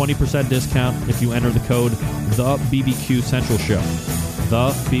 bbqpad.com. 20% discount if you enter the code The BBQ Central Show.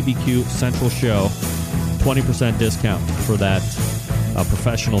 The BBQ Central Show. 20% discount for that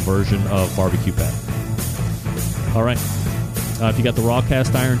professional version of Barbecue Pad. All right. If you got the raw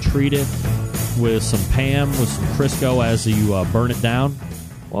cast iron, treat it with some Pam, with some Crisco as you burn it down.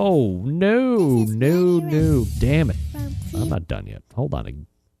 Oh, no. Damn it. I'm not done yet. Hold on a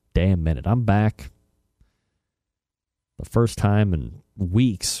damn minute. I'm back. The first time in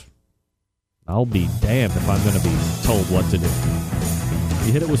weeks. I'll be damned if I'm going to be told what to do.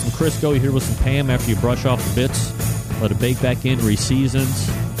 You hit it with some Crisco, you hit it with some Pam after you brush off the bits, let it bake back in, re-seasons,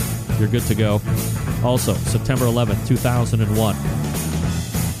 you're good to go. Also, September 11th, 2001.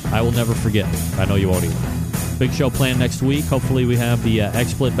 I will never forget. I know you won't either. Big show planned next week. Hopefully we have the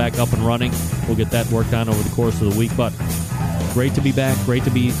XSplit back up and running. We'll get that worked on over the course of the week, but great to be back. Great to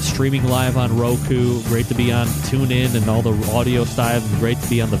be streaming live on Roku. Great to be on TuneIn and all the audio side. And great to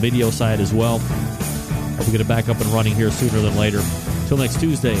be on the video side as well. Hope we get it back up and running here sooner than later. Till next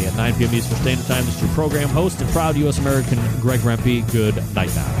Tuesday at 9 p.m. Eastern Standard Time, this is your program host and proud U.S. American, Greg Rempe. Good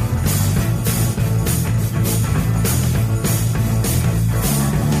night now.